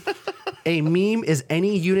 A meme is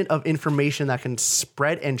any unit of information that can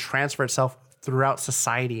spread and transfer itself throughout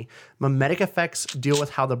society. Memetic effects deal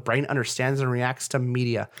with how the brain understands and reacts to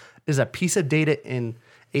media. It is a piece of data in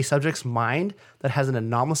a subject's mind that has an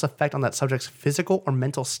anomalous effect on that subject's physical or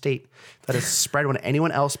mental state that is spread when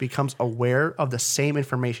anyone else becomes aware of the same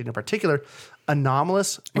information. In particular,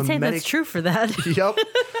 anomalous I'd say that's true for that. Yep.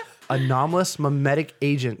 Anomalous memetic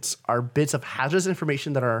agents are bits of hazardous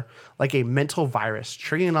information that are like a mental virus,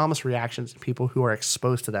 triggering anomalous reactions in people who are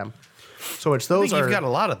exposed to them. So it's I those think you've are got a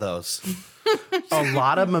lot of those. a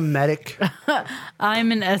lot of memetic.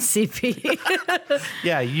 I'm an SCP.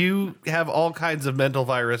 Yeah, you have all kinds of mental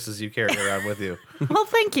viruses you carry around with you. Well,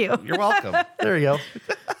 thank you. You're welcome. There we go.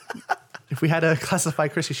 If we had to classify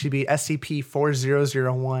Chrissy, she'd be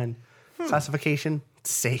SCP-4001. Classification,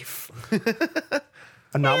 safe.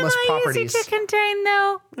 Anomalous Am I properties. easy to contain,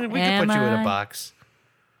 though? We can put you in a box.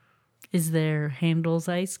 Is there Handel's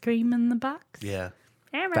ice cream in the box? Yeah.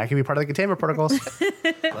 That can be part of the containment protocols.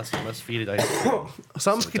 Must feed it ice cream.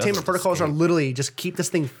 Some containment protocols are literally just keep this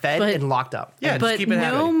thing fed But- and locked up. Yeah, just But keep it no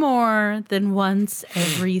happening. more than once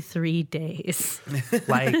every 3 days.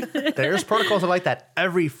 Like there's protocols that are like that.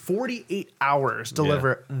 Every 48 hours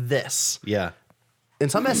deliver this. Yeah.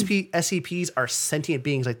 And some SCPs are sentient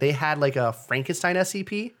beings. Like they had like a Frankenstein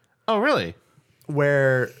SCP Oh, really?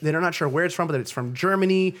 where they're not sure where it's from, but it's from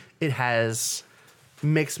Germany. It has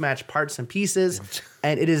mixed match parts and pieces,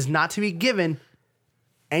 and it is not to be given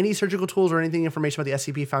any surgical tools or anything information about the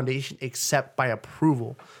SCP Foundation except by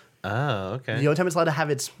approval. Oh, okay. The only time it's allowed to have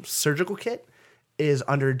its surgical kit is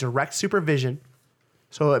under direct supervision,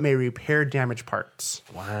 so it may repair damaged parts.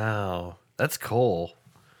 Wow. That's cool.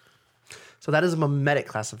 So that is a memetic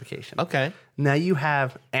classification. Okay. Now you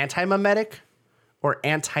have anti-memetic or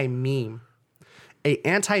anti-meme. A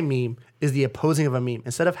anti-meme is the opposing of a meme.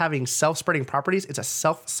 Instead of having self-spreading properties, it's a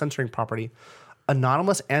self-censoring property.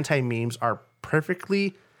 Anonymous anti-memes are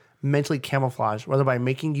perfectly mentally camouflaged, whether by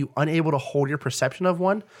making you unable to hold your perception of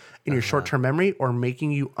one in your short-term memory or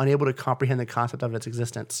making you unable to comprehend the concept of its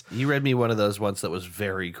existence. You read me one of those once that was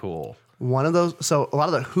very cool. One of those, so a lot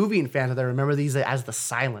of the Whovian fans, they remember these as the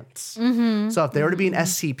silence. So if they were to be an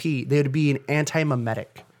SCP, they would be an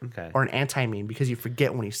anti-memetic Okay. or an anti-meme because you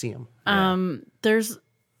forget when you see them. There's,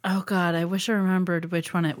 oh God, I wish I remembered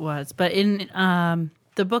which one it was. But in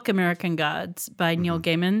the book American Gods by Neil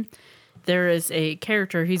Gaiman, there is a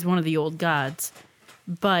character, he's one of the old gods.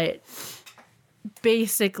 But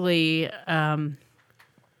basically,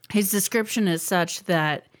 his description is such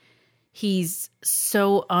that he's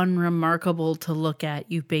so unremarkable to look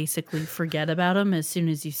at, you basically forget about him as soon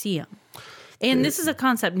as you see him. And this is a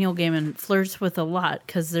concept Neil Gaiman flirts with a lot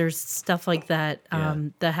because there's stuff like that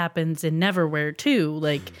that happens in Neverwhere too.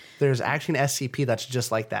 Like, There's actually an SCP that's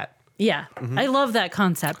just like that. yeah, I love that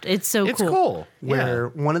concept. It's so It's cool. cool. Where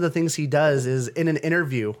one of the things he does is in an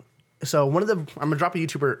interview. So I'm gonna drop a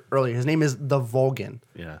YouTuber earlier. His name is The Volgan.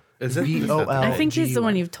 Yeah. Is it? VOL. I think he's the GUN.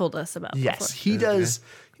 one you've told us about. Yes, before. he does.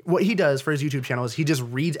 What he does for his YouTube channel is he just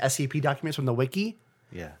reads SCP documents from the wiki,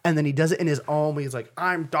 Yeah. and then he does it in his own way. He's like,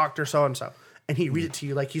 "I'm Doctor So and So," and he reads it to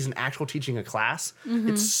you like he's an actual teaching a class.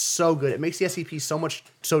 It's so good. It makes the SCP so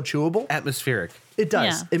chewable. Atmospheric. It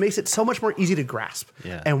does. Yeah. It makes it so much more easy to grasp.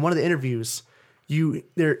 Yeah. And one of the interviews,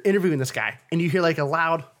 they're interviewing this guy, and you hear like a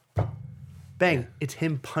loud bang. It's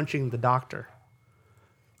him punching the doctor.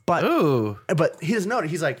 Ooh. But he doesn't know it.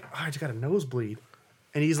 He's like, "Oh, I just got a nosebleed,"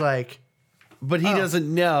 and he's like, But he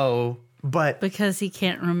doesn't know. "But Because he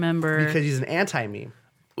can't remember. because he's an anti-meme."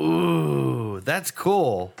 Ooh, that's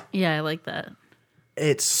cool. Yeah, I like that.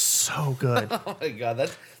 It's so good. Oh my god,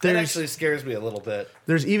 that There's- actually scares me a little bit.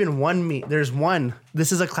 There's even one there's one.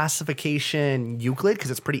 This is a classification Euclid because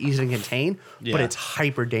it's pretty easy to contain, Yeah. but it's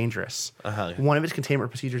hyper dangerous. Uh-huh. One of its containment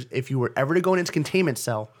procedures, if you were ever to go in its containment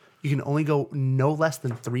cell, you can only go no less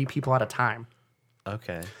than 3 people at a time.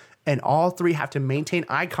 Okay. And all 3 have to maintain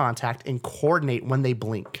eye contact and coordinate when they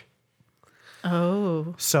blink.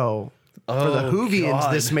 Oh. So for the Oh, Whovians,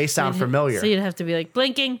 God. this may sound familiar. So you'd have to be like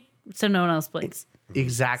blinking so no one else blinks.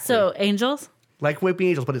 Exactly. So angels? Like Whipping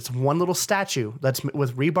Angels, but it's one little statue that's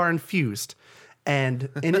with rebar infused. And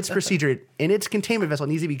in its procedure, in its containment vessel, it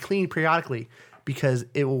needs to be cleaned periodically because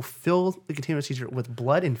it will fill the containment procedure with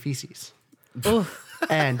blood and feces. Oh.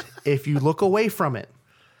 And if you look away from it,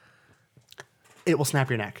 it will snap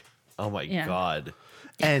your neck. Oh my Yeah. god.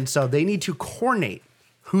 And so they need to coordinate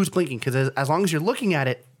who's blinking because as long as you're looking at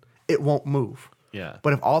it, it won't move. Yeah.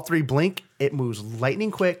 But if all 3 blink, it moves lightning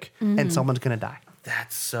quick and someone's going to die.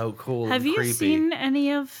 That's so cool. Have and you creepy. seen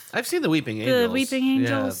any of I've seen the Weeping Angels. Weeping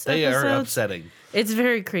Angels Yeah, they are episodes? upsetting. It's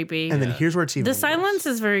very creepy. And then here's where it's even The worse. silence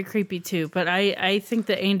is very creepy too, but I think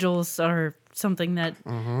the angels are something that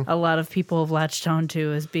a lot of people have latched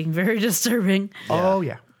onto as being very disturbing. Oh,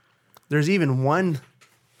 yeah. There's even one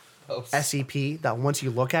SCP that once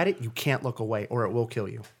you look at it, you can't look away or it will kill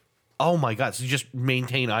you. Oh my god! So you just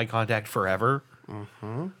maintain eye contact forever?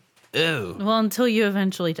 Ew. Well, until you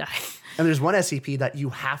eventually die, And there's one SCP that you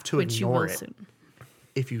have to which you ignore will it. soon.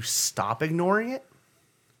 If you stop ignoring it,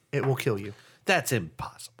 it will kill you. That's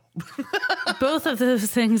impossible. Both of those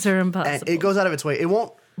things are impossible. And it goes out of its way. It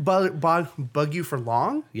won't bug you for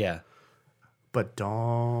long, Yeah. but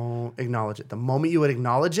don't acknowledge it. The moment you would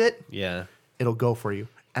acknowledge it, Yeah. it'll go for you.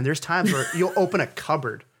 And there's times where you'll open a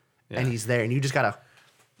cupboard and he's there and you just got to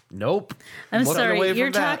Nope. I'm Looking sorry, away from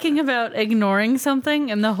you're that. talking about ignoring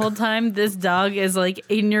something, and the whole time this dog is like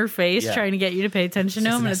in your face Yeah. trying to get you to pay attention to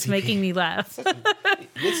just him, an and it's SCP. making me laugh.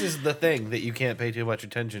 This is the thing that you can't pay too much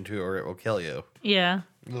attention to or it will kill you. Yeah.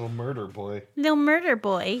 Little murder boy. No murder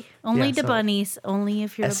boy. Only Yeah, the so bunnies. Only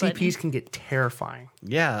if you're a bunny. SCPs can get terrifying.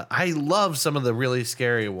 Yeah, I love some of the really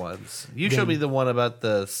scary ones. You showed me the one about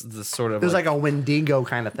the sort of There's like a Wendigo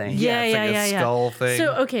kind of thing. Yeah, it's yeah, like yeah, a yeah. skull thing.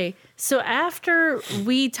 So okay, so after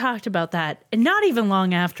we talked about that, and not even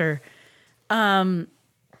long after, a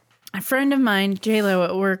friend of mine, JLo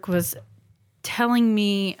at work, was telling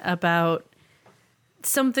me about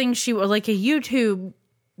something like a YouTube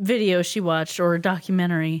video she watched or a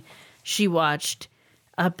documentary she watched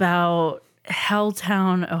about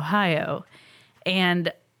Helltown, Ohio,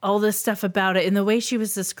 and all this stuff about it. And the way she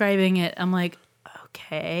was describing it, I'm like,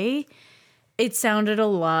 okay. It sounded a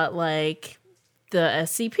lot like the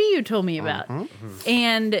SCP you told me about.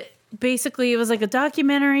 And basically it was like a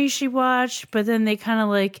documentary she watched, but then they kind of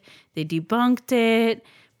like, they debunked it.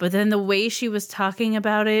 But then the way she was talking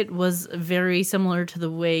about it was very similar to the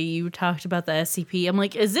way you talked about the SCP. I'm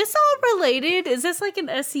like, is this all related? Is this like an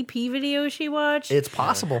SCP video she watched? It's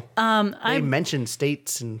possible. They mentioned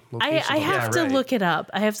states and locations. I have to right. look it up.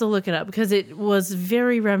 I have to look it up because it was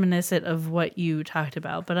very reminiscent of what you talked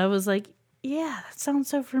about. But I was like, yeah, that sounds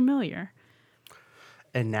so familiar.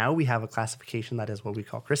 And now we have a classification that is what we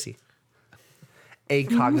call Chrissy. A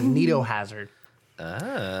cognitohazard.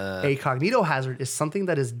 A cognitohazard is something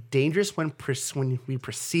that is dangerous when we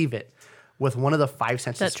perceive it with one of the 5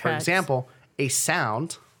 senses. That For tracks. example, a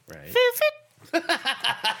sound, right.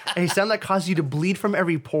 a sound that causes you to bleed from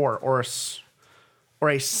every pore, or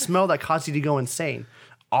a smell that causes you to go insane.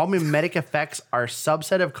 All mimetic effects are a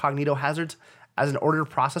subset of cognitohazards. As in order to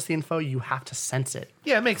process the info, you have to sense it.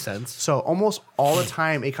 Yeah, it makes sense. So almost all the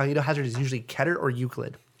time, a cognitohazard is usually Keter or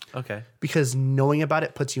Euclid Okay. because knowing about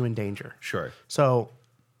it puts you in danger. Sure. So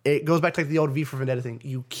it goes back to like the old V for Vendetta thing.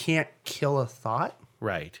 You can't kill a thought.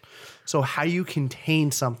 Right. So how you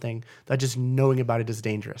contain something that just knowing about it is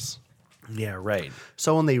dangerous. Yeah, right.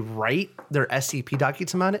 So when they write their SCP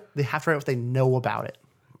documents about it, they have to write what they know about it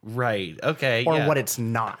Right. Okay. or yeah. what it's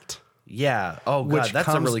not, Yeah. Oh god, which that's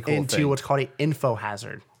comes a really cool into thing. what's called an info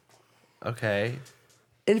hazard. Okay.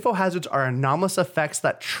 Info hazards are anomalous effects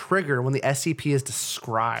that trigger when the SCP is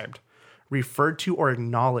described, referred to, or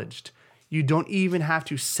acknowledged. You don't even have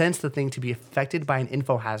to sense the thing to be affected by an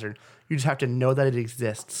info hazard. You just have to know that it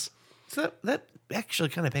exists. So that actually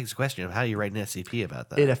kind of begs the question of how you write an SCP about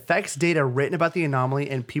that. It affects data written about the anomaly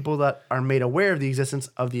and people that are made aware of the existence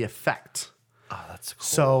of the effect. Oh, that's cool.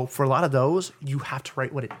 So for a lot of those, you have to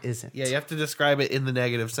write what it isn't. Yeah, you have to describe it in the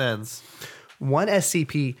negative sense. One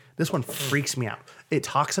SCP, this one freaks me out. It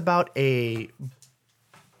talks about a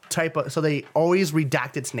type of, so they always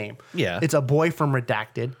redact its name. Yeah. It's a boy from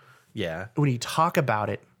Redacted. Yeah. When you talk about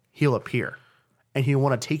it, he'll appear. and he'll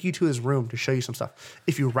want to take you to his room to show you some stuff.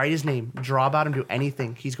 If you write his name, draw about him, do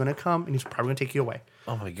anything, he's going to come and he's probably going to take you away.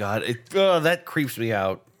 Oh my God. That creeps me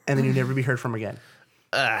out. And then you never be heard from again.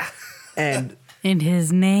 And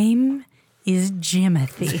his name is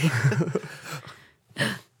Jimothy.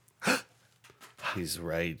 He's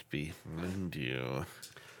right behind you.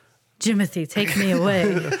 Jimothy, take me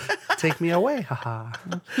away. take me away. Haha.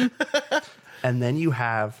 And then you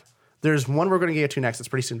have, there's one we're going to get to next. It's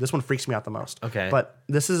pretty soon. This one freaks me out the most. Okay. But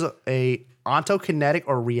this is a ontokinetic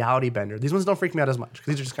or reality bender. These ones don't freak me out as much because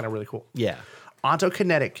these are just kind of really cool. Yeah.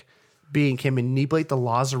 Ontokinetic being can manipulate the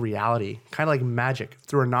laws of reality, kind of like magic,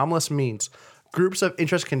 through anomalous means. Groups of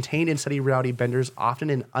interest contained in study reality benders, often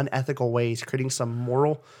in unethical ways, creating some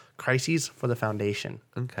moral crises for the Foundation.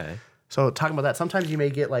 Okay. So talking about that, sometimes you may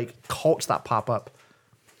get like cults that pop up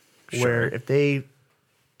where if they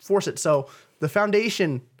force it. So the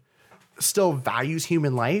Foundation still values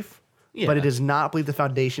human life, but it does not believe the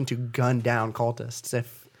Foundation to gun down cultists.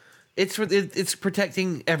 If it's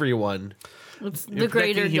protecting everyone. It's the You're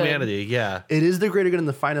greater protecting good. humanity, yeah. it is the greater good in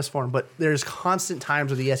the finest form, but there's constant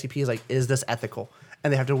times where the SCP is like, is this ethical?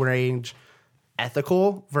 And they have to range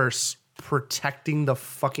ethical versus protecting the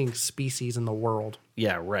fucking species in the world.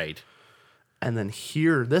 Yeah, right. And then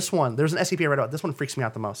here, this one, there's an SCP I read about. This one freaks me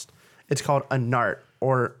out the most. It's called Anart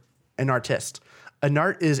or an artist.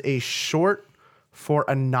 Anart is a short for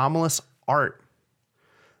anomalous art.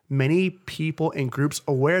 Many people in groups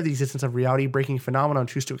aware of the existence of reality-breaking phenomenon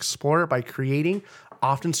choose to explore it by creating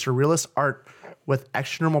often surrealist art with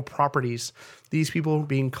extranormal properties. These people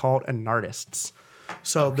being called anartists.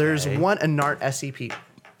 So there's one Anart SCP.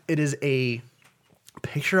 It is a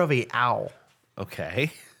picture of a owl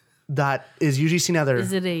Okay. that is usually seen either.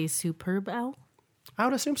 Is it a superb owl? I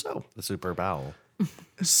would assume so. The super bowel.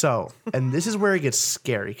 So, and this is where it gets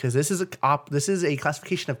scary because this is a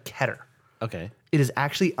classification of Keter. Okay. It is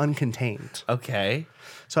actually uncontained. Okay.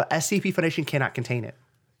 So SCP Foundation cannot contain it.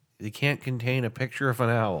 You can't contain a picture of an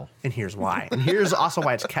owl. And here's why. And here's also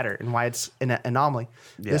why it's Keter and why it's an anomaly.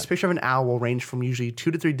 Yeah. This picture of an owl will range from usually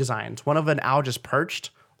 2 to 3 designs. One of an owl just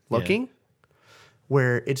perched, looking,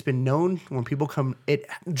 where it's been known when people come, it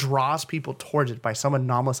draws people towards it by some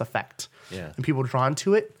anomalous effect. Yeah. And people drawn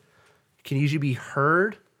to it can usually be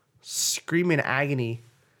heard scream in agony.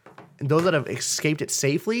 And those that have escaped it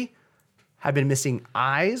safely have been missing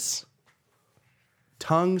eyes,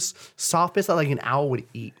 tongues, soft bits that like an owl would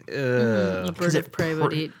eat. A bird of prey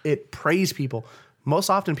would eat. It preys people. Most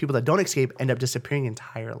often, people that don't escape end up disappearing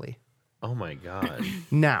entirely. Oh my God.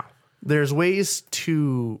 Now, there's ways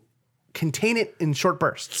to contain it in short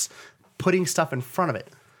bursts, putting stuff in front of it,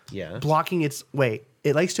 Yeah. blocking its way.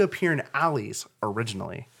 It likes to appear in alleys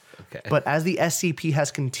originally. Okay. But as the SCP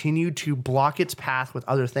has continued to block its path with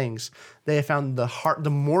other things, they have found the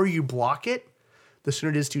more you block it, the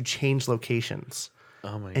sooner it is to change locations.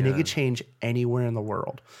 Oh my And it God. could change anywhere in the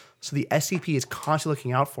world. So the SCP is constantly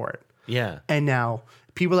looking out for it. Yeah. And now,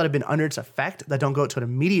 people that have been under its effect that don't go to it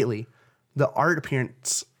immediately, the art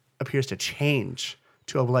appears to change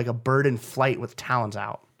to like a bird in flight with talons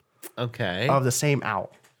out Okay. of the same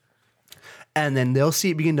owl. And then they'll see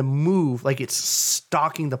it begin to move like it's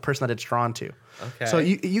stalking the person that it's drawn to. Okay. So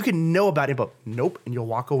you can know about it, but nope, and you'll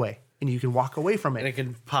walk away. And you can walk away from and it. it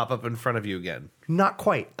can pop up in front of you again. Not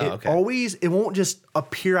quite. okay. It won't just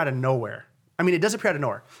appear out of nowhere. I mean, it does appear out of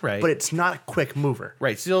nowhere. Right. But it's not a quick mover.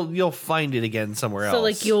 Right. So you'll find it again somewhere else. So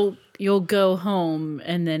like you'll go home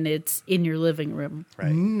and then it's in your living room.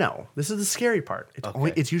 Right. No, this is the scary part.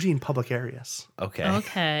 It's usually in public areas. Okay.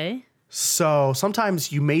 Okay. So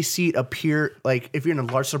sometimes you may see it appear, like if you're in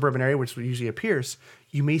a large suburban area, which usually appears,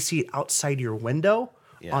 you may see it outside your window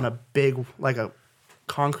Yeah. on a big, like a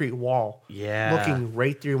concrete wall, Yeah. looking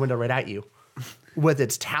right through your window, right at you, with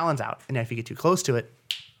its talons out. And if you get too close to it,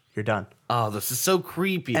 you're done. Oh, this is so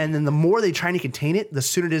creepy. And then the more they try to contain it, the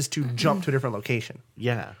sooner it is to jump to a different location.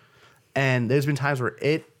 yeah. And there's been times where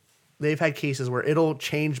they've had cases where it'll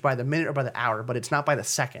change by the minute or by the hour, but it's not by the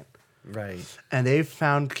second. Right. And they've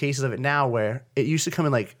found cases of it now where it used to come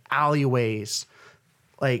in like alleyways,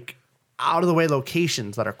 like out of the way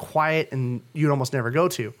locations that are quiet and you'd almost never go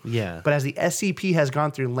to. Yeah. But as the SCP has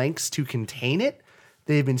gone through lengths to contain it,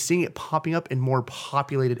 they've been seeing it popping up in more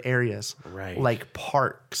populated areas. Right. Like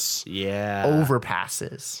parks, Yeah.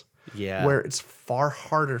 overpasses. Yeah. Where it's far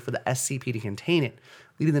harder for the SCP to contain it,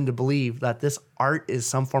 leading them to believe that this art is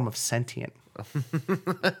some form of sentient.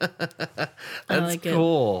 That's like it.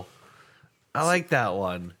 cool. I like that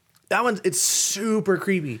one. That one's, it's super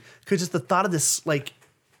creepy because just the thought of this, like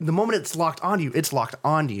the moment it's locked onto you, it's locked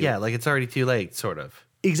onto you. Yeah, like it's already too late, sort of.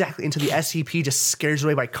 Exactly. Until the SCP just scares you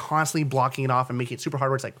away by constantly blocking it off and making it super hard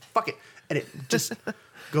where it's like, fuck it. and it just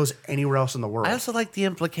goes anywhere else in the world. I also like the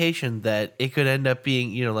implication that it could end up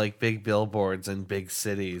being, like big billboards in big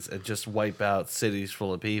cities and just wipe out cities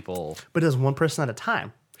full of people. But it does one person at a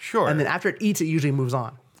time. Sure. And then after it eats, it usually moves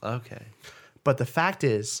on. Okay. But the fact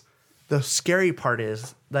is, the scary part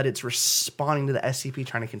is that it's responding to the SCP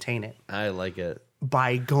trying to contain it I like it.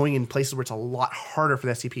 by going in places where it's a lot harder for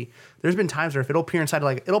the SCP. There's been times where if it'll appear inside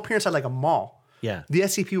like a mall, Yeah. the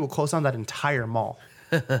SCP will close down that entire mall.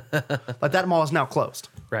 Like that mall is now closed.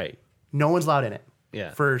 Right. No one's allowed in it.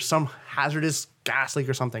 Yeah. For some hazardous gas leak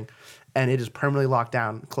or something, and it is permanently locked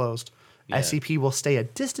down, closed. Yeah. SCP will stay a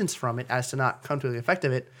distance from it as to not come to the effect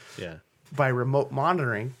of it Yeah. by remote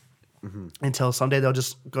monitoring until someday they'll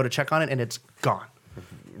just go to check on it and it's gone.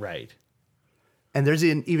 Right. And there's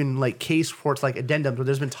even like case reports, like addendums, where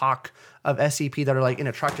there's been talk of SCP that are like in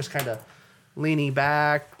a truck, just kind of leaning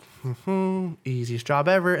back, easiest job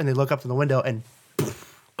ever, and they look up to the window and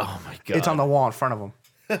Oh my God. it's on the wall in front of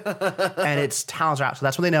them, and its talons are out. So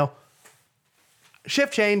that's when they know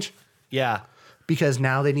shift change, Yeah. because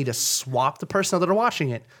now they need to swap the personnel that are watching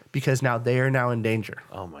it because now they are now in danger,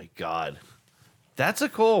 Oh my God. That's a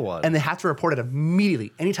cool one. and they have to report it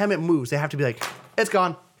immediately. Anytime it moves, they have to be like, it's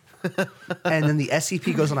gone. And then the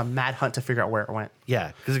SCP goes on a mad hunt to figure out where it went.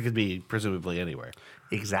 yeah, because it could be presumably anywhere.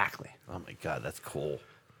 Exactly. Oh my God, that's cool.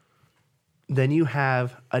 Then you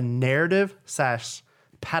have a narrative /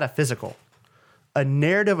 pataphysical. A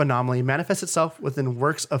narrative anomaly manifests itself within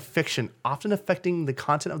works of fiction, often affecting the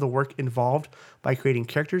content of the work involved by creating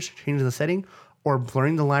characters, changing the setting, or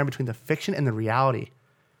blurring the line between the fiction and the reality.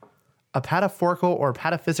 A pataphorical or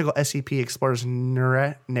pataphysical SCP explores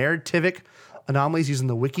narrativic anomalies using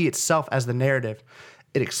the wiki itself as the narrative.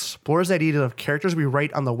 It explores the idea of characters we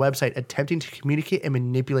write on the website attempting to communicate and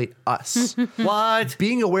manipulate us. What?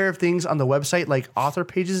 Being aware of things on the website like author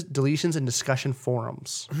pages, deletions, and discussion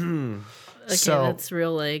forums. Okay, So- that's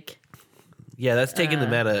real like Yeah, that's taking the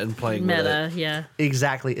meta and playing with meta. Yeah.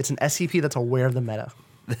 Exactly. It's an SCP that's aware of the meta.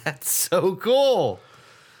 it. That's so cool.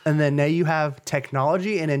 And then now you have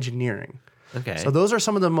technology and engineering. Okay. So those are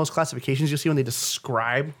some of the most classifications you'll see when they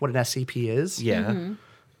describe what an SCP is. yeah.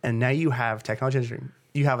 And now you have technology and engineering.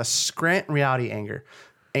 You have a Scranton reality anchor.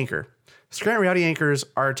 Scranton reality anchors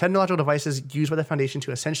are technological devices used by the Foundation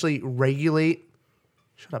to essentially regulate.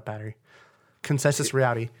 Shut up, battery. Consensus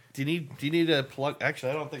reality. Do you need a plug?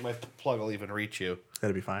 Actually, I don't think my plug will even reach you.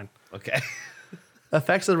 That'll be fine. Okay.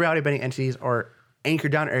 Effects of the reality bending entities are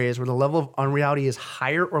anchored down areas where the level of unreality is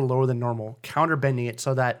higher or lower than normal, counterbending it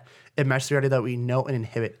so that it matches the reality that we know and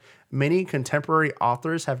inhibit. Many contemporary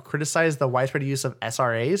authors have criticized the widespread use of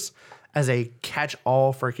SRAs as a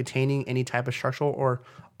catch-all for containing any type of structural or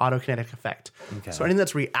autokinetic effect. Okay. So anything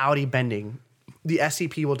that's reality bending, the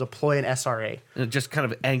SCP will deploy an SRA. And it just kind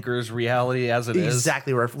of anchors reality as it is.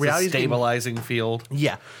 Exactly, where It's a reality's being- stabilizing field.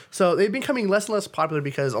 Yeah. So they've been becoming less and less popular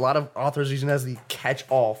because a lot of authors are using it as the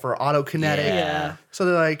catch-all for autokinetic. Yeah. So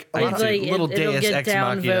they're like, a lot It's of- like little it'll Deus get Ex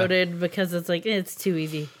Machina. downvoted because it's like it's too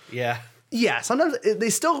easy. Yeah. yeah, sometimes they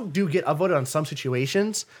still do get upvoted on some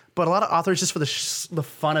situations, but a lot of authors, just for the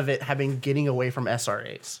fun of it, have been getting away from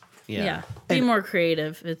SRAs. Yeah. Be more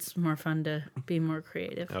creative. It's more fun to be more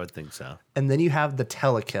creative. I would think so. And then you have the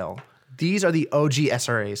telekill. These are the OG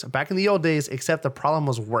SRAs. Back in the old days, except the problem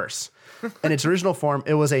was worse. In its original form,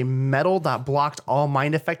 it was a metal that blocked all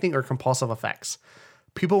mind-affecting or compulsive effects.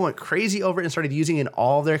 People went crazy over it and started using it in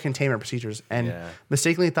all of their containment procedures and Yeah.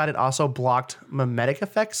 mistakenly thought it also blocked mimetic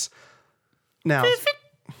effects. Now,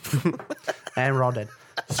 and we're all dead.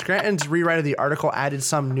 Scranton's rewrite of the article added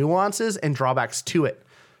some nuances and drawbacks to it.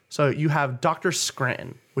 So you have Dr.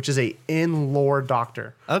 Scranton, which is a in-lore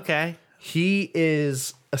doctor. Okay. He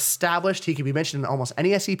is established. He can be mentioned in almost any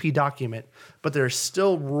SCP document, but there are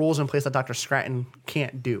still rules in place that Dr. Scranton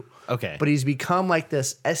can't do. Okay. But he's become like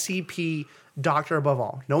this SCP doctor above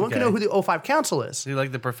all. No one can Okay. know who the O5 Council is. So you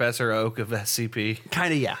like the Professor Oak of SCP?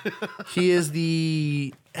 Kind of, yeah. He is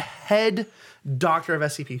the head doctor of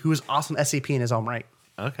SCP, who is awesome SCP in his own right.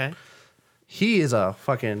 Okay. He is a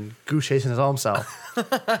fucking goose chasing his own self.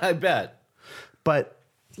 I bet. But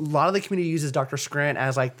a lot of the community uses Dr. Scranton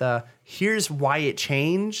as like here's why it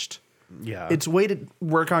changed. Yeah. It's a way to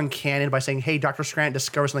work on canon by saying, hey, Dr. Scranton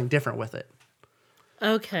discovered something different with it.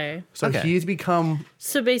 Okay. So Okay. he's become,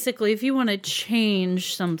 So basically, if you want to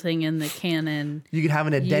change something in the canon, you can have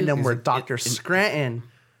an addendum where it- Dr. Scranton,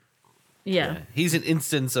 yeah. He's an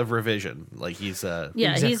instance of revision. Like he's Yeah,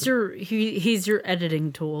 Exactly. he's your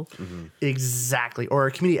editing tool. exactly, or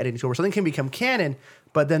a community editing tool where something can become canon,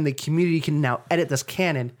 but then the community can now edit this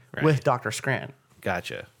canon with Dr. Scranton.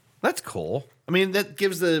 Gotcha. That's cool. I mean, that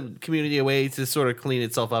gives the community a way to sort of clean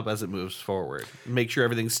itself up as it moves forward. Make sure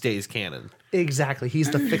everything stays canon. Exactly. He's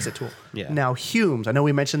the fix-it tool. Yeah. Now, Humes, I know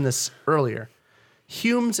we mentioned this earlier.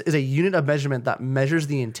 Humes is a unit of measurement that measures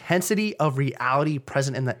the intensity of reality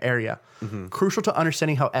present in the area. Crucial to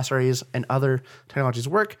understanding how SRAs and other technologies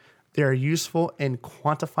work, they are useful in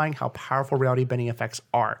quantifying how powerful reality bending effects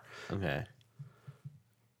are. Okay.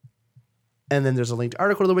 And then there's a linked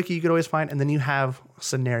article to the wiki you could always find. And then you have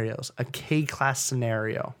scenarios, a K-class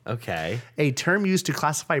scenario. Okay. A term used to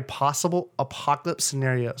classify possible apocalypse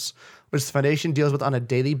scenarios, which the Foundation deals with on a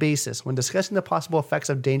daily basis. When discussing the possible effects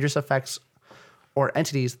of dangerous effects or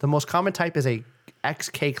entities, the most common type is a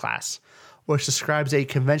XK class, which describes a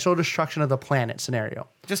conventional destruction of the planet scenario.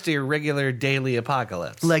 Just a regular daily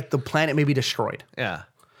apocalypse. Like the planet may be destroyed. Yeah.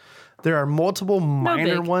 There are multiple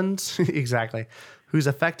minor big. ones, exactly, whose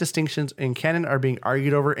effect distinctions in canon are being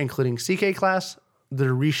argued over, including CK class, the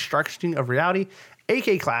restructuring of reality,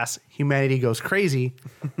 AK class, humanity goes crazy,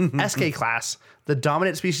 SK class, the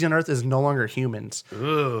dominant species on Earth is no longer humans.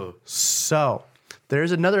 Ooh. So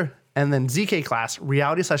there's another, and then ZK class,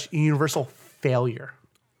 reality / universal failure.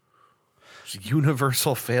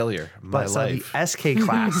 Universal failure. My But life. the SK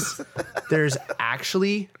class, there's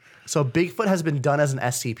actually, so Bigfoot has been done as an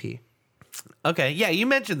SCP. Okay. Yeah, you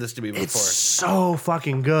mentioned this to me before. It's so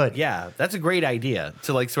fucking good. Yeah, that's a great idea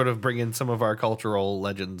to like sort of bring in some of our cultural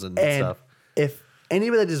legends and And stuff. if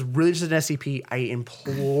anybody that is really interested in SCP, I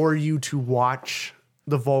implore you to watch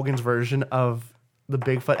the Volgan's version of the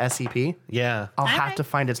Bigfoot SCP. Yeah. I'll have right. to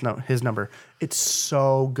find his number. It's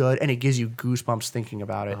so good, and it gives you goosebumps thinking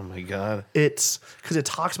about it. Oh my god. It's because it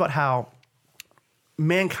talks about how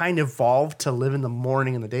mankind evolved to live in the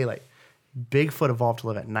morning and the daylight. Bigfoot evolved to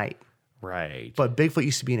live at night. Right. But Bigfoot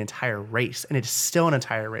used to be an entire race, and it's still an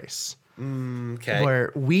entire race. Okay.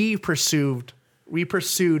 Where we pursued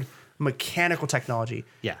mechanical technology.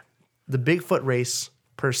 Yeah. The Bigfoot race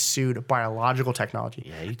pursued biological technology.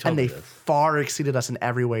 Yeah, you told and me they this. far exceeded us in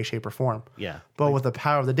every way, shape, or form. Yeah. But with the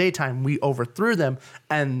power of the daytime, we overthrew them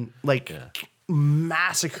and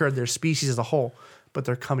massacred their species as a whole. But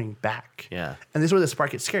they're coming back. Yeah. And this is where the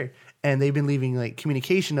spark gets scary. And they've been leaving like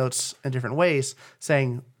communication notes in different ways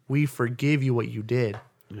saying, we forgive you what you did.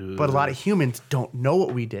 But a lot of humans don't know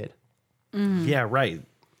what we did. Yeah, right.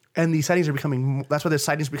 And these sightings are becoming, that's why the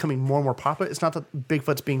sightings are becoming more and more popular. It's not that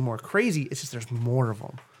Bigfoot's being more crazy, it's just there's more of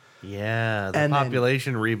them. Yeah, the And then-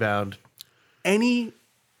 population rebound. Any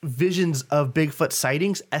visions of Bigfoot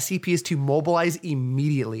sightings, SCP is to mobilize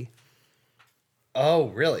immediately. Oh,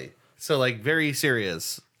 really? So like very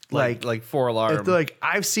serious. Like 4 alarm. If they're like,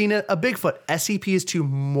 I've seen a Bigfoot, SCP is to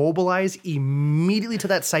mobilize immediately to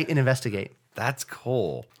that site and investigate. That's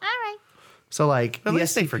cool. All right. So like, At the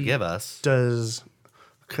least they SCP forgive us. does.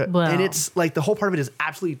 Well. And it's like the whole part of it is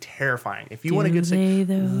absolutely terrifying. If you want a Do good they, sight,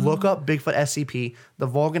 though? look up Bigfoot SCP. The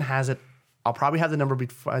Vulcan has it. I'll probably have the number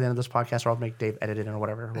before the end of this podcast, or I'll make Dave edit it or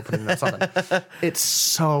whatever. We'll put it in something. It's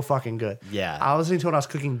so fucking good. Yeah. I was listening to it when I was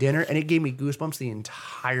cooking dinner, and it gave me goosebumps the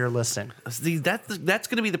entire listen. See, that's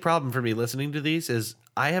going to be the problem for me listening to these is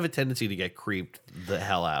I have a tendency to get creeped the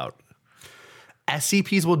hell out.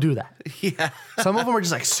 SCPs will do that. Yeah. Some of them are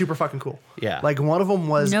just like super fucking cool. Yeah. Like one of them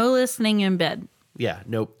was No listening in bed. Yeah.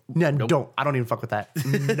 Nope. no, Nope. don't. I don't even fuck with that.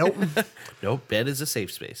 Nope. Nope. Bed is a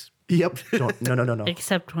safe space. Yep. Don't. No.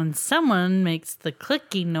 Except when someone makes the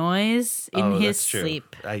clicking noise in his that's true.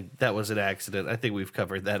 sleep. That was an accident. I think we've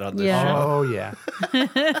covered that on this Yeah. show. Oh yeah.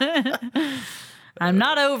 I'm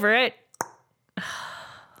not over it.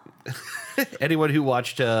 Anyone who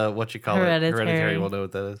watched Hereditary. Hereditary will know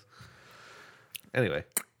what that is. Anyway.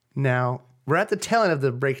 Now we're at the tail end of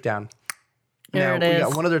the breakdown. There Now it we is.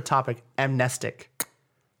 got one other topic: amnestic.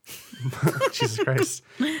 Jesus Christ!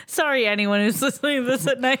 Sorry, anyone who's listening to this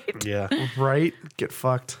at night. Yeah. Right? Get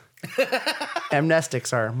fucked.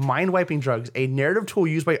 Amnestics are mind-wiping drugs, a narrative tool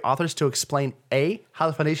used by authors to explain A, how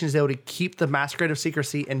the Foundation is able to keep the masquerade of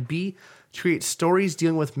secrecy, and B, to create stories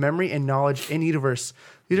dealing with memory and knowledge in universe.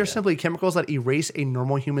 These are simply chemicals that erase a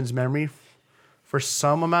normal human's memory for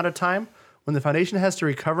some amount of time. When the Foundation has to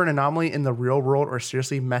recover an anomaly in the real world or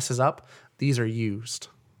seriously messes up, these are used.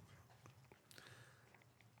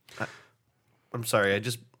 I'm sorry. I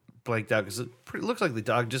just blanked out because it looks like the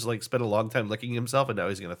dog just like spent a long time licking himself and now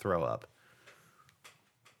he's going to throw up.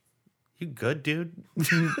 You good, dude?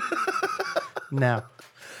 Now,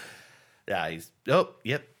 Yeah,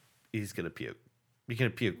 yep. He's going to puke. You're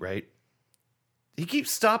going to puke, right? He keeps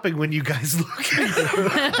stopping when you guys look at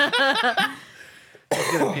him.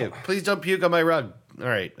 He's going to puke. Please don't puke on my rug. All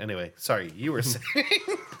right. Anyway, sorry. You were saying.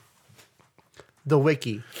 The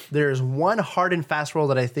wiki. There's one hard and fast rule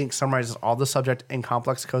that I think summarizes all the subject and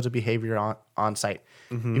complex codes of behavior on site.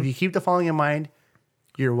 If you keep the following in mind,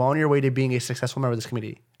 you're well on your way to being a successful member of this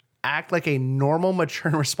community. Act like a normal, mature,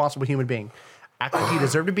 and responsible human being. Act like you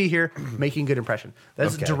deserve to be here, making a good impression.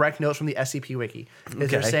 That's direct notes from the SCP Wiki.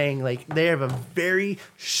 They're saying like they have a very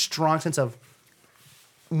strong sense of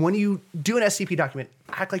when you do an SCP document,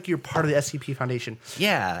 act like you're part of the SCP Foundation.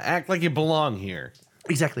 Yeah, act like you belong here.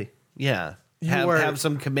 Exactly. Yeah. Have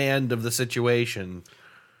some command of the situation.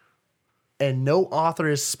 And no author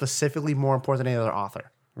is specifically more important than any other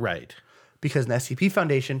author. Right. Because in the SCP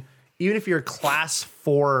Foundation, even if you're a class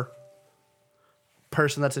 4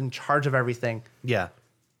 person that's in charge of everything, Yeah.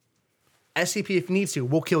 SCP, if needs to,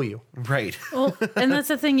 will kill you. Right. Well, and that's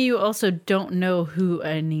the thing. You also don't know who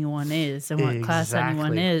anyone is and what class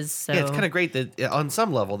anyone Exactly. is. So Yeah, it's kind of great that on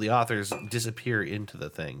some level the authors disappear into the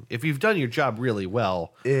thing. If you've done your job really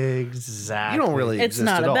well, Exactly. you don't really it's exist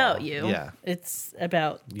not at all. about you. Yeah. It's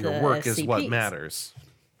about Your the work is what SCPs. matters,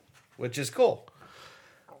 which is cool.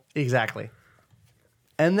 Exactly.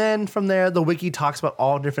 And then from there, the wiki talks about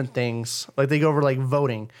all different things. Like they go over like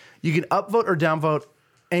voting. You can upvote or downvote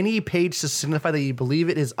any page to signify that you believe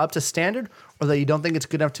it is up to standard or that you don't think it's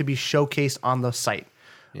good enough to be showcased on the site.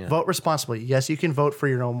 Yeah. Vote responsibly. Yes, you can vote for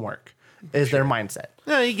your own work, is their mindset.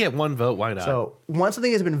 Yeah, you get one vote. Why not? So once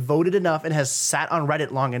something has been voted enough and has sat on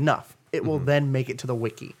Reddit long enough, it will then make it to the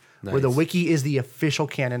wiki, where the Nice. wiki is the official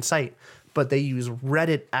canon site. But they use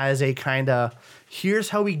Reddit as a kind of, here's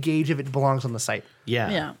how we gauge if it belongs on the site. yeah.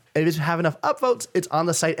 Yeah. If it's have enough upvotes, it's on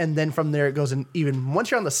the site, and then from there it goes. And even once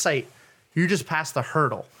you're on the site, you're just past the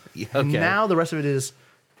hurdle. Yeah, And okay. now the rest of it is,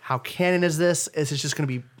 how canon is this? Is it just going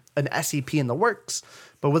to be an SCP in the works?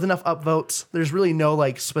 But with enough upvotes, there's really no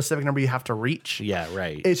like specific number you have to reach. Yeah,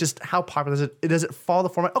 right. It's just how popular is it? Does it follow the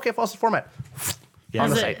format? Okay, it follows the format. Yeah. on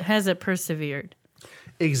the Has site. has it persevered?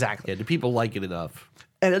 Exactly. Yeah, do people like it enough?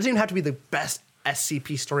 And it doesn't even have to be the best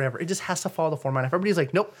SCP story ever. It just has to follow the format. If everybody's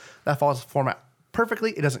like, nope, that follows the format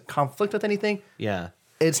perfectly, it doesn't conflict with anything, Yeah.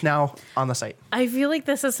 it's now on the site. I feel like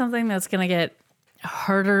this is something that's going to get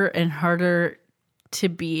harder and harder to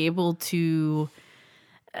be able to.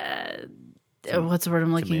 What's the word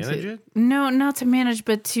I'm looking manage to? it? No, not to manage,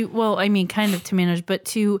 but to, well, I mean, kind of to manage, but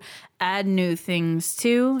to add new things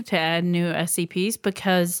to add new SCPs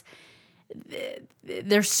because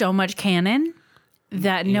there's so much canon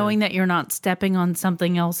that knowing that you're not stepping on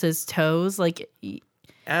something else's toes, like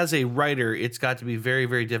As a writer, it's got to be very,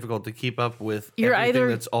 very difficult to keep up with you're everything either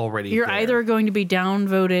that's already you're there. either going to be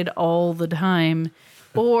downvoted all the time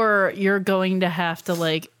or you're going to have to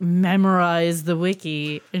like memorize the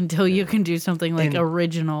wiki until you can do something like And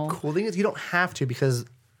original. Cool thing is you don't have to, because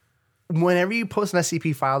whenever you post an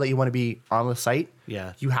SCP file that you want to be on the site,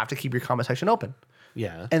 Yeah. you have to keep your comment section open.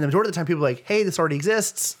 Yeah. And the majority of the time people are like, hey, this already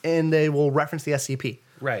exists, and they will reference the SCP.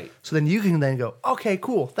 Right. So then you can then go, okay,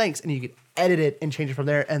 cool, thanks. And you can edit it and change it from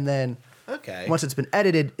there. And then Okay. once it's been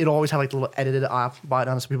edited, it'll always have like the little edited button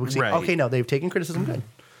on it so people can see, Right. okay, no, they've taken criticism, good.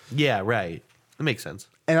 Yeah, right. That makes sense.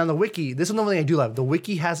 And on the wiki, this is another thing I do love. The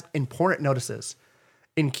wiki has important notices.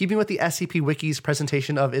 In keeping with the SCP Wiki's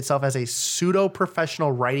presentation of itself as a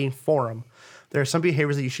pseudo-professional writing forum, there are some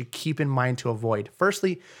behaviors that you should keep in mind to avoid.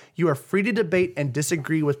 Firstly, you are free to debate and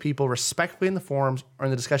disagree with people respectfully in the forums or in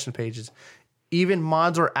the discussion pages. Even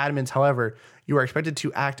mods or admins, however, you are expected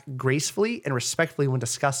to act gracefully and respectfully when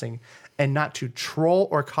discussing and not to troll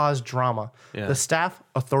or cause drama. Yeah. The staff,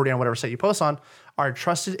 authority on whatever site you post on, are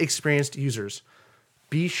trusted, experienced users.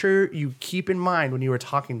 Be sure you keep in mind when you are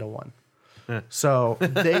talking to one. So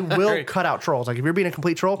they will cut out trolls. Like if you're being a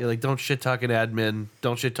complete troll, You're like, don't shit talk an admin.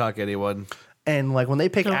 Don't shit talk anyone. and like when they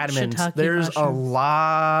pick Don't admins, shiitake there's a mushrooms.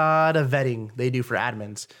 lot of vetting they do for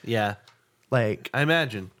admins. Yeah. Like, I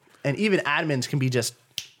imagine. and even admins can be just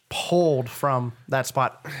pulled from that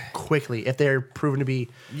spot quickly if they're proven to be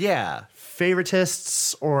Yeah.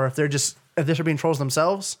 favoritists or if they're being trolls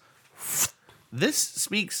themselves. This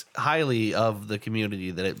speaks highly of the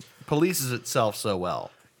community that it polices itself so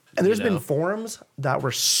well. And there's you know? been forums that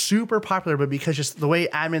were super popular, but because just the way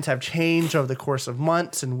admins have changed over the course of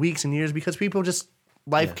months and weeks and years, because people just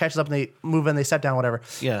life catches up and they move and they step down, whatever.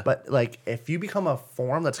 Yeah. But like if you become a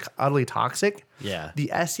forum that's utterly toxic, Yeah. the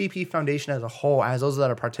SCP Foundation as a whole, as those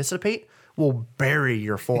that participate, will bury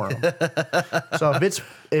your forum. So if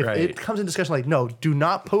Right. it comes in discussion like, no, do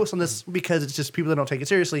not post on this because it's just people that don't take it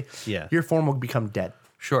seriously, Yeah. your forum will become dead.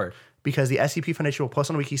 Sure. Because the SCP Foundation will post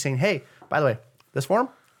on a wiki saying, hey, by the way, this forum,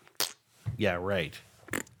 Yeah, right.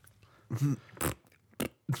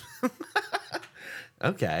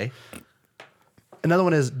 Okay. another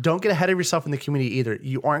one is don't get ahead of yourself in the community either.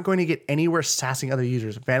 You aren't going to get anywhere sassing other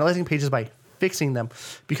users. Vandalizing pages by fixing them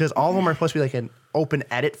because all of them are supposed to be like an open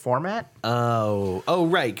edit format. Oh,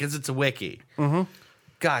 right, because it's a wiki. Mm-hmm.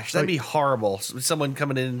 Gosh, that'd be horrible. Someone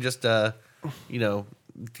coming in and just,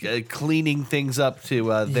 cleaning things up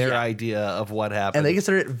to their idea of what happened. And they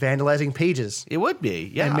consider it vandalizing pages. It would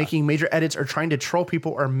be, yeah. And making major edits or trying to troll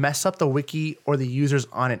people or mess up the wiki or the users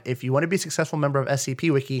on it. If you want to be a successful member of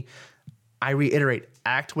SCP Wiki, I reiterate,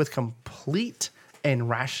 act with complete and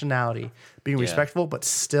rationality, being respectful but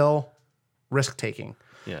still risk-taking.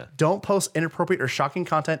 Yeah. Don't post inappropriate or shocking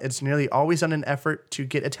content. It's nearly always done in an effort to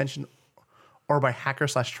get attention or by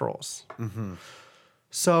hacker/trolls. Mm-hmm.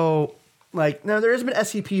 So, like, now there has been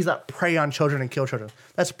SCPs that prey on children and kill children.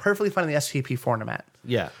 That's perfectly fine in the SCP format.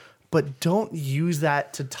 Yeah. But don't use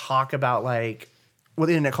that to talk about, like, what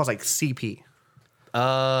the internet calls, like, CP.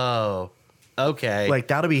 Oh, okay. Like,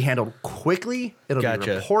 that'll be handled quickly. It'll be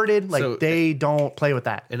Gotcha. reported. Like, So- they don't play with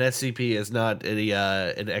that. An SCP is not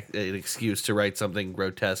an excuse to write something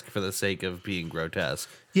grotesque for the sake of being grotesque.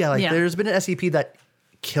 Yeah, like, Yeah. there's been an SCP that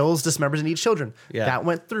kills, dismembers, and eats children. Yeah. That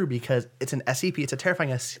went through because it's an SCP. It's a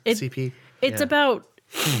terrifying SCP. It's about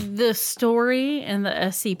the story and the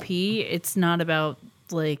SCP. It's not about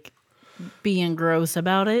like being gross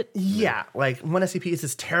about it. Yeah, like one SCP is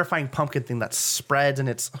this terrifying pumpkin thing that spreads, and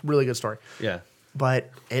it's a really good story. Yeah.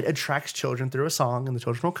 But it attracts children through a song, and the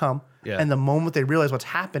children will come. Yeah. And the moment they realize what's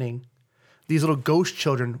happening, these little ghost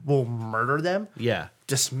children will murder them, Yeah.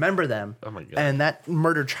 dismember them. Oh my God. And that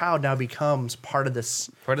murdered child now becomes part of this.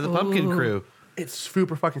 Part of the pumpkin crew. It's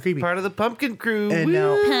super fucking creepy. Part of the pumpkin crew. And Woo.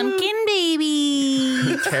 now Pumpkin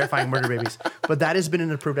baby. terrifying murder babies. But that has been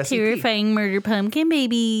an approved SCP. Terrifying murder pumpkin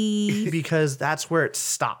baby. Because that's where it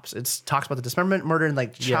stops. It talks about the dismemberment, murder, and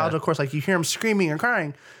like child. Yeah. Of course, like you hear them screaming and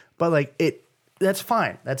crying, but like that's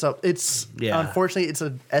fine. Unfortunately, it's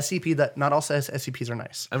a SCP that not all SCPs are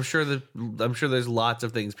nice. I'm sure there's lots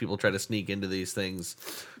of things people try to sneak into these things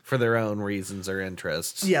for their own reasons or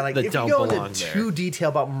interests. Yeah, like that if don't you go belong into there. too detail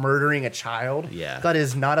about murdering a child, Yeah. that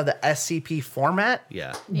is not of the SCP format.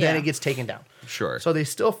 Yeah. then Yeah. it gets taken down. Sure. So they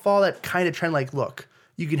still follow that kind of trend. Like, look,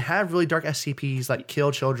 you can have really dark SCPs that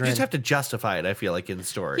kill children. You just have to justify it, I feel like, in the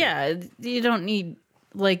story. Yeah, you don't need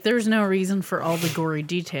like. There's no reason for all the gory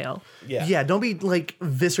detail. yeah, don't be like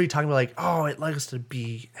viscerally talking about like, oh, it likes to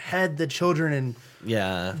behead the children and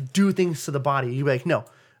Yeah. do things to the body. You be like, no,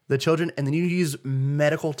 the children, and then you use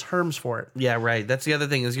medical terms for it. Yeah, right. That's the other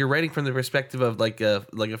thing is you're writing from the perspective of like a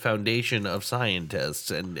foundation of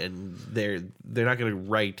scientists, and they're not going to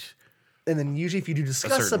write. And then usually, if you do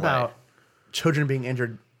discuss certain about way. children being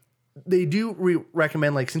injured, they do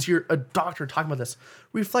recommend, like, since you're a doctor talking about this,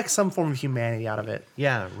 reflect some form of humanity out of it.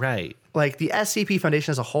 Yeah, right. Like the SCP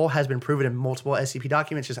Foundation as a whole has been proven in multiple SCP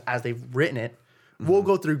documents, just as they've written it, will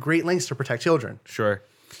go through great lengths to protect children. Sure.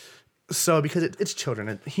 So because it's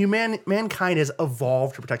children, mankind has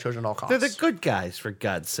evolved to protect children at all costs. They're the good guys, for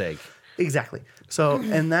God's sake. Exactly. So,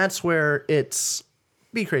 and that's where it's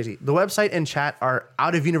be crazy. The website and chat are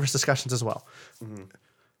out of universe discussions as well.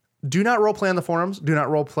 Do not roleplay on the forums. Do not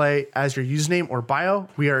roleplay as your username or bio.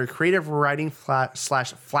 We are a creative writing /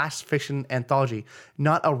 flash fiction anthology,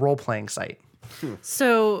 not a role playing site.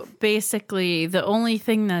 So basically, the only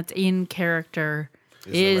thing that's in character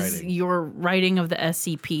is writing. your writing of the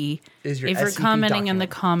SCP. Is your if you're SCP commenting in the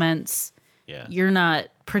document. comments, Yeah. you're not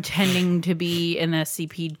pretending to be an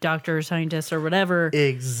SCP doctor or scientist or whatever.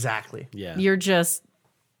 Exactly. Yeah. You're just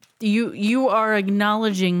you are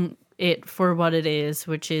acknowledging it for what it is,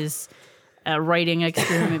 which is a writing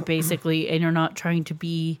experiment basically, and you're not trying to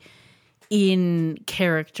be in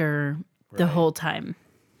character the whole time.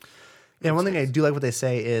 And one thing I do like what they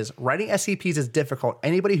say is writing SCPs is difficult.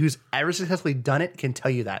 Anybody who's ever successfully done it can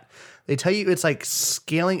tell you that. They tell you it's like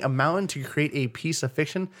scaling a mountain to create a piece of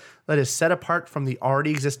fiction that is set apart from the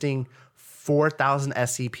already existing 4,000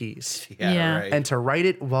 SCPs. Yeah. Right. And to write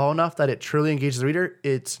it well enough that it truly engages the reader,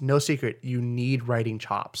 it's no secret. You need writing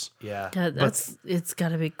chops. yeah. God, it's got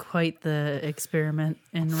to be quite the experiment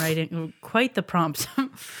in writing, quite the prompts.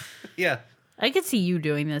 Yeah. I could see you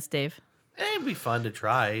doing this, Dave. It'd be fun to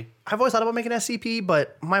try. I've always thought about making SCP,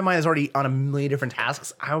 but my mind is already on a million different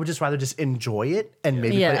tasks. I would just rather just enjoy it and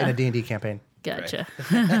maybe put it Yeah. in a D&D campaign. Gotcha.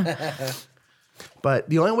 But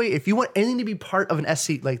the only way, if you want anything to be part of an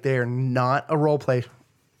SC, like they're not a role play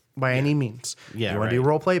by any means. Yeah, you want to do right.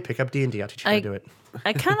 role play, pick up D&D. I'll teach you how to do it.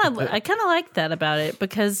 I kind of like that about it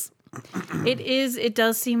because it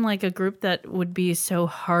does seem like a group that would be so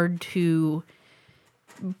hard to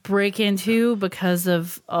break into because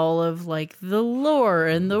of all of like the lore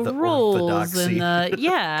and the rules orthodoxy. and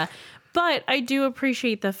the but I do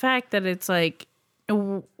appreciate the fact that it's like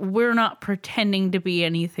we're not pretending to be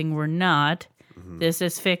anything we're not. This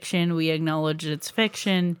is fiction. We acknowledge it's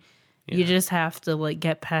fiction. You just have to like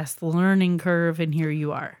get past the learning curve, and here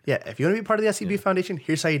you are. Yeah, if you want to be part of the SCP Foundation,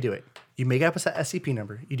 here's how you do it. You make up a set SCP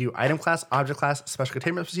number. You do item class, object class, special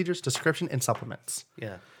containment procedures, description, and supplements.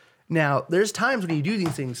 Yeah. Now, there's times when you do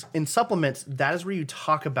these things. In supplements, that is where you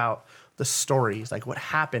talk about the stories, like what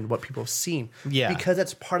happened, what people have seen. Yeah. Because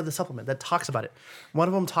that's part of the supplement that talks about it. One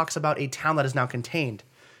of them talks about a town that is now contained.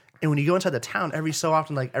 And when you go inside the town, every so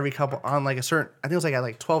often, like every couple on like a certain, I think it was like at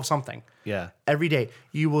like 12 something. Yeah. Every day,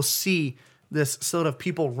 you will see this sort of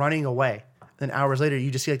people running away. Then hours later,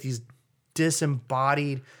 you just see like these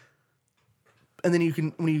disembodied. And then you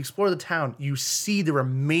can, when you explore the town, you see the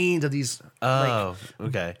remains of these. Oh,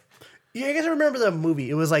 okay. Yeah, you guys remember the movie?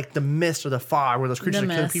 It was like The Mist or The Fog, where those creatures The are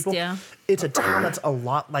killing Mist, people. yeah. It's a town that's a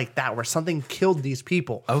lot like that, where something killed these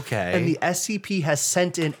people. Okay. And the SCP has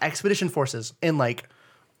sent in expedition forces in like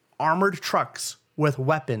armored trucks with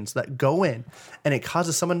weapons that go in, and it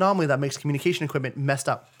causes some anomaly that makes communication equipment messed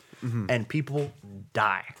up, and people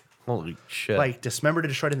die. Holy shit. Like dismembered or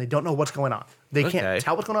destroyed, and they don't know what's going on. They Okay. can't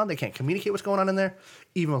tell what's going on. They can't communicate what's going on in there.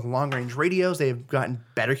 Even with long range radios, they've gotten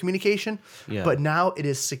better communication. Yeah. But now it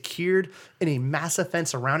is secured in a massive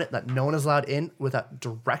fence around it that no one is allowed in without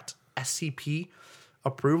direct SCP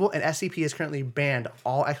approval. And SCP has currently banned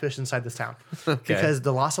all expeditions inside this town because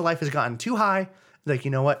the loss of life has gotten too high. Like,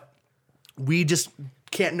 you know what? We just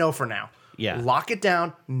can't know for now. Yeah. Lock it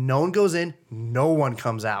down. No one goes in. No one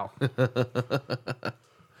comes out.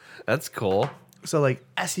 That's cool. So like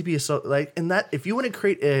SCP is so like, and that if you want to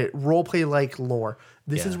create a roleplay like lore,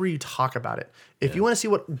 this Yeah. is where you talk about it. If you want to see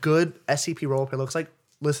what good SCP roleplay looks like,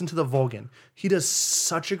 listen to the Vulcan. He does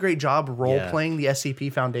such a great job role playing the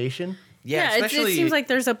SCP Foundation. Yeah, it especially seems like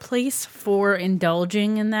there's a place for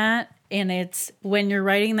indulging in that, and it's when you're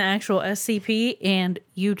writing the actual SCP and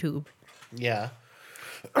YouTube. Yeah.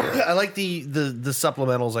 I like the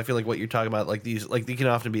supplementals. I feel like what you're talking about, like these, like they can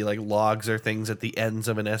often be like logs or things at the ends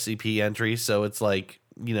of an SCP entry. So it's like,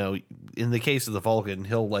 you know, in the case of the Vulcan,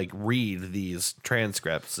 he'll like read these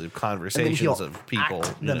transcripts of And then conversations he'll of people,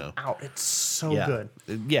 act you them know. out. It's so Yeah. good.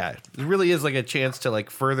 Yeah. It really is like a chance to like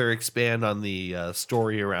further expand on the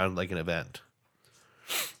story around like an event.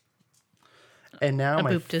 And now A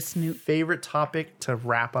my boop to snoop. favorite topic to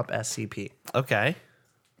wrap up SCP. Okay.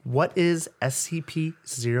 What is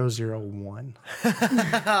SCP-001?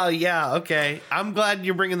 Oh yeah, okay. I'm glad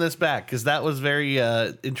you're bringing this back because that was very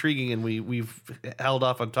intriguing, and we've held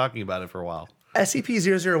off on talking about it for a while.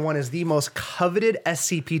 SCP-001 is the most coveted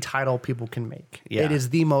SCP title people can make. Yeah. It is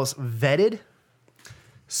the most vetted.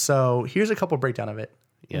 So here's a couple breakdown of it.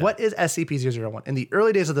 Yeah. What is SCP-001? In the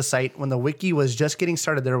early days of the site, when the wiki was just getting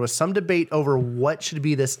started, there was some debate over what should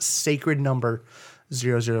be this sacred number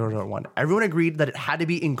 0001. Everyone agreed that it had to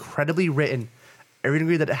be incredibly written. Everyone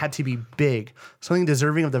agreed that it had to be big, something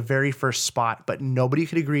deserving of the very first spot, but nobody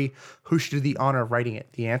could agree who should do the honor of writing it.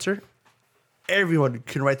 The answer? Everyone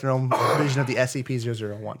can write their own version of the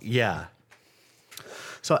SCP-001. Yeah.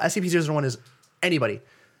 So SCP-001 is anybody.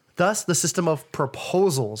 Thus, the system of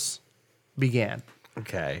proposals began.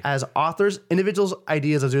 Okay. As authors, individuals'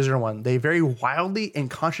 ideas of 001, they vary wildly and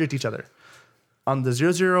contradict each other. On the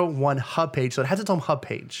 001 hub page, so it has its own hub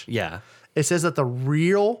page, Yeah. it says that the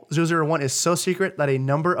real 001 is so secret that a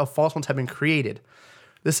number of false ones have been created.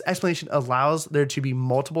 This explanation allows there to be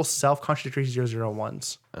multiple self-contradictory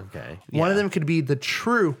 001s. Okay. One of them could be the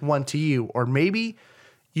true one to you, or maybe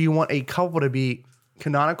you want a couple to be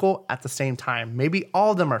canonical at the same time. Maybe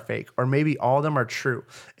all of them are fake, or maybe all of them are true.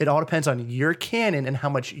 It all depends on your canon and how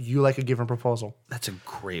much you like a given proposal. That's a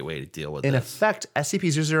great way to deal with In this. effect,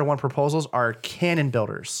 SCP-001 proposals are canon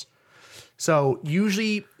builders. So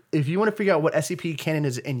usually, if you want to figure out what SCP canon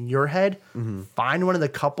is in your head, find one of the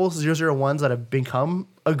couple 001s that have become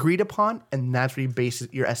agreed upon, and that's where you base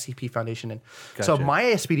your SCP Foundation in. So Gotcha. my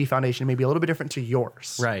SPD Foundation may be a little bit different to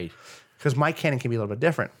yours. Right. Because my canon can be a little bit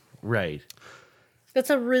different. Right. That's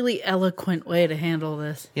a really eloquent way to handle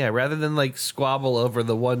this. Yeah, rather than like squabble over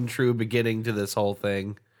the one true beginning to this whole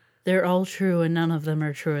thing. They're all true and none of them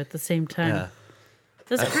are true at the same time. Yeah.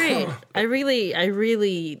 That's great. I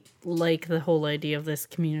really like the whole idea of this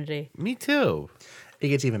community. Me too. It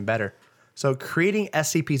gets even better. So creating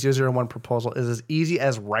SCP-001 proposal is as easy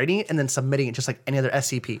as writing it and then submitting it just like any other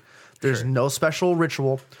SCP. There's no special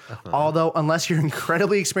ritual, although unless you're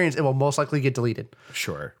incredibly experienced, it will most likely get deleted.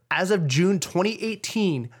 Sure. As of June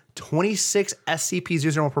 2018, 26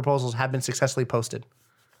 SCP-001 proposals have been successfully posted.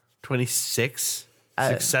 26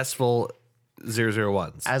 successful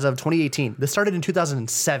 001s. As of 2018. This started in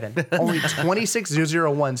 2007. Only 26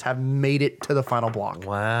 001s have made it to the final block.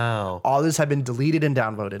 Wow. All this have been deleted and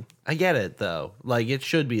downvoted. I get it though. Like it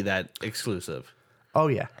should be that exclusive. Oh,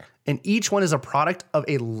 yeah. And each one is a product of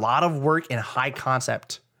a lot of work and high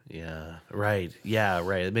concept. Yeah, right. Yeah,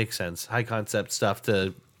 right. It makes sense. High concept stuff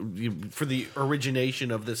for the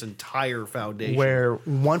origination of this entire foundation. Where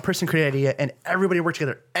one person created an idea and everybody worked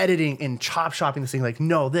together, editing and chop shopping this thing. Like,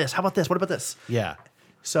 no, this. How about this? What about this? Yeah.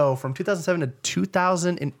 So from 2007 to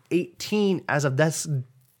 2018, as of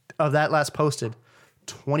that last posted,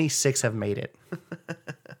 26 have made it.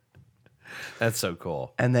 That's so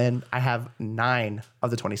cool. And then I have 9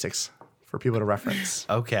 of the 26 for people to reference.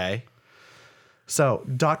 Okay. So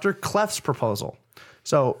Dr. Clef's proposal.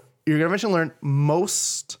 So you're going to eventually learn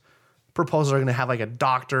most proposals are going to have like a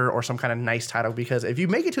doctor or some kind of nice title, because if you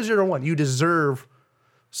make it to 01, you deserve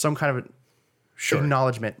some kind of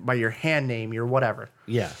acknowledgement by your hand name, your whatever.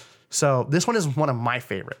 Yeah. So this one is one of my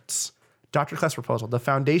favorites. Dr. Clef's proposal. The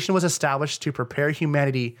foundation was established to prepare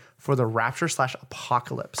humanity for the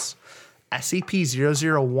rapture/apocalypse.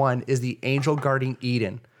 SCP-001 is the angel guarding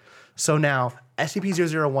Eden. So now,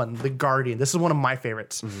 SCP-001, the Guardian, this is one of my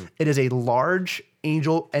favorites. Mm-hmm. It is a large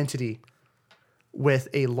angel entity with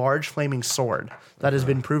a large flaming sword that has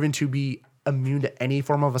been proven to be immune to any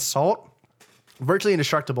form of assault, virtually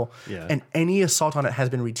indestructible, and any assault on it has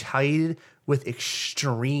been retaliated with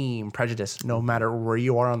extreme prejudice, no matter where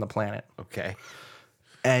you are on the planet. Okay.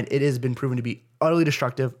 And it has been proven to be utterly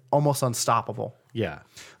destructive, almost unstoppable. Yeah.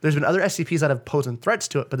 There's been other SCPs that have posed threats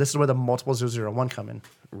to it, but this is where the multiple 001 come in.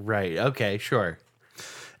 Right. Okay, sure.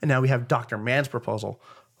 And now we have Dr. Mann's proposal.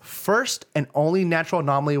 First and only natural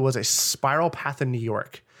anomaly was a spiral path in New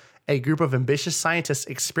York. A group of ambitious scientists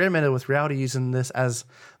experimented with reality using this as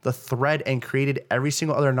the thread and created every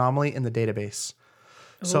single other anomaly in the database.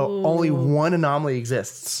 So only one anomaly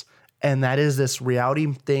exists, and that is this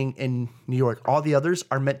reality thing in New York. All the others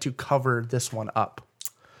are meant to cover this one up.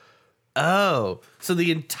 Oh, so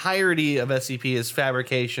the entirety of SCP is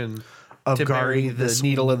fabrication Of to bury guarding the this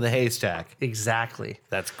needle in the haystack. Exactly.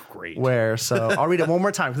 That's great. So I'll read it one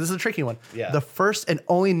more time because this is a tricky one. Yeah. The first and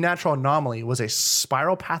only natural anomaly was a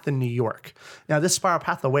spiral path in New York. Now, this spiral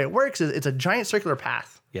path, the way it works is it's a giant circular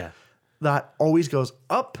path Yeah. that always goes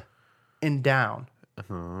up and down,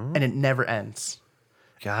 and it never ends.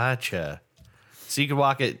 Gotcha. So you can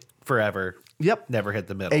walk it forever. Yep. Never hit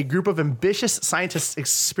the middle. A group of ambitious scientists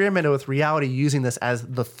experimented with reality using this as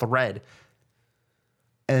the thread,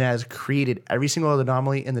 and has created every single other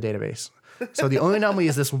anomaly in the database. So the only anomaly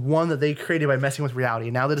is this one that they created by messing with reality.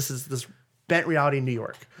 Now that this is this bent reality in New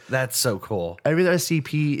York. That's so cool. Every other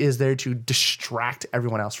SCP is there to distract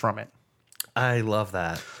everyone else from it. I love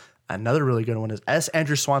that. Another really good one is S.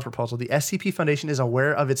 Andrew Swan's proposal. The SCP Foundation is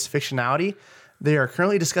aware of its fictionality. They are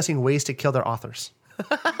currently discussing ways to kill their authors.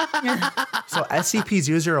 So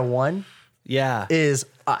SCP-001 is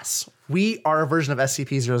us. We are a version of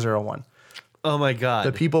SCP-001. Oh my God.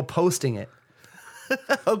 The people posting it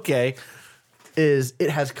Okay. it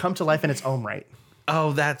has come to life in its own right.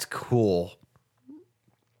 Oh, that's cool.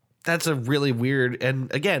 That's a really weird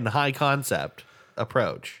and, again, high concept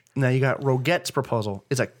approach. Now you got Rogette's proposal.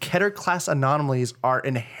 Is a Keter class anomalies are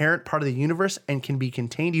an inherent part of the universe and can be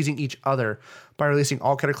contained using each other. By releasing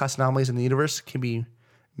all Keter class anomalies in the universe can be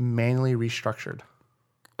manually restructured.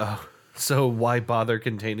 So why bother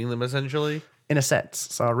containing them, essentially? In a sense.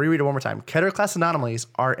 So I'll reread it one more time. Keter class anomalies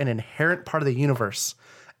are an inherent part of the universe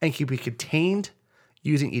and can be contained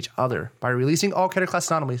using each other. By releasing all Keter class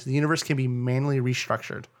anomalies, the universe can be manually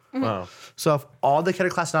restructured. Wow. So if all the Keter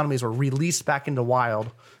class anomalies were released back into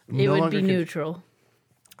wild, It would be neutral.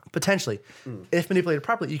 Potentially, if manipulated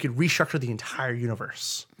properly, you could restructure the entire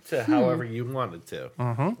universe. To however you wanted to.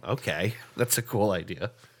 Okay. That's a cool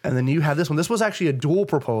idea. And then you have this one. This was actually a dual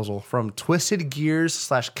proposal from Twisted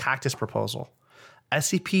Gears / Cactus proposal.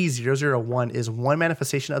 SCP-001 is one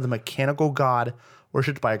manifestation of the mechanical god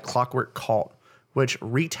worshipped by a clockwork cult, which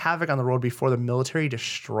wreaked havoc on the world before the military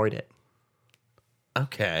destroyed it.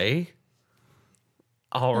 Okay.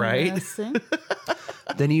 All right. Interesting.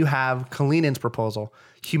 Then you have Kalinen's proposal.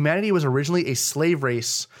 Humanity was originally a slave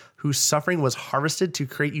race whose suffering was harvested to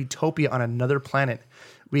create utopia on another planet.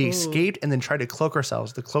 We escaped and then tried to cloak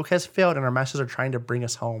ourselves. The cloak has failed and our masters are trying to bring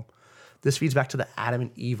us home. This feeds back to the Adam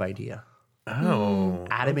and Eve idea. Oh.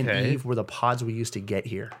 Adam and okay. Eve were the pods we used to get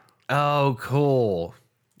here. Oh, cool.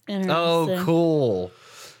 Interesting. Oh, cool.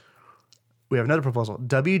 We have another proposal.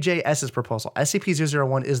 WJS's proposal.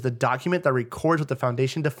 SCP-001 is the document that records what the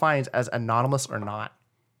Foundation defines as anonymous or not.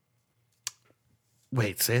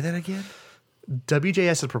 Wait, say that again?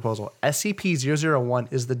 WJS's proposal.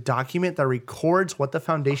 SCP-001 is the document that records what the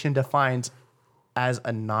Foundation defines as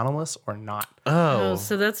anonymous or not. Oh,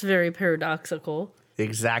 so that's very paradoxical.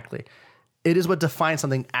 Exactly. It is what defines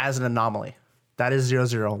something as an anomaly. That is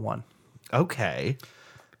 001. Okay.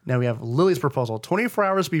 Now we have Lily's proposal. 24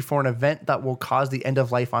 hours before an event that will cause the end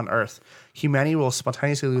of life on Earth, humanity will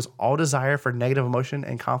spontaneously lose all desire for negative emotion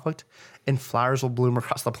and conflict, and flowers will bloom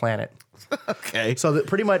across the planet. Okay. So that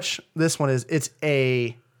pretty much this one is, it's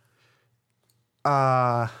a,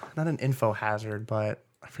 not an info hazard, but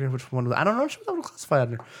I forget which one. I don't know what that would classify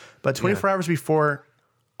under. But 24 hours before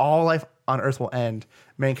all life on Earth will end,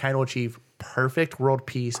 mankind will achieve perfect world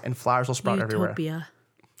peace and flowers will sprout everywhere. Utopia.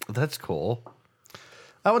 That's cool.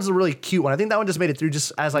 That one's a really cute one. I think that one just made it through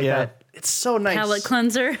just as like that. It's so nice. Palate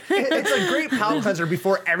cleanser. It's a great palate cleanser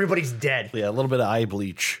before everybody's dead. Yeah, a little bit of eye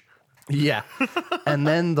bleach. Yeah. And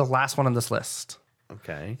then the last one on this list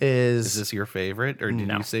Okay. is this your favorite, or did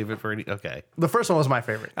No. you save it for any? Okay. the first one was my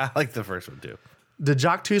favorite. I like the first one too.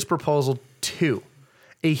 Dejoktu's Proposal 2.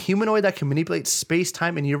 A humanoid that can manipulate space,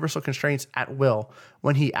 time, and universal constraints at will.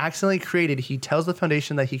 When he accidentally created, he tells the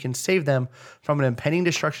Foundation that he can save them from an impending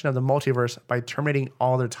destruction of the multiverse by terminating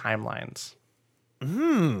all their timelines.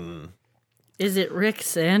 Is it Rick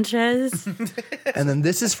Sanchez? And then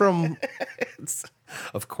this is from,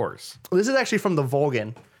 Of course. this is actually from the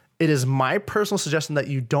Volgan. It is my personal suggestion that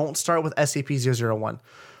you don't start with SCP-001.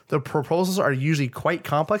 The proposals are usually quite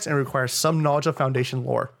complex and require some knowledge of Foundation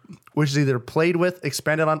lore, which is either played with,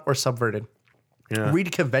 expanded on, or subverted. Yeah.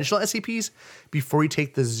 Read conventional SCPs before you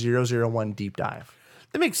take the 001 deep dive.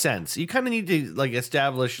 That makes sense. You kind of need to like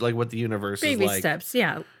establish like what the universe Baby is like. steps.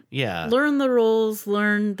 Yeah. Yeah. Learn the rules,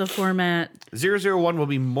 learn the format. 001 will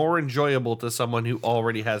be more enjoyable to someone who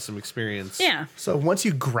already has some experience. Yeah. So once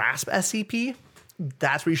you grasp SCP,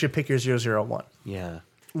 that's where you should pick your 001. Yeah.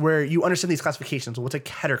 Where you understand these classifications. What's a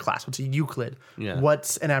Keter class? What's a Euclid? Yeah.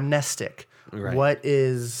 What's an amnestic? Right. What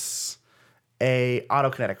is a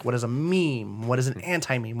autokinetic? What is a meme? What is an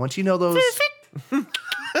anti-meme? Once you know those...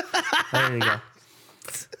 There you go.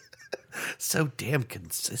 So damn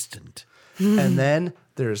consistent. And then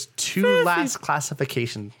there's two last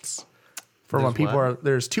classifications. For when There's people what? are...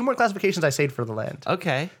 There's two more classifications I saved for the land.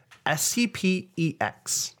 Okay.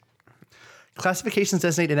 SCP-EX. Classifications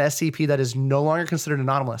designate an SCP that is no longer considered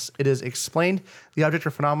anomalous. It is explained the object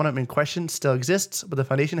or phenomenon in question still exists, but the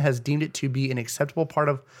Foundation has deemed it to be an acceptable part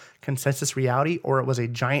of consensus reality, or it was a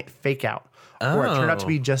giant fake out, or it turned out to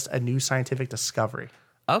be just a new scientific discovery.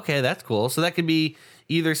 Okay, that's cool. So that could be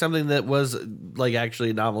either something that was like actually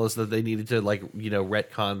anomalous that they needed to like, you know,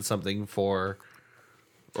 retcon something for,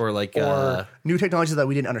 or like Or new technologies that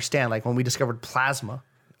we didn't understand, like when we discovered plasma.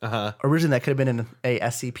 Originally, that could have been in a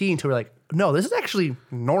SCP until we're like, no, this is actually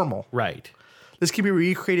normal. right. This can be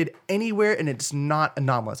recreated anywhere, and it's not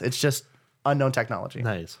anomalous. It's just unknown technology.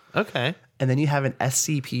 Nice. Okay. And then you have an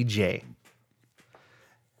SCP-J.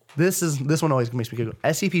 This one always makes me giggle.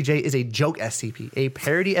 SCP-J is a joke SCP, a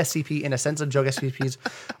parody SCP in a sense of joke SCPs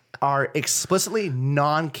are explicitly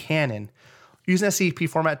non-canon. Use an SCP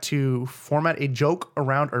format to format a joke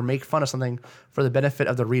around or make fun of something for the benefit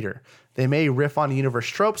of the reader. They may riff on universe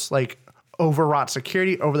tropes like overwrought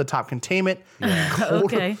security, over-the-top containment,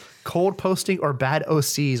 Okay. cold posting, or bad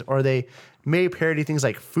OCs, or they may parody things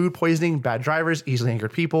like food poisoning, bad drivers, easily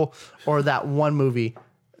angered people, or that one movie.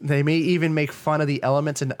 They may even make fun of the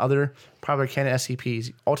elements in other popular canon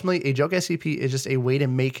SCPs. Ultimately, a joke SCP is just a way to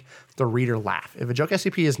make the reader laugh. If a joke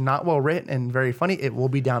SCP is not well written and very funny, it will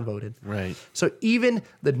be downvoted. Right. So even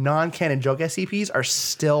the non-canon joke SCPs are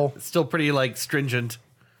still... Still pretty like stringent.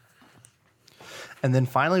 And then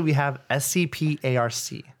finally, we have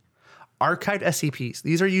SCP-ARC. Archived SCPs.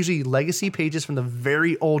 These are usually legacy pages from the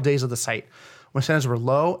very old days of the site, when standards were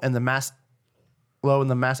low and the mass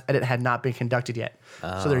edit had not been conducted yet.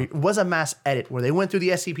 So there was a mass edit where they went through the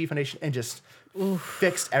SCP Foundation and just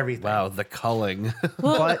fixed everything. Wow, the culling.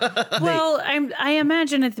 But Well, I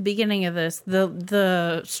imagine at the beginning of this,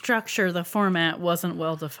 the structure, the format wasn't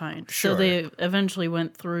well defined. Sure. So they eventually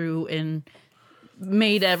went through and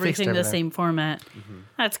made everything the everything. same format.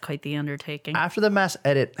 That's quite the undertaking. after the mass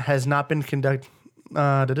edit has not been conducted,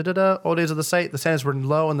 old days of the site, the standards were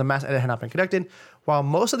low and the mass edit had not been conducted. While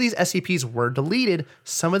most of these SCPs were deleted,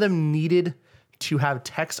 some of them needed to have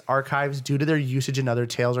text archives due to their usage in other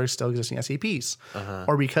Tales or still existing SCPs,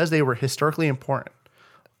 or because they were historically important.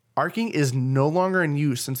 Arcing is no longer in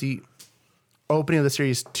use since the opening of the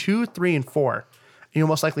series 2, 3, and 4. You'll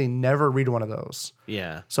most likely never read one of those.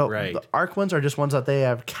 Yeah. So right. the ARC ones are just ones that they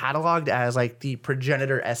have cataloged as like the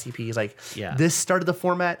progenitor SCPs. Like Yeah. this started the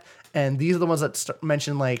format, and these are the ones that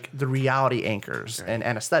mention like the reality anchors and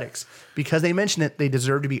anesthetics. Because they mention it, they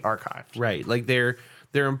deserve to be archived. Right. Like they're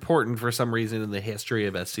important for some reason in the history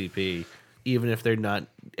of SCP, even if they're not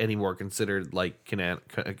anymore considered like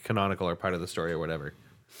canonical or part of the story or whatever.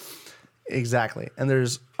 Exactly. And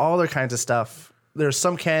there's all other kinds of stuff there's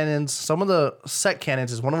some canons. Some of the set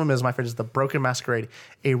canons is one of them is my favorite is the Broken Masquerade.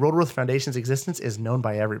 A Roadworth Foundation's existence is known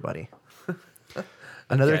by everybody.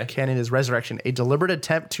 Another Okay. canon is Resurrection, a deliberate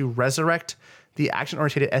attempt to resurrect the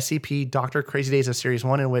action-oriented SCP Dr. Crazy Days of Series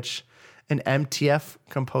 1 in which an MTF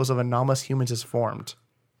composed of anomalous humans is formed.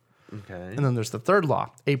 Okay. And then there's the third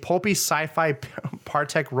law, a pulpy sci-fi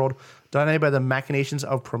Partech world dominated by the machinations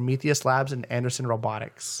of Prometheus Labs and Anderson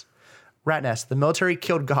Robotics. Rat Nest, the military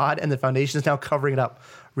killed God and the Foundation is now covering it up.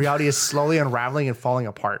 Reality is slowly unraveling and falling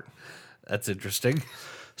apart. That's interesting.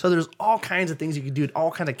 So there's all kinds of things you can do, all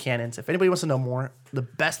kinds of canons. If anybody wants to know more, the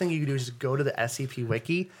best thing you can do is just go to the SCP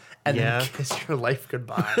Wiki and then kiss your life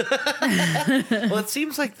goodbye. Well, it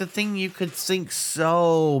seems like the thing you could sink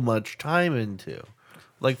so much time into.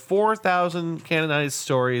 Like 4,000 canonized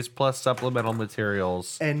stories plus supplemental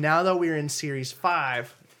materials. And now that we're in Series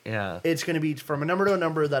 5, Yeah. it's going to be from a number to a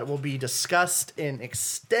number that will be discussed in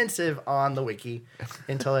extensive on the wiki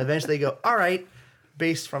until eventually they go, all right,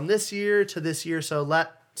 based from this year to this year. So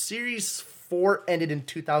Series 4 ended in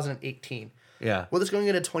 2018. Yeah. Well, this going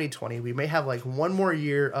into 2020, we may have like one more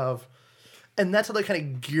year of, and that's how they kind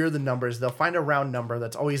of gear the numbers. They'll find a round number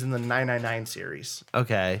that's always in the 999 series.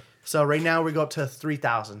 Okay. So right now we go up to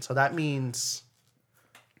 3,000. So that means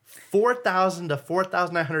 4,000 to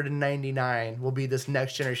 4,999 will be this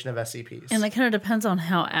next generation of SCPs. And that kind of depends on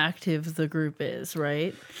how active the group is,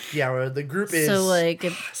 right? Yeah, where the group is So like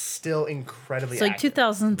still incredibly it's like active.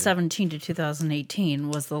 2017 to 2018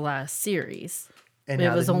 was the last series. And it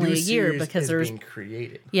now was the only new a year series because is there's being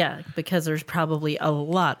created. yeah, because there's probably a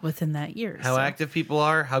lot within that year. How active people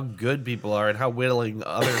are, how good people are, and how willing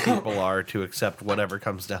other people are to accept whatever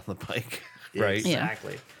comes down the pike. Right? Yeah.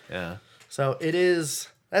 Exactly. Yeah. So it is.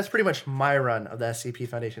 That's pretty much my run of the SCP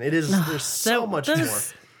Foundation. It is. There's so much that more.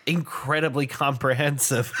 is- Incredibly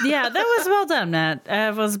comprehensive. Yeah, that was well done, Matt.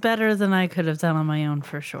 It was better than I could have done on my own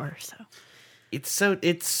for sure. So It's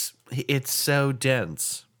so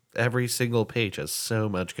dense. Every single page has so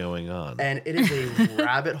much going on. And it is a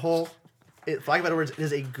rabbit hole. For lack of better words, it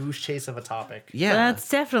is a goose chase of a topic. Yeah. that's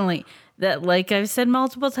definitely that. Like I've said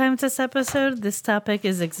multiple times this episode, this topic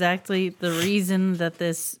is exactly the reason that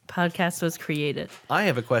this podcast was created. I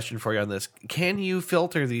have a question for you on this. Can you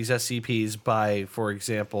filter these SCPs by, for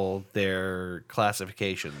example, their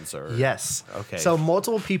classifications or Yes. Okay. So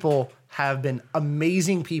multiple people have been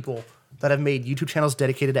amazing people that have made YouTube channels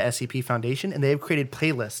dedicated to SCP Foundation, and they have created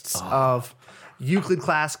playlists of Euclid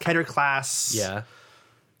class, Keter class. Yeah.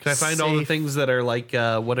 Can I find all the Safe. things that are like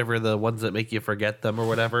whatever the ones that make you forget them or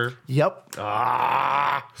whatever? Yep.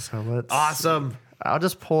 Ah, So let's. awesome. I'll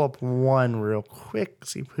just pull up one real quick.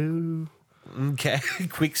 See who. Okay,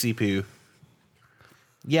 quick CPU.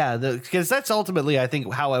 Yeah, because that's ultimately, I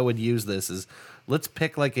think, how I would use this is let's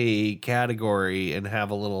pick like a category and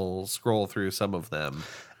have a little scroll through some of them.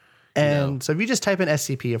 And so if you just type in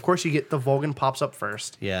SCP, of course you get the Volgan pops up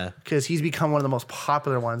first. Yeah. Because he's become one of the most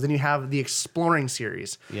popular ones. Then you have the Exploring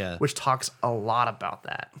series, Yeah. which talks a lot about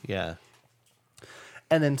that. Yeah.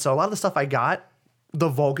 And then so a lot of the stuff I got, the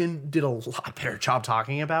Volgan did a lot better job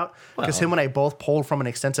talking about. Because Well. him and I both pulled from an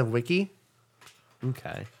extensive wiki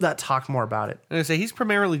Okay. that talked more about it. I'm gonna say he's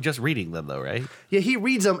primarily just reading them though, right? Yeah, he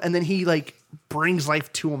reads them and then he like brings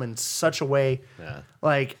life to them in such a way. Yeah.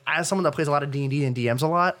 Like as someone that plays a lot of D&D and DMs a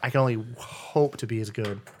lot, I can only hope to be as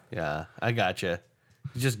good. Yeah, I gotcha.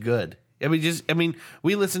 He's just good. I mean,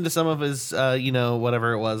 we listened to some of his,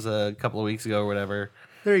 whatever it was a couple of weeks ago or whatever.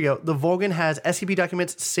 There you go. The Volgan has SCP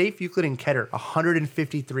documents, Safe, Euclid, and Keter,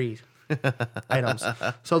 153 items.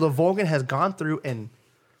 So the Volgan has gone through and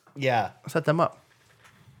Yeah. set them up.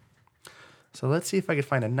 So let's see if I can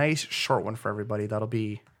find a nice short one for everybody. That'll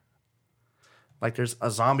be like there's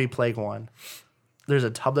a zombie plague one. There's a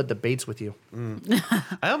tub that debates with you.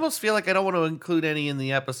 I almost feel like I don't want to include any in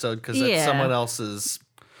the episode because that's Yeah. someone else's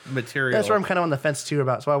material. That's where I'm kind of on the fence too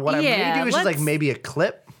about. So what I'm going Yeah, to do is just like let's- maybe a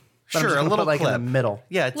clip. that I'm Sure, just a gonna little put, like clip. in the middle.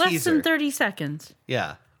 Yeah, Less teaser. than 30 seconds.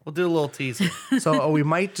 Yeah, we'll do a little teaser. So what we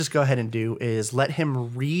might just go ahead and do is let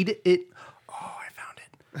him read it. Oh, I found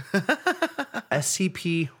it.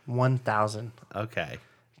 SCP-1000. Okay.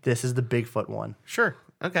 This is the Bigfoot one. Sure.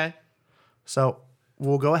 Okay. So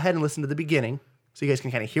we'll go ahead and listen to the beginning so you guys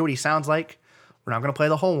can kind of hear what he sounds like. We're not going to play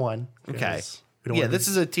the whole one. Okay. We don't Yeah, wanna- this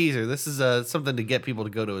is a teaser. This is something to get people to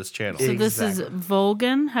go to his channel. So this is Exactly.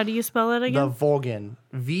 Volgan. How do you spell it the again? Volgan.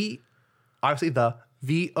 Obviously the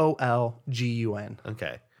Volgun.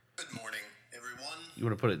 Okay. Good morning, everyone. You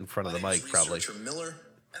want to put it in front of the My name mic, is probably. Researcher Miller,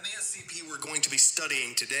 and the SCP we're going to be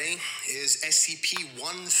studying today is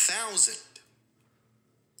SCP-1000,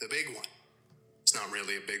 the big one. It's not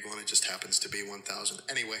really a big one; it just happens to be 1000.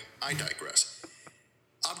 Anyway, I digress.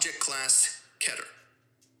 Object class: Keter.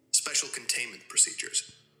 Special containment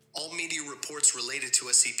procedures. All media reports related to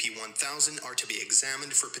SCP-1000 are to be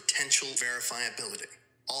examined for potential verifiability.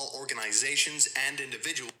 All organizations and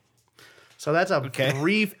individuals. So that's a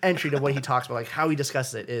brief entry to what he talks about, like how he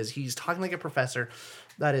discusses it. Is he's talking like a professor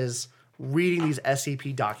that is reading these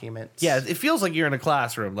SCP documents. Yeah, it feels like you're in a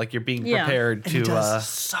classroom, like you're being prepared And he to does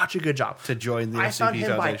such a good job to join the I found SCP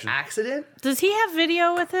him Foundation. by accident. Does he have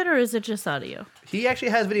video with it, or is it just audio? He actually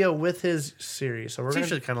has video with his series, so we're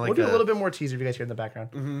usually kinda like we'll do a a- little bit more teaser if you guys hear in the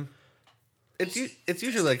background. Mm-hmm. It's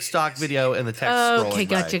usually like stock video and the text scrolling Okay,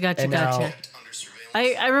 gotcha, by. gotcha, And now- gotcha.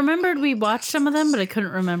 I remembered we watched some of them, but I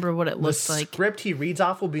couldn't remember what it The looked like. script he reads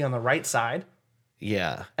off will be on the right side,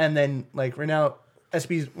 Yeah. and then like right now,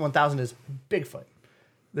 SCP-1000 is Bigfoot.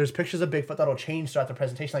 There's pictures of Bigfoot that'll change throughout the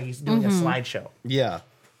presentation, like he's doing a slideshow. Yeah.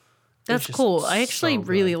 That's just cool. I actually so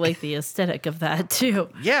really like the aesthetic of that too.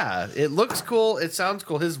 Yeah, it looks cool. It sounds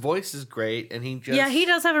cool. His voice is great, and he just Yeah, he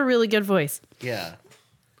does have a really good voice. yeah.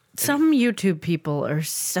 Some YouTube people are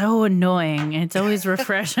so annoying. It's always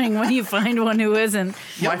refreshing when you find one who isn't.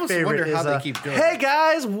 You My almost favorite wonder is how they keep doing hey it.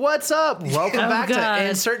 guys, what's up? Welcome Oh, back God. to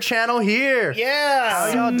Insert Channel here.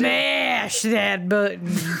 Yeah. Smash that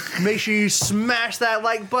button. Make sure you smash that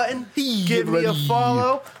like button. Give me a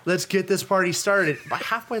follow. Let's get this party started. By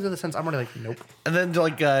halfway through the sentence, I'm already like, nope. And then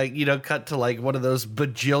like cut to like one of those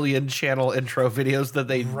bajillion channel intro videos that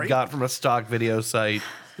they got from a stock video site.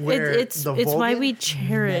 Where It's the why Vulcan we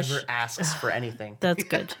cherish. never asks for anything. That's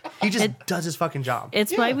good. He just does his fucking job.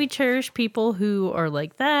 It's why we cherish people who are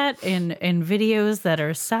like that and videos that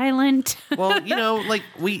are silent. Well, like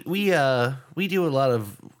we do a lot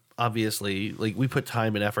of obviously like we put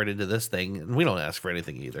time and effort into this thing, and we don't ask for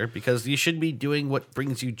anything either because you should be doing what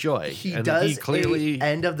brings you joy. He and does he clearly a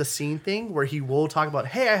end of the scene thing where he will talk about,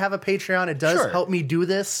 hey, I have a Patreon. It does Sure. help me do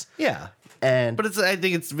this. yeah. And But I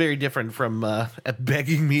think it's very different from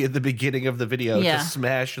begging me at the beginning of the video Yeah. to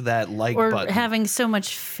smash that like Or button. having so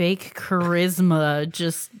much fake charisma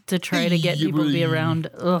just to try to get people to be around.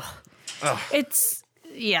 Ugh. It's,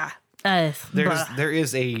 yeah. There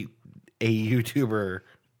is a YouTuber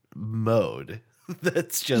mode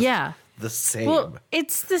that's just Yeah. the same. Well,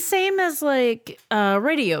 it's the same as like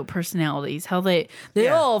radio personalities, how they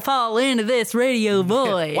Yeah. all fall into this radio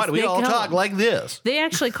voice. Why do we They all call- talk like this? They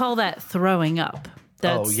actually call that throwing up.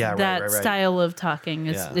 That's, yeah, right, that right, right. style of talking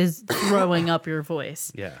Yeah. is throwing up your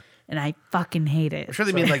voice. Yeah. And I fucking hate it. I'm sure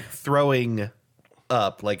they mean like throwing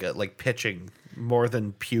up, like pitching more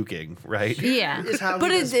than puking, right? Yeah, Is how but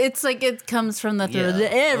he it's like it comes from the throat. Yeah.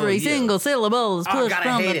 Every Oh, yeah. single syllable is oh, pushed God, I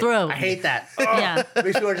from hate the it. throat. I hate that. Yeah,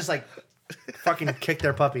 Makes people just like fucking kick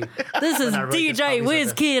their puppy. this is I really just DJ puppies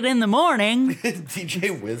like WizKid in the morning.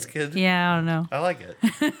 DJ WizKid. Yeah, I don't know. I like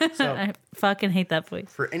it. So I fucking hate that voice.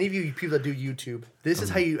 for any of you people that do YouTube, this is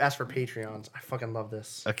how you ask for Patreons. I fucking love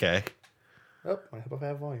this. Okay. Oh, I hope I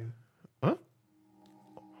have volume. Huh?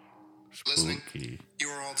 Listening. Spooky. You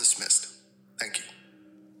are all dismissed. Thank you.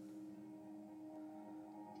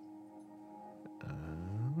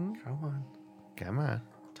 Come on. Come on.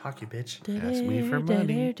 Talk, you bitch. Ask me for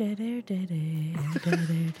money.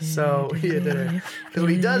 So, because what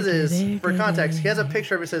he does is, for context, he has a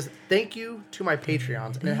picture of it that says, thank you to my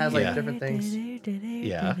Patreons. And it has like Yeah. different things.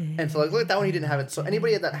 Yeah. And so, like, look at that one, he didn't have it. So,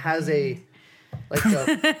 anybody that has a,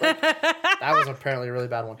 that was apparently a really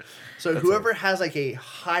bad one. So, whoever has like a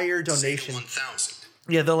higher donation, 1000.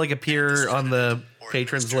 Yeah, they'll like appear on the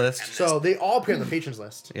patrons list. so they all appear on the patrons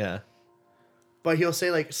list. Yeah. But he'll say,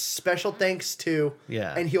 like, special thanks to,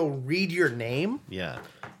 Yeah. and he'll read your name. Yeah.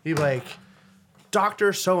 He'd be like,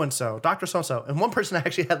 Dr. So-and-so, Dr. So-and-so. And one person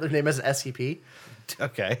actually had their name as an SCP.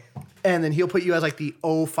 Okay. And then he'll put you as like the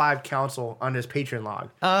 05 council on his Patreon log.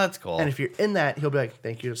 Oh, that's cool. And if you're in that, he'll be like,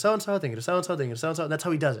 thank you to so-and-so, thank you to so-and-so, thank you to so-and-so. That's how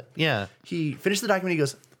he does it. yeah. He finished the document. He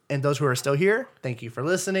goes, and those who are still here, thank you for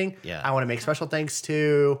listening. Yeah. I want to make special thanks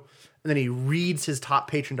to. And then he reads his top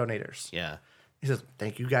patron donators. Yeah. He says,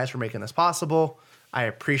 thank you guys for making this possible. I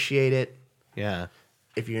appreciate it. Yeah.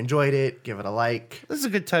 If you enjoyed it, give it a like. This is a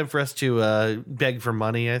good time for us to beg for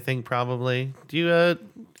money, I think, probably. Do you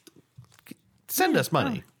send us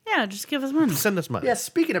money? Yeah, just give us money. Send us money. Yeah,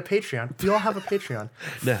 speaking of Patreon, we all have a Patreon.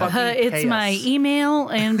 No. Fucking It's pay my us. email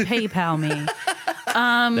and PayPal me.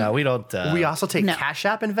 No, we don't. We also take No. Cash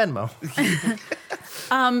App and Venmo.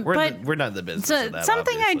 we're not in the business So of that,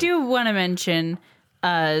 something I obviously. do want to mention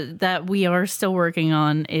that we are still working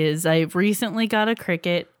on is I recently got a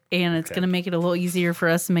Cricut, and it's going to make it a little easier for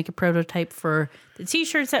us to make a prototype for the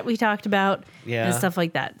T-shirts that we talked about Yeah. and stuff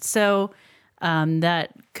like that. So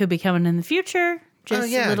that could be coming in the future. Just Oh,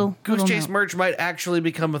 yeah. a little Goose little Chase note. merch might actually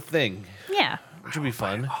become a thing, Yeah. which would be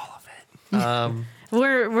fun. All of it.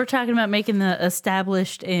 We're talking about making the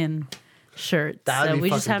established in shirt. That would So be we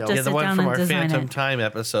just fucking have dope. to Yeah, sit the one down from and our design Phantom it. Time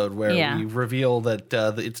episode where Yeah. we reveal that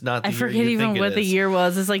it's not the I year forget you even think what it the is. year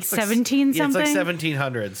was. It's like 17 Yeah, it's something. like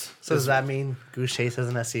 1700s. So does that mean Goose Chase is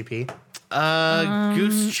an SCP?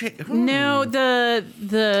 Goose Chase. No,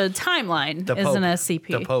 the timeline is an SCP.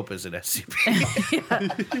 The Pope is an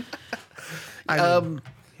SCP.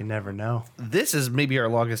 You never know. This is maybe our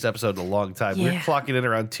longest episode in a long time. We're Yeah. clocking in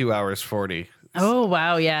around 2 hours 40. Oh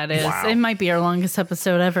wow, yeah, it is. Wow. It might be our longest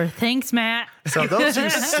episode ever. Thanks, Matt. So those who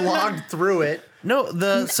slogged through it, No, And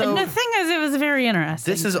the thing is, it was very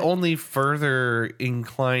interesting. this has only further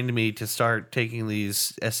inclined me to start taking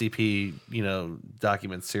these SCP,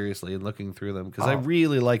 documents seriously and looking through them because I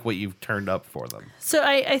really like what you've turned up for them. So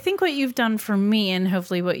I think what you've done for me, and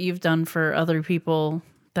hopefully what you've done for other people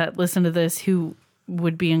that listen to this who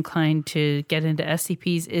would be inclined to get into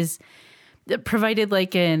SCPs, is provided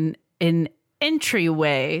like an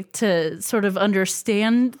entryway to sort of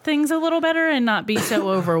understand things a little better and not be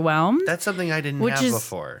so overwhelmed. That's something I didn't Which have is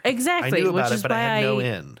before. exactly I knew about which it, is but I why had no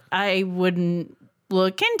end. I wouldn't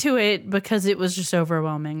look into it because it was just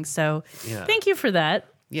overwhelming. So Yeah. thank you for that.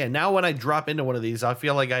 Yeah, now when I drop into one of these, I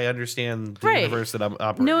feel like I understand the Right. universe that I'm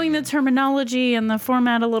operating Knowing the in. terminology and the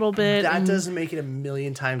format a little bit. that and- doesn't make it a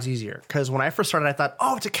million times easier. Because when I first started, I thought,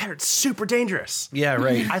 oh, it's a killer. It's super dangerous. Yeah,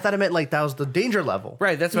 right. I thought it meant like that was the danger level.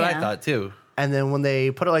 Right, that's what I Yeah. thought too. And then when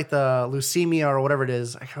they put it like the leukemia or whatever it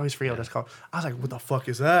is, I can always forget what it's called. I was like, what the fuck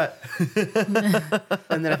is that?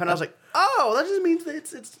 And then I found out, I was like, oh, that just means that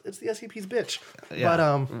it's the SCP's bitch. Yeah.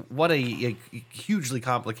 But what a hugely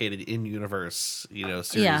complicated in-universe,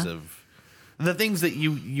 series Yeah. of the things that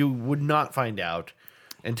you would not find out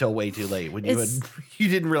until way too late when It's- you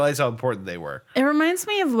didn't realize how important they were. It reminds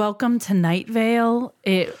me of Welcome to Night Vale.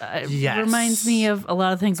 It Yes. reminds me of a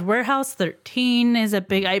lot of things. Warehouse 13 is a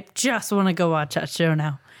big. I just want to go watch that show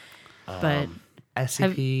now. But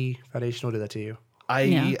SCP Foundation will do that to you.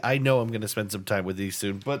 Yeah. I know I'm going to spend some time with these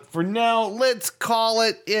soon, but for now, let's call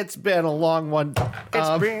it. It's been a long one.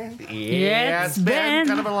 It's been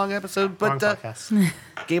kind of a long episode, Wrong but podcast.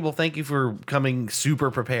 Gable, thank you for coming super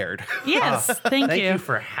prepared. yes, thank Thank you. you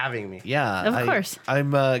for having me. Yeah, Of course.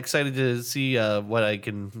 I'm excited to see what I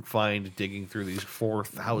can find digging through these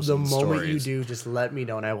 4,000 The stories. moment you do, just let me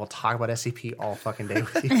know, and I will talk about SCP all fucking day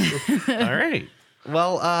with you. All right.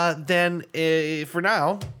 Well, then for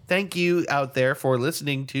now, thank you out there for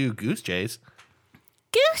listening to Goose Chase.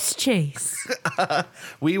 Goose Chase.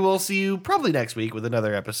 We will see you probably next week with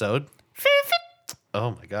another episode.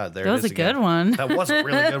 Oh my God, there That it was is a good again. one. That was a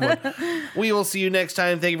really good one. We will see you next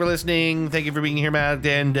time. Thank you for listening. Thank you for being here, Matt,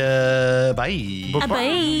 and bye.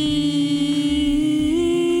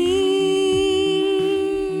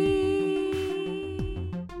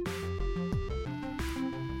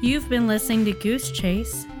 You've been listening to Goose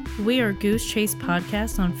Chase. We are Goose Chase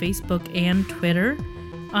Podcast on Facebook and Twitter.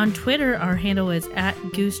 On Twitter, our handle is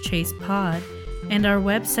 @GooseChasePod, and our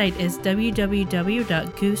website is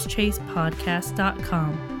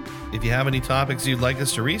www.goosechasepodcast.com. If you have any topics you'd like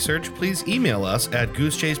us to research, please email us at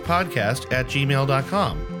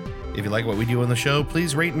goosechasepodcast@gmail.com. If you like what we do on the show,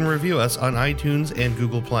 please rate and review us on iTunes and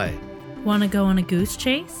Google Play. Want to go on a goose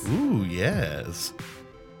chase? Ooh, yes.